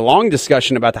 We had a long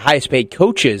discussion about the highest paid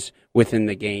coaches within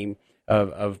the game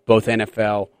of both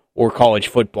NFL or college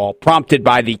football, prompted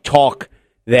by the talk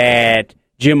that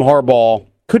Jim Harbaugh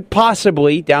could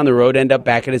possibly, down the road, end up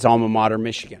back at his alma mater,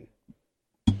 Michigan.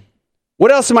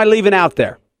 What else am I leaving out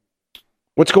there?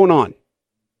 What's going on?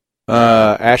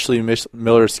 Ashley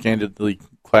Miller's scantily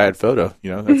clad photo.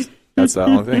 That's the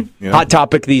only thing. Hot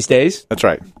topic these days. That's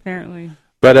right. Apparently.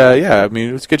 But yeah, I mean,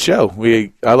 it was a good show.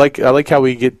 I like how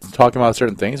we get talking about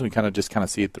certain things. We kind of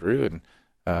see it through,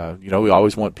 and we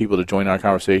always want people to join our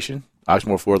conversation.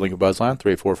 Oxmoor Ford Lincoln Buzzline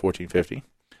 384-1450.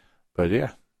 But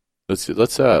yeah,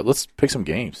 let's pick some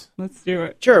games. Let's do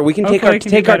it. Sure, we can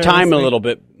take our time a little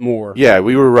bit more. Yeah,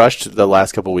 we were rushed the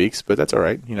last couple of weeks, but that's all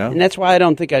right. And that's why I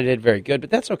don't think I did very good.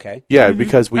 But that's okay. Yeah,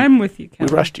 because I'm with you,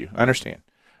 Kelly. We rushed you. I understand.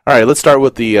 All right, let's start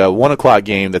with the 1 o'clock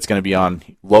game that's going to be on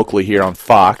locally here on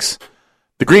Fox.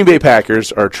 The Green Bay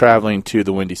Packers are traveling to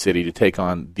the Windy City to take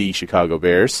on the Chicago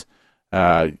Bears.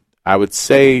 I would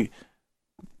say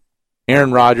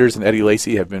Aaron Rodgers and Eddie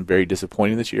Lacy have been very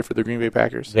disappointing this year for the Green Bay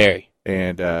Packers. Very.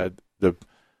 And the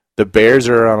Bears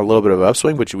are on a little bit of an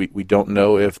upswing, but we don't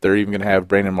know if they're even going to have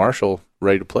Brandon Marshall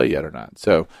ready to play yet or not.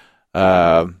 So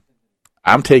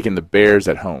I'm taking the Bears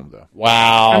at home, though.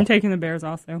 Wow. I'm taking the Bears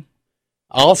also.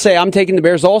 I'll say I'm taking the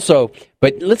Bears also,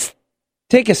 but let's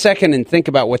take a second and think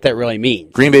about what that really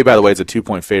means. Green Bay, by the way, is a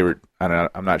 2-point favorite.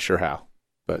 I'm not sure how,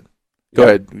 but go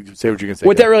ahead. Say what you're going to say.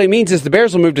 What that really means is the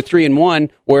Bears will move to 3-1,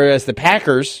 whereas the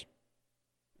Packers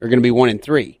are going to be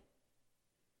 1-3.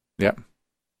 Yeah.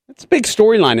 That's a big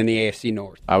storyline in the AFC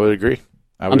North. I would agree.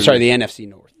 The NFC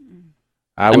North.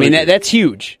 I mean, that's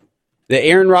huge.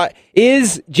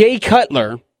 Is Jay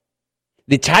Cutler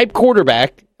the type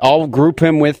quarterback? I'll group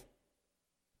him with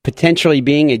potentially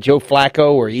being a Joe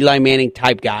Flacco or Eli Manning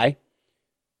type guy.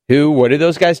 What do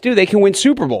those guys do? They can win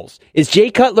Super Bowls. Is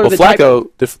Jay Cutler the Flacco?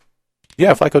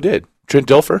 Flacco did. Trent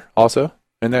Dilfer also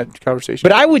in that conversation.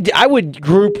 But I would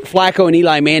group Flacco and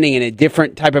Eli Manning in a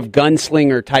different type of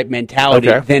gunslinger type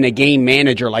mentality than a game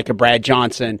manager like a Brad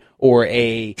Johnson or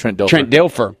a Trent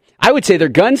Dilfer. I would say they're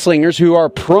gunslingers who are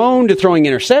prone to throwing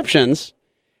interceptions.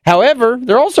 However,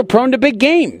 they're also prone to big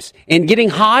games and getting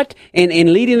hot and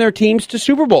leading their teams to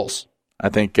Super Bowls. I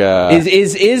think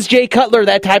is Jay Cutler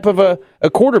that type of a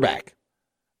quarterback?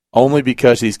 Only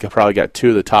because he's probably got 2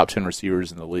 of the top 10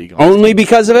 receivers in the league. Only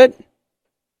because of it?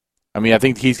 I mean, I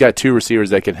think he's got 2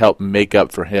 receivers that can help make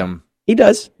up for him. He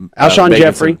does. Alshon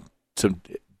Jeffrey. Some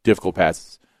difficult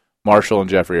passes. Marshall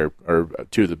and Jeffrey are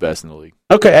 2 of the best in the league.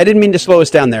 Okay, I didn't mean to slow us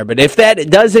down there, but if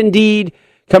that does indeed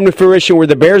come to fruition where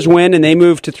the Bears win and they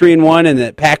move to 3-1 and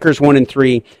the Packers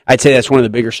 1-3, I'd say that's one of the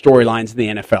bigger storylines in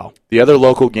the NFL. The other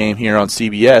local game here on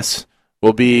CBS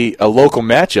will be a local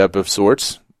matchup of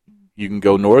sorts. you can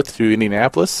go north to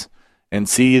Indianapolis and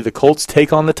see the Colts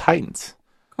take on the Titans.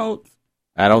 Colts.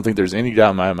 I don't think there's any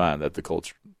doubt in my mind that the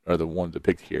Colts are the one to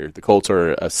pick here. The Colts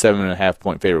are a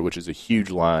 7.5-point favorite, which is a huge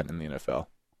line in the NFL.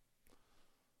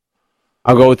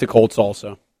 I'll go with the Colts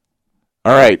also.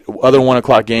 All right, other 1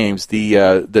 o'clock games. The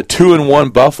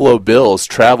 2-1 Buffalo Bills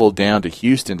traveled down to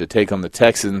Houston to take on the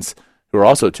Texans, who are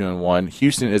also 2-1.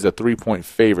 Houston is a 3-point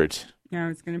favorite. Yeah, I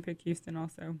was going to pick Houston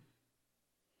also.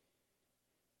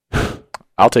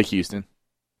 I'll take Houston.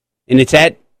 And it's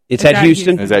at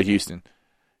Houston? It's at Houston.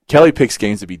 Kelly picks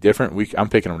games to be different. I'm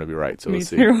picking them to be right, so Me let's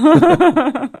see.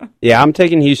 Yeah, I'm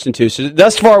taking Houston too. So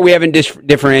thus far, we haven't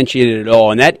differentiated at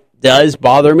all, and that does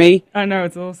bother me. I know,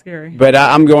 it's a little scary. But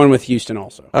I'm going with Houston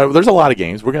also. There's a lot of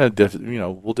games. We're going to,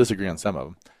 we'll disagree on some of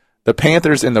them. The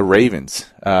Panthers and the Ravens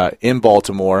in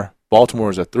Baltimore. Baltimore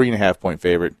is a 3.5-point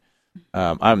favorite.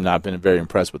 I've not been very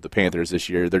impressed with the Panthers this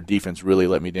year. Their defense really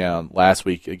let me down last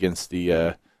week against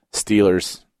the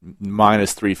Steelers.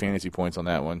 -3 fantasy points on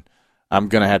that one. I'm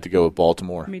going to have to go with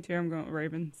Baltimore. Me too. I'm going with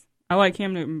Ravens. I like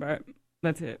Cam Newton, but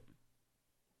that's it.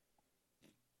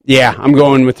 Yeah, I'm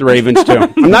going with the Ravens too.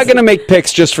 I'm not going to make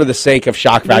picks just for the sake of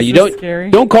shock value.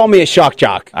 Don't call me a shock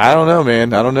jock. I don't know,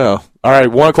 man. I don't know. All right,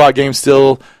 1 o'clock game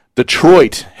still.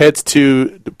 Detroit heads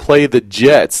to play the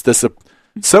Jets. The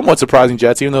somewhat surprising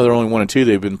Jets, even though they're only 1-2,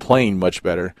 they've been playing much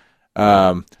better.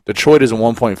 Detroit is a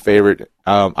 1-point favorite.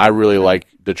 I really like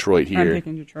Detroit here. I'm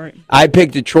picking Detroit. I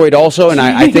picked Detroit also, and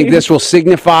I think this will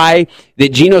signify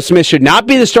that Geno Smith should not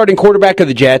be the starting quarterback of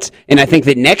the Jets, and I think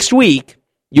that next week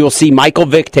you'll see Michael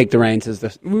Vick take the reins as the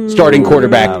starting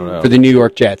quarterback for the New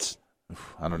York Jets.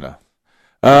 I don't know.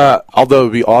 Although it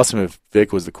would be awesome if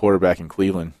Vick was the quarterback in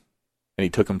Cleveland and he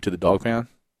took him to the dog pound.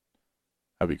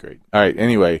 That'd be great. All right,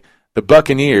 anyway, the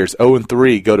Buccaneers,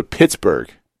 0-3, go to Pittsburgh.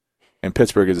 And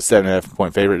Pittsburgh is a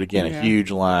 7.5-point favorite. Again, a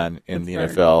huge line in the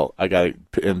NFL.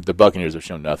 And the Buccaneers have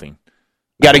shown nothing.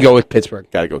 Got to go with Pittsburgh.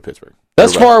 Got to go with Pittsburgh.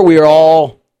 Thus far, we are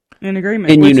all in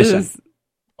agreement. In unison.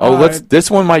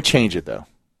 This one might change it, though.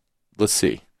 Let's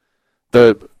see.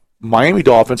 The Miami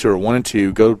Dolphins, who are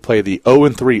 1-2, go to play the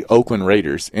 0-3 Oakland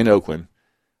Raiders in Oakland.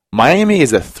 Miami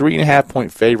is a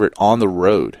 3.5-point favorite on the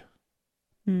road.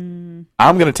 I'm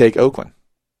going to take Oakland.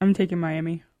 I'm taking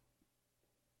Miami.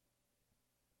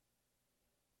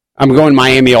 I'm going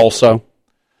Miami also.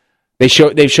 They've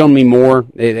shown me more.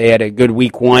 They had a good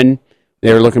week 1.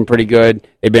 They were looking pretty good.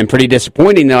 They've been pretty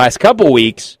disappointing the last couple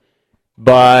weeks,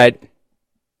 but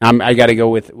I got to go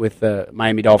with the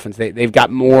Miami Dolphins. They've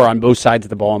got more on both sides of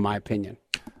the ball, in my opinion.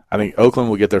 I think Oakland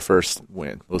will get their first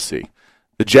win. We'll see.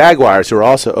 The Jaguars, who are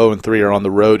also 0-3, are on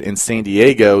the road in San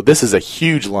Diego. This is a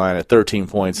huge line at 13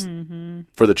 points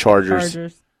for the Chargers.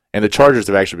 And the Chargers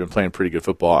have actually been playing pretty good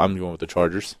football. I'm going with the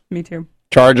Chargers. Me too.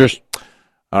 Chargers.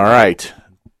 All right.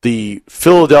 The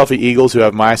Philadelphia Eagles, who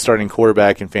have my starting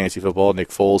quarterback in fantasy football, Nick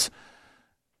Foles,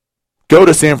 go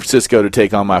to San Francisco to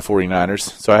take on my 49ers.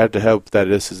 So I have to hope that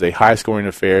this is a high-scoring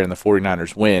affair and the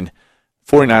 49ers win.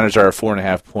 49ers are a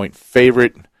 4.5-point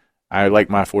favorite. I like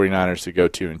my 49ers to go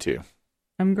 2-2.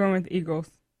 I'm going with Eagles.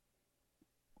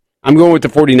 I'm going with the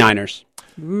 49ers.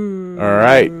 Ooh. All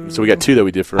right. So we got 2 that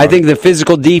we differ on. I think the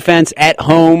physical defense at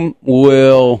home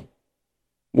will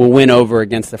win over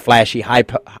against the flashy,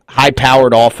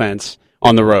 high-powered offense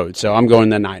on the road. So I'm going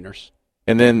the Niners.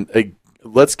 And then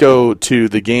let's go to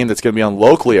the game that's going to be on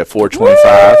locally at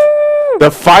 4:25. The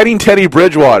Fighting Teddy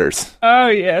Bridgewaters. Oh,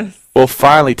 yes. Well,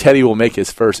 finally, Teddy will make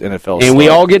his first NFL start. And we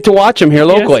all get to watch him here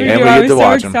locally. Yes, and we get to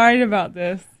watch him. I'm so excited about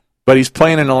this. But he's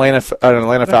playing an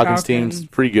Atlanta Falcons team.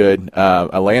 Pretty good.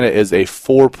 Atlanta is a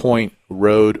 4-point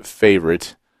road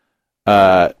favorite.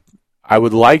 I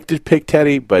would like to pick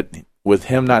Teddy, but with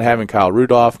him not having Kyle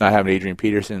Rudolph, not having Adrian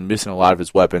Peterson, missing a lot of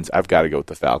his weapons, I've got to go with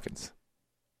the Falcons.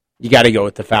 You got to go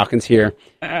with the Falcons here.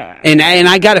 And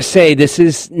I got to say, this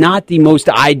is not the most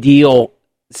ideal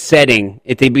setting.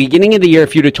 At the beginning of the year,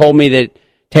 if you'd have told me that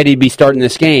Teddy'd be starting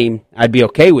this game, I'd be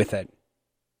okay with it.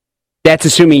 That's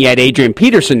assuming you had Adrian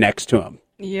Peterson next to him.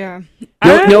 Yeah.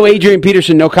 No Adrian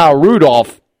Peterson, no Kyle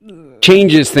Rudolph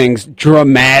changes things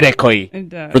dramatically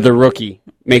for the rookie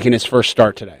making his first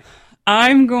start today.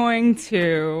 I'm going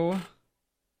to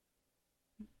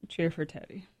cheer for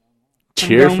Teddy.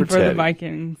 Cheer I'm going for for Teddy. the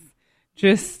Vikings,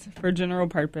 just for general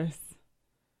purpose.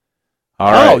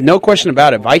 All right. Oh, no question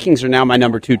about it. Vikings are now my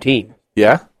number 2 team.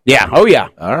 Yeah? Yeah. Oh, yeah.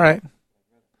 All right.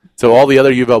 So all the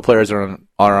other UVL players are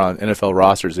on NFL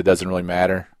rosters. It doesn't really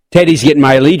matter. Teddy's getting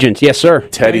my allegiance. Yes, sir.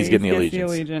 Teddy's getting the He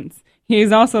gets allegiance.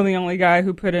 He's also the only guy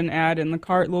who put an ad in the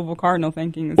Louisville Cardinal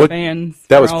thanking his fans.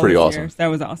 That was for all pretty his awesome. years. That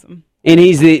was awesome. And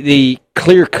he's the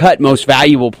clear-cut most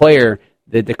valuable player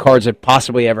that the Cards have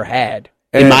possibly ever had.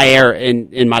 in my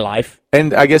in my life.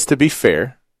 And I guess to be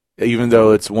fair, even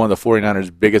though it's one of the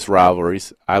 49ers' biggest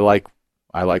rivalries, I like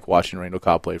watching Randall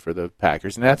Cobb play for the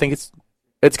Packers, and I think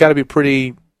it's got to be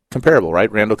pretty comparable,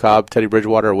 right? Randall Cobb, Teddy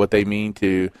Bridgewater, what they mean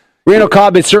to. Randall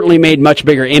Cobb has certainly made much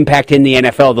bigger impact in the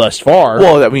NFL thus far.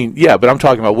 Well, I mean, yeah, but I'm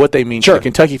talking about what they mean to the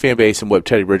Kentucky fan base and what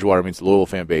Teddy Bridgewater means to the Louisville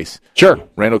fan base. Sure.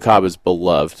 Randall Cobb is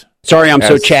beloved. Sorry, I'm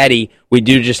so chatty. We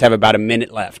do just have about a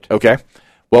minute left. Okay.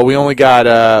 Well, we only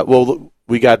got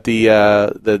we got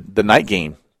the night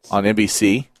game on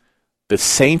NBC. The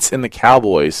Saints and the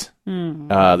Cowboys.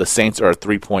 The Saints are a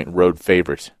 3-point road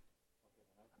favorite.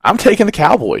 I'm taking the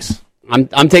Cowboys.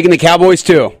 I'm taking the Cowboys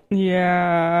too.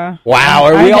 Yeah. Wow,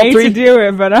 are we all three? I hate to do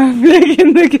it, but I'm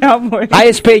taking the Cowboys.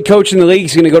 Highest paid coach in the league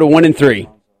is going to go to 1-3.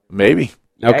 Maybe.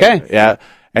 Okay. Yeah,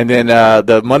 and then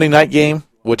the Monday night game,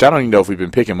 which I don't even know if we've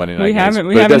been picking Monday night games, but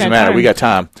it doesn't matter. Time. We got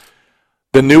time.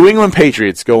 The New England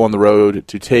Patriots go on the road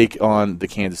to take on the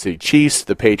Kansas City Chiefs.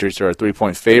 The Patriots are a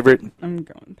 3-point favorite. I'm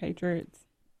going Patriots.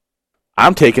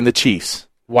 I'm taking the Chiefs.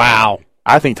 Wow.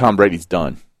 I think Tom Brady's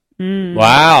done.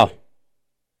 Wow.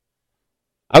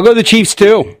 I'll go the Chiefs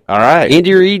too. All right.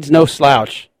 Andy Reid's no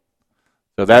slouch.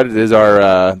 So that is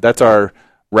our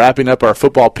wrapping up our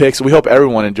football picks. We hope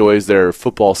everyone enjoys their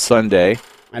football Sunday.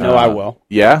 I know I will.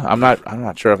 Yeah, I'm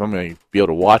not sure if I'm going to be able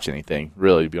to watch anything,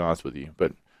 really, to be honest with you.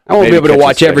 But I won't be able to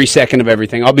watch every second of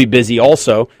everything. I'll be busy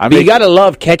also. But you got to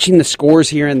love catching the scores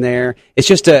here and there. It's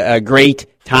just a great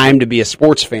time to be a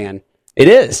sports fan. It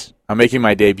is. I'm making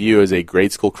my debut as a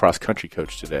grade school cross-country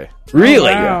coach today.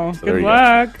 Really? Wow. Yeah, so good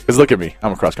luck. Because look at me.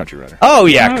 I'm a cross-country runner. Oh,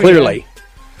 yeah, clearly. Yeah.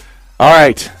 All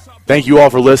right. Thank you all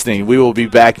for listening. We will be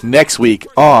back next week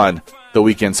on the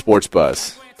Weekend Sports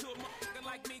Buzz.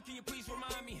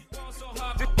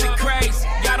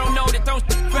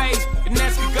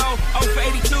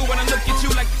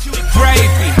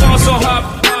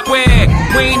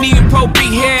 We ain't even Pope be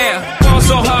here. Fall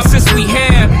so hard since we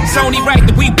here. It's only right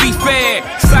that we be fair.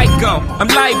 Psycho, I'm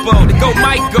libo to go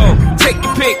Michael. Take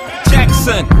your pick.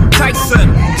 Jackson,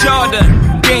 Tyson,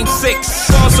 Jordan. Game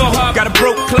 6. Fall so hard, got a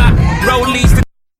broke clock. Rollies.